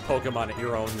encounter Pokemon at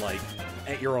your own, like,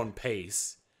 at your own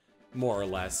pace, more or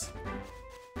less.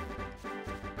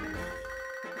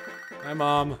 Hi,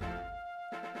 Mom.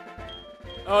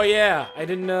 Oh yeah, I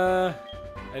didn't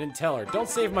tell her. Don't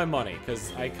save my money,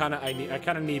 because I kind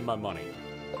of need my money.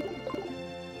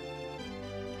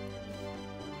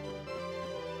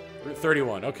 Route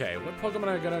 31. Okay, what Pokemon am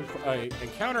I gonna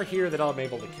encounter here that I'm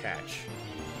able to catch?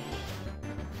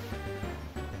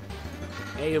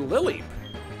 A Lileep.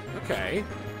 Okay.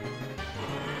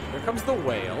 Here comes the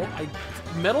whale.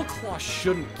 Metal Claw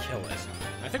shouldn't kill it.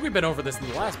 I think we've been over this in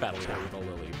the last battle we had with the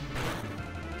Lileep.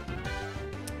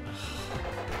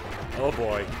 Oh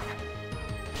boy.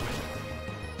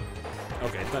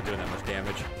 Okay, it's not doing that much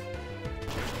damage.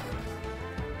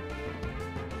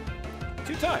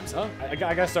 2 times, huh? I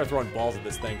gotta start throwing balls at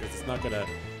this thing because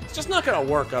it's just not gonna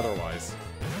work otherwise.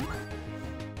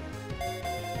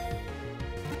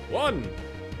 1,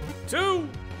 2,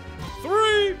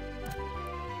 3.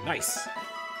 Nice.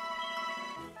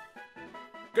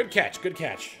 Good catch, good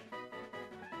catch.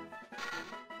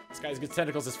 Disguise gets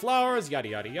tentacles as flowers, yada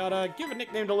yada yada. Give a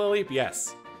nickname to Lily.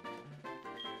 Yes.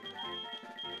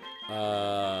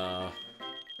 What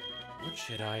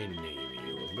should I name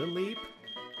you? Lily?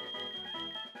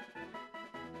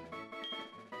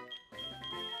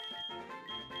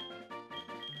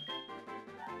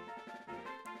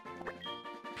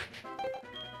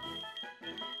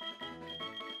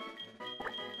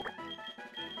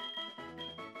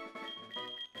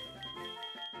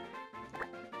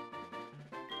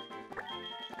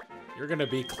 You're gonna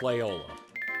be Clayola,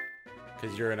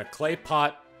 because you're in a clay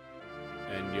pot,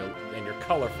 and you're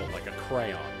colorful like a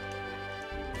crayon.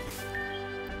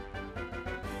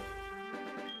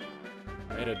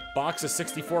 I had a box of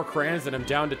 64 crayons, and I'm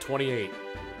down to 28.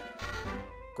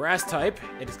 Grass type.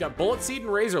 It's got Bullet Seed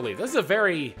and Razor Leaf. This is a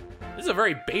very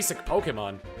basic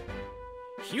Pokemon.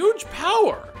 Huge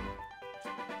power,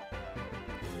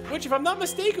 which, if I'm not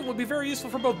mistaken, would be very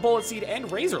useful for both Bullet Seed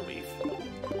and Razor Leaf.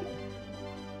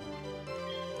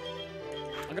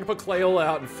 I'm gonna put Clayola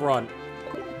out in front.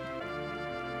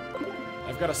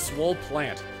 I've got a swole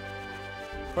plant.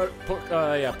 Put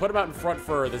him out in front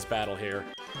for this battle here.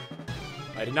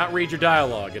 I did not read your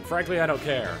dialogue, and frankly, I don't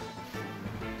care.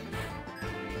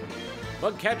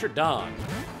 Bugcatcher Don.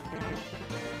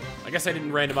 I guess I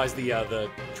didn't randomize the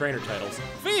trainer titles.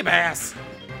 Feebas!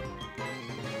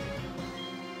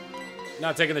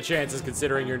 Not taking the chances,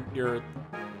 considering your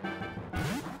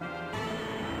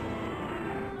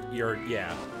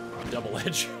yeah, double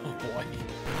edge. Oh boy.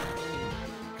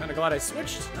 Kinda glad I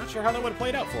switched. Not sure how that would have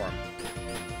played out for him.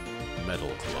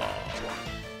 Metal Claw.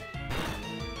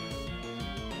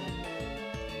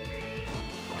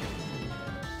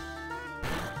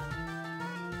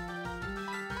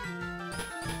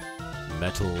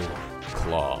 Metal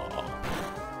Claw.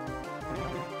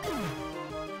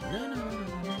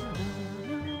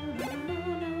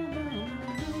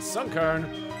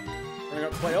 Sunkern. We're gonna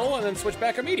go Clayola and then switch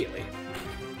back immediately.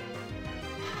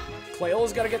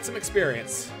 Clayola's gotta get some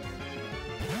experience.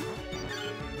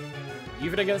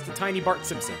 Even against the tiny Bart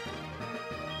Simpson.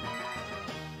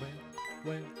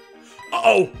 Well.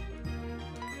 Uh-oh!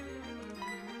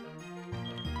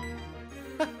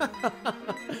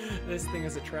 This thing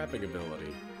has a trapping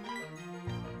ability.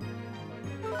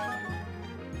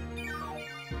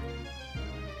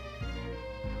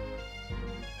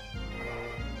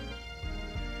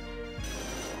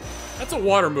 That's a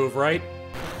water move, right?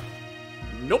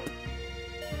 Nope.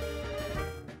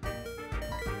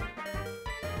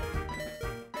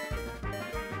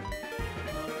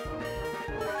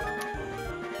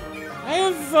 I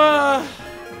have,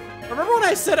 remember when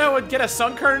I said I would get a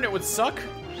Sunkern and it would suck?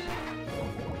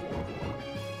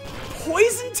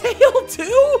 Poison Tail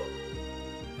too?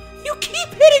 You keep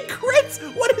hitting crits!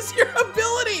 What is your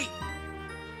ability?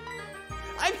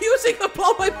 I'm using up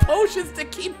all my potions to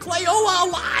keep Clayola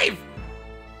alive!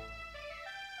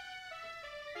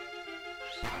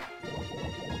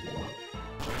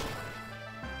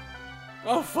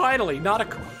 Oh, finally, not a...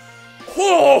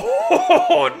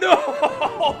 Oh, no!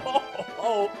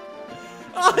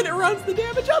 Oh, and it runs the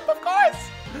damage up, of course!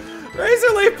 Razor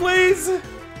Leaf, please!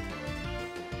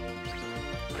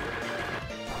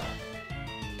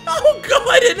 Oh,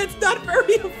 good, and it's not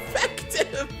very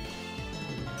effective!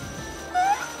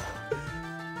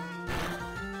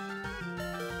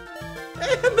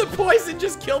 And the poison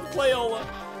just killed Clayola.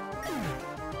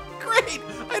 Great!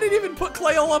 I didn't even put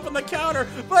Clayola up on the counter,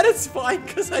 but it's fine,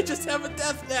 because I just have a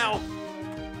death now.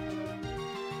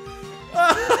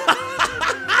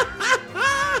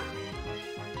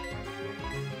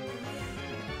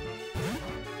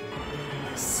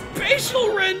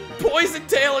 Spatial Ren, Poison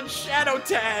Tail, and Shadow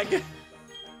Tag.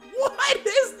 What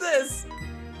is this?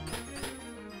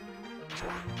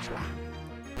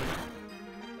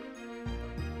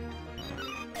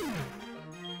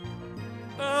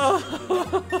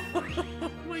 Oh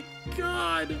my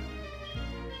god.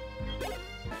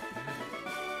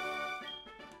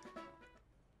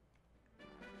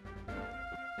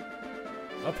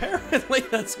 Apparently,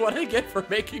 that's what I get for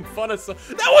making fun of some.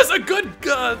 That was a good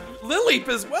Lileep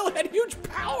as well. It had huge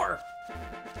power.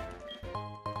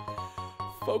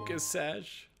 Focus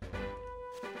Sash.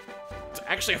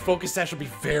 Actually, a Focus Sash would be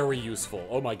very useful.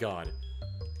 Oh my god.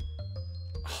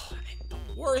 Oh, and the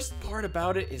worst part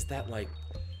about it is that, like,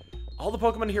 all the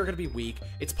Pokemon here are gonna be weak.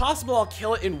 It's possible I'll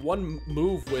kill it in one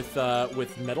move with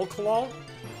Metal Claw.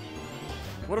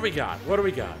 What do we got? What do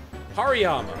we got?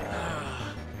 Hariyama.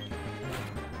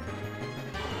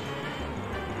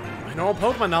 My normal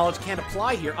Pokemon knowledge can't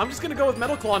apply here. I'm just gonna go with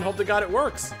Metal Claw and hope to God it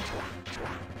works.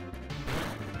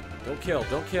 Don't kill,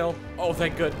 don't kill. Oh,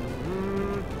 thank good.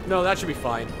 No, that should be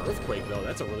fine. Earthquake, though,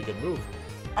 that's a really good move.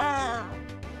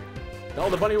 Oh,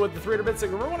 the bunny with the 300-bit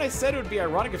signal. Remember when I said it would be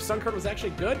ironic if Sunkern was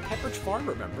actually good? Pepperidge Farm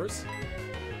remembers.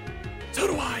 So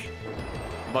do I.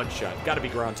 Mudshot. Gotta be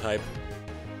ground type.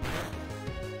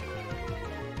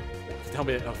 Tell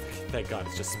me. Oh, thank God,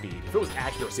 it's just speed. If it was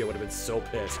accuracy, I would have been so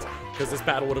pissed. Because this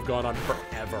battle would have gone on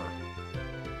forever.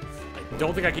 I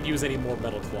don't think I could use any more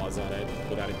Metal Claws on it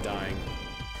without it dying.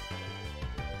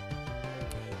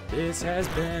 This has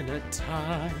been a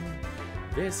time.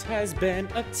 This has been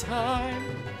a time.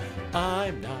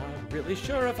 I'm not really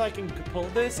sure if I can pull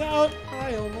this out.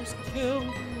 I almost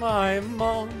killed my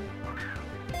mom.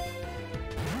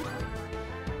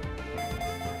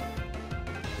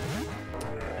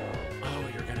 Oh,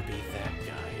 you're gonna be that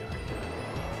guy, are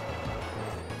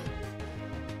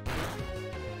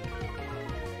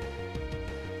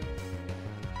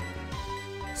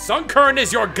you? Sunkern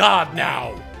is your god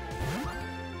now!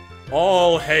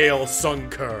 All hail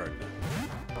Sunkern.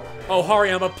 Oh,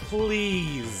 Hariyama,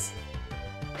 please.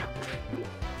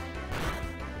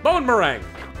 Bone Meringue.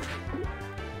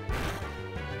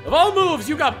 Of all moves,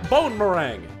 you got Bone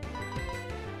Meringue.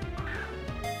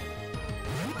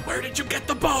 Where did you get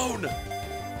the bone?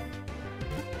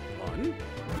 1,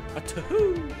 a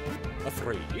 2, a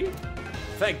 3.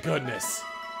 Thank goodness.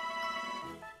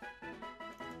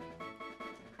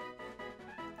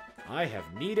 I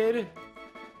have needed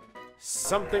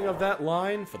something of that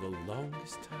line for the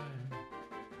longest time.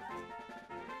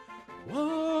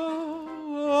 Whoa,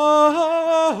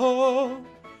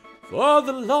 for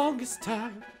the longest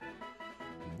time.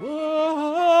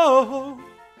 Whoa,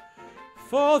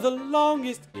 for the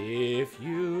longest. If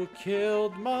you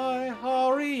killed my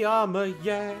Hariyama,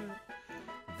 yeah,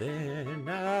 then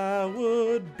I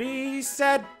would be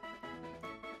sad.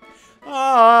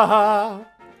 Ah.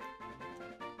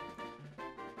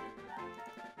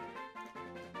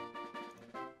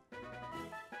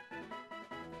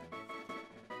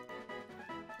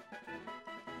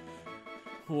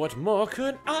 What more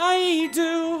could I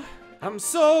do? I'm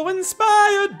so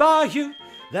inspired by you.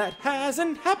 That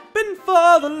hasn't happened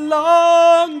for the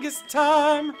longest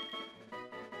time.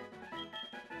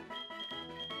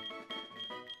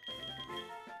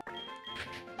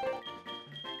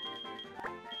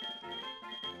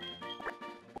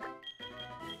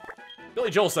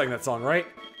 Billy Joel sang that song, right?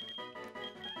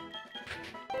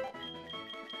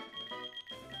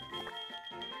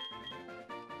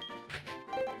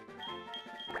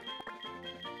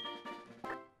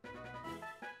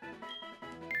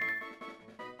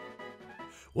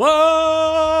 Whoa,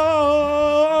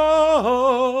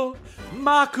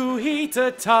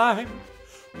 Makuhita time.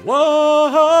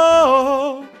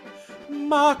 Whoa,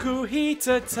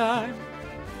 Makuhita time.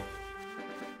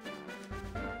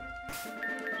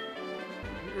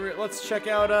 Let's check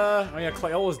out, oh yeah,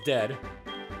 Clayola's dead.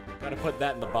 Gotta put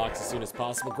that in the box as soon as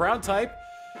possible. Ground type.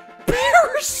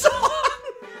 Bear Song!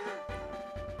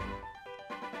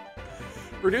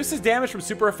 Reduces damage from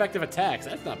super effective attacks.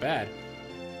 That's not bad.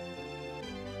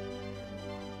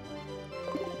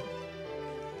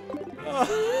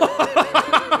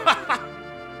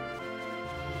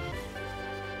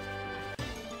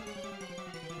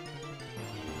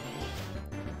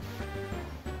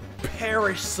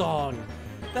 Perish Song.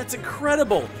 That's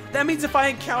incredible. That means if I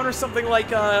encounter something like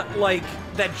that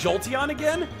Jolteon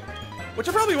again, which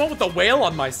I probably won't with the whale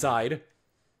on my side.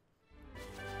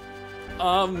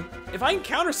 If I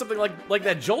encounter something like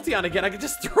that Jolteon again, I could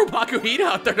just throw Makuhita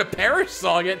out there to Perish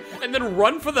Song it and then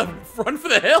run for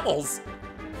the hills.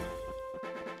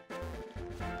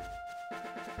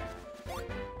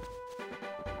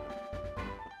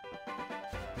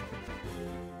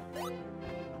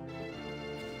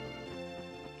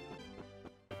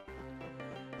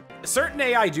 Certain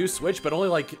AI do switch, but only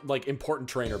like important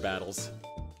trainer battles.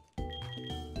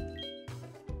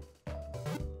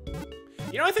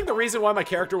 You know, I think the reason why my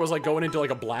character was like going into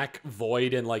like a black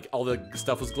void and like all the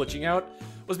stuff was glitching out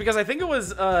was because I think it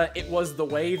was the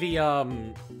way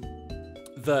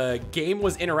the game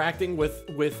was interacting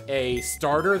with a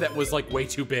starter that was like way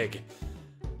too big.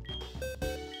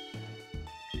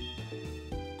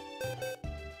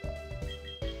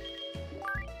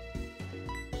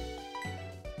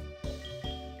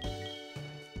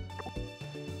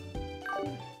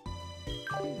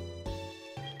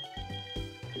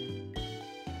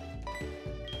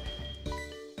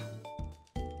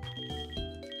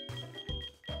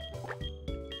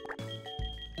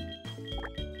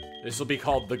 This will be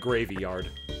called the Graveyard.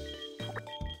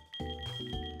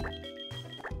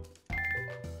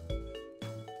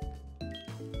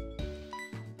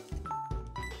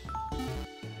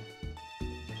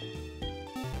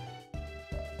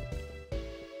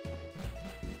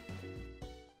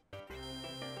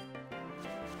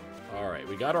 Alright,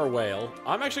 we got our whale.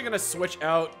 I'm actually gonna switch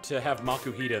out to have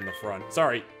Makuhita in the front.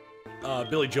 Sorry,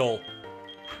 Billy Joel.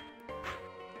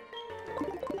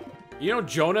 You know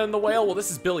Jonah and the Whale? Well, this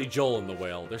is Billy Joel and the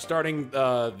Whale. They're starting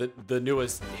the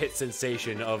newest hit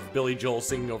sensation of Billy Joel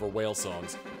singing over whale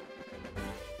songs.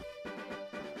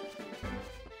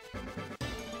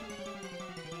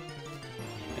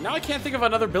 And now I can't think of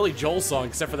another Billy Joel song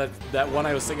except for that one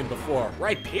I was singing before.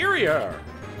 Rhyperior!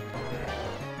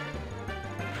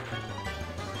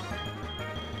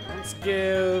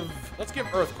 Let's give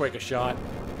Earthquake a shot.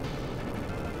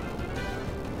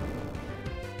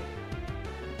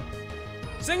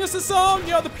 Sing us a song,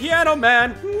 you're the piano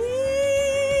man.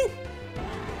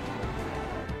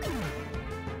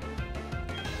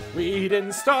 We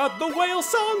didn't start the whale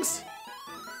songs.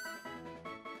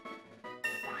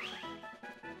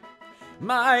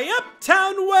 My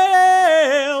uptown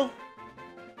whale.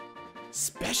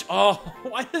 Special. Oh,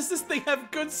 why does this thing have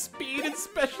good speed and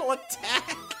special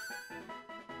attack?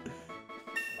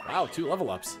 Wow, 2 level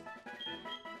ups.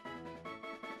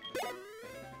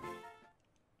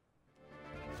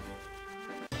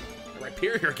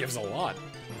 Rhyperior gives a lot.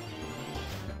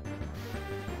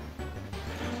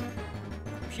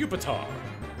 Pupitar.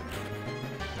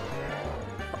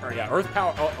 Oh yeah, Earth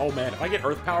Power. Oh man, if I get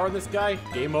Earth Power on this guy,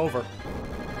 game over.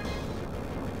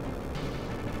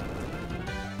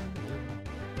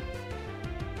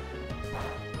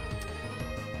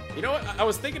 You know what? I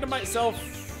was thinking to myself.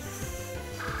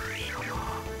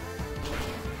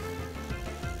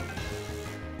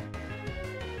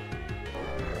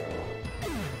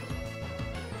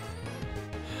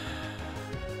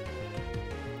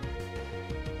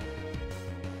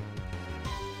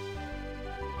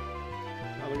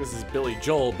 This is Billy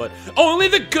Joel, but only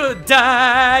the good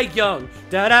die young.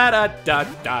 Da da da da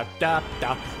da da da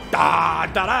da da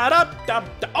da da da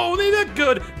da. Only the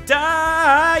good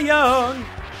die young.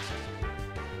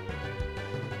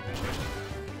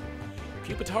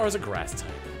 Pupitar is a grass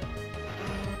type.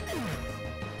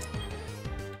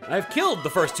 I've killed the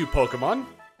first 2 Pokemon.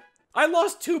 I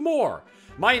lost 2 more.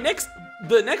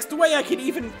 The next way I can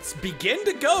even begin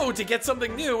to go to get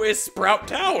something new is Sprout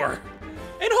Tower.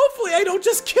 And hopefully I don't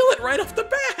just kill it right off the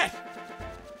bat.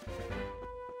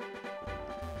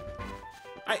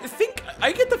 I think,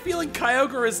 I get the feeling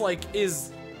Kyogre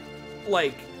is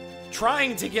like,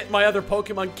 trying to get my other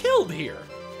Pokemon killed here.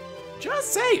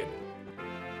 Just saying.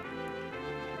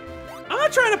 I'm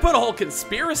not trying to put a whole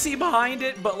conspiracy behind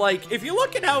it, but like, if you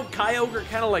look at how Kyogre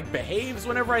kind of like behaves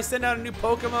whenever I send out a new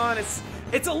Pokemon,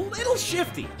 it's a little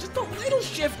shifty. Just a little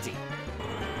shifty.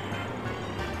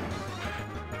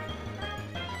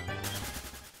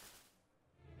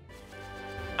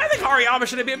 I think Hariyama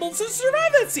should have been able to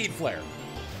survive that Seed Flare.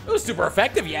 It was super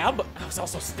effective, yeah, but it was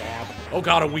also stab. Oh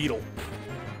god, a Weedle.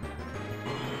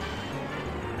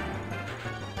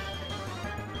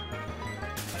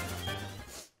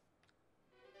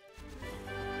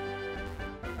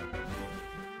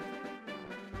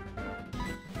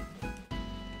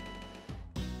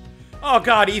 Oh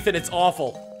god, Ethan, it's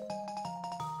awful.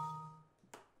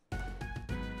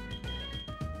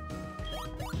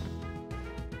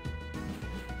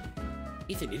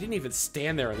 Ethan, you didn't even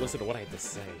stand there and listen to what I had to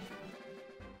say.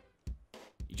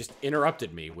 You just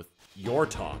interrupted me with your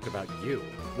talk about you,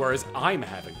 whereas I'm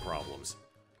having problems.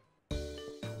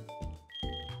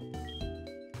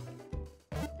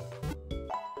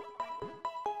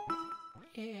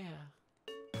 Yeah.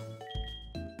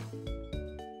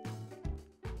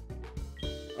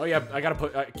 Oh yeah,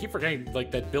 I keep forgetting, like,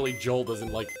 that Billy Joel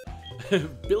doesn't, like...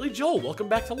 Billy Joel, welcome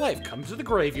back to life. Come to the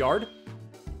graveyard.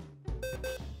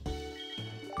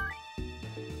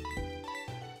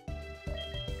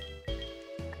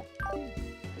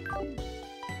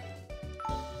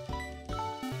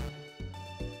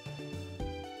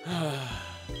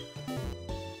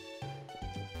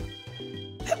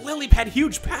 That Lillip had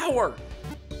huge power!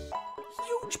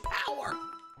 Huge power!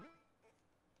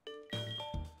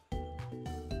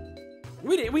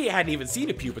 We hadn't even seen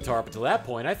a Pupitar up until that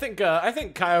point. I think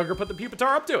Kyogre put the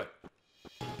Pupitar up to it.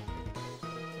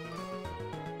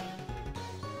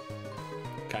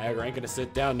 Kyogre ain't gonna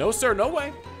sit down. No sir, no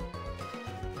way.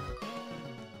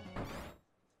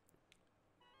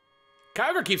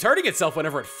 Kyogre keeps hurting itself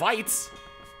whenever it fights.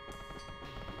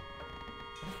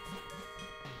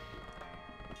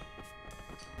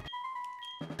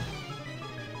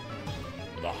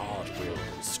 The heart will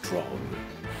be strong.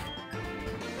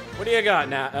 What do you got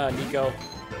now, Nico?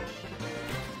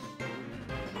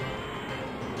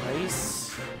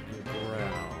 Ice and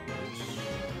ground.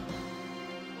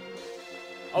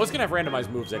 I was gonna have randomized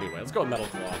moves anyway. Let's go with Metal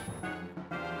Claw.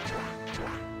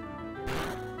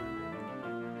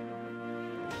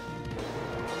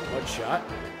 One shot.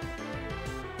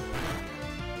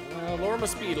 Lower my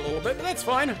speed a little bit, but that's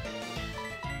fine.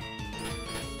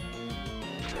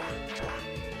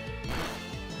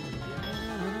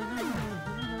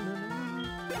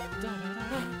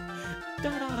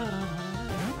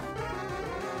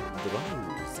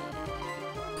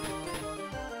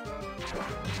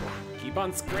 Keep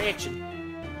on scratching.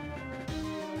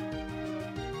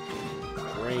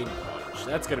 Rain punch.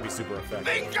 That's gonna be super effective.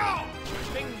 Bingo!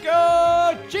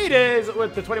 Bingo! Cheaties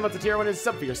with the 20 months of tier 1 is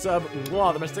sub for your sub.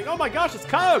 Wow, the best thing. Oh my gosh, it's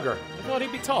Kyogre. I thought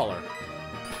he'd be taller.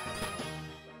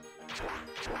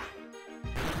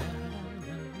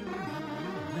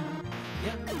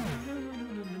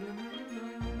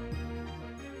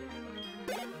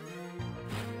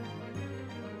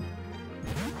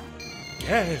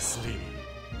 Ghastly.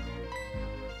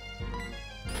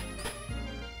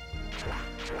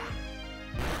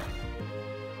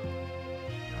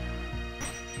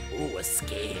 Ooh, a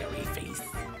scary face.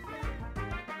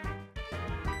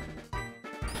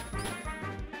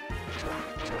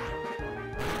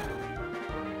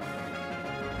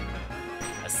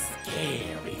 A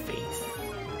scary face.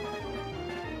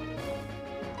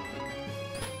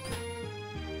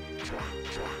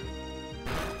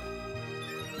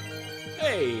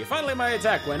 Hey, finally my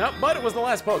attack went up, but it was the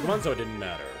last Pokemon, so it didn't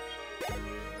matter.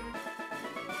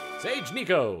 Sage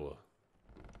Nico.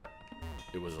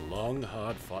 It was a long,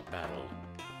 hard-fought battle.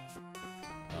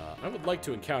 I would like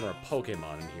to encounter a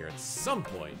Pokemon in here at some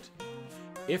point,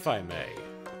 if I may.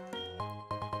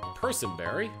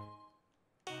 Personberry.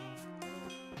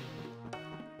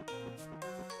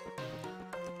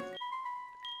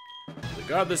 We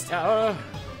guard this tower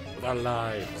with our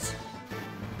lives.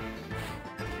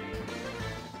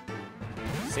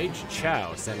 Sage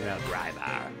Chow sending out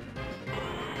Driver.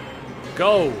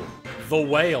 Go! The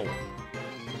whale!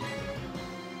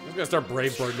 I'm gonna start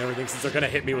Brave Bird and everything since they're gonna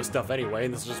hit me with stuff anyway,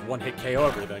 and this is just one-hit KO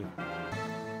everything.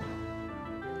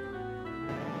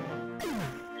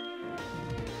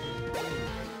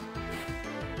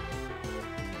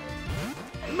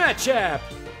 Matchup!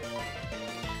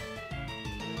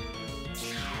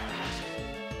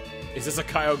 Is this a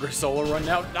Kyogre solo run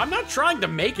now? I'm not trying to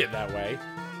make it that way.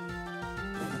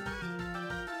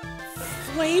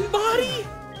 Flame Body?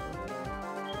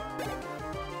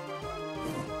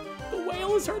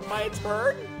 Was hurt by its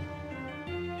bird?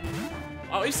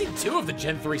 Oh, we've seen 2 of the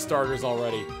Gen 3 starters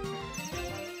already.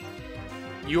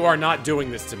 You are not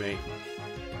doing this to me.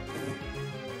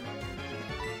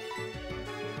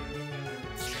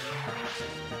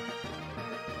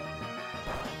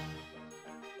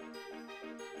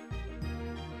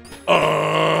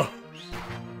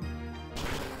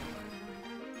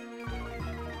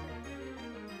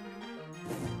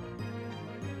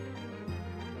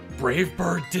 Brave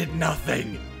Bird did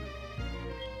nothing.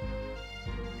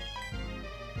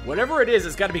 Whatever it is,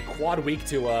 it's got to be quad weak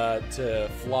to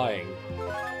flying.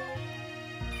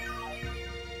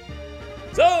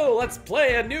 So let's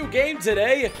play a new game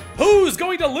today. Who's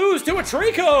going to lose to a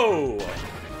Trico?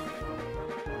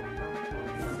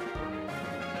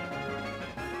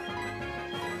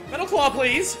 Metal Claw,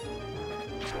 please.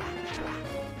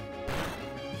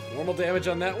 Normal damage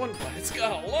on that one, but it's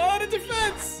got a lot of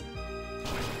defense.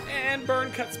 And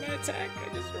burn cuts my attack,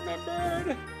 I just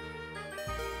remembered.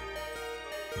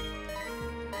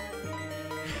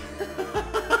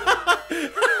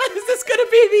 Is this gonna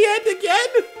be the end again?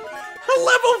 A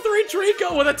level 3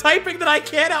 Trico with a typing that I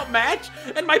can't outmatch,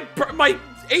 and my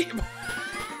 8...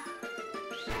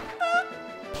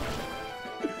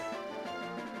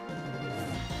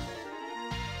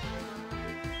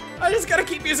 I just gotta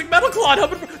keep using Metal Claw and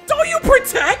hoping... Don't you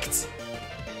protect?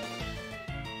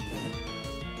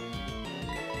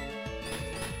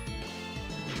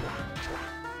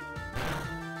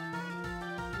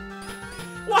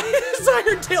 Why does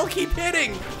Iron Tail keep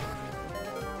hitting?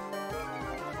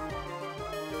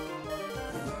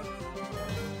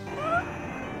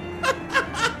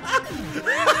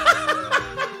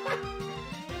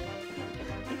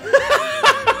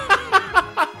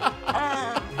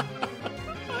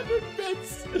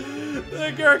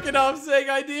 The Gurkenov saying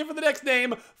idea for the next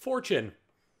name, Fortune.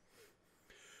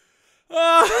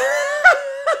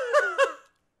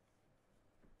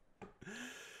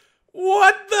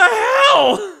 What the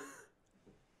hell?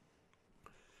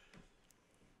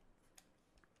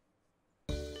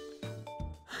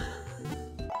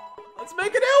 Let's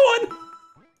make a new one.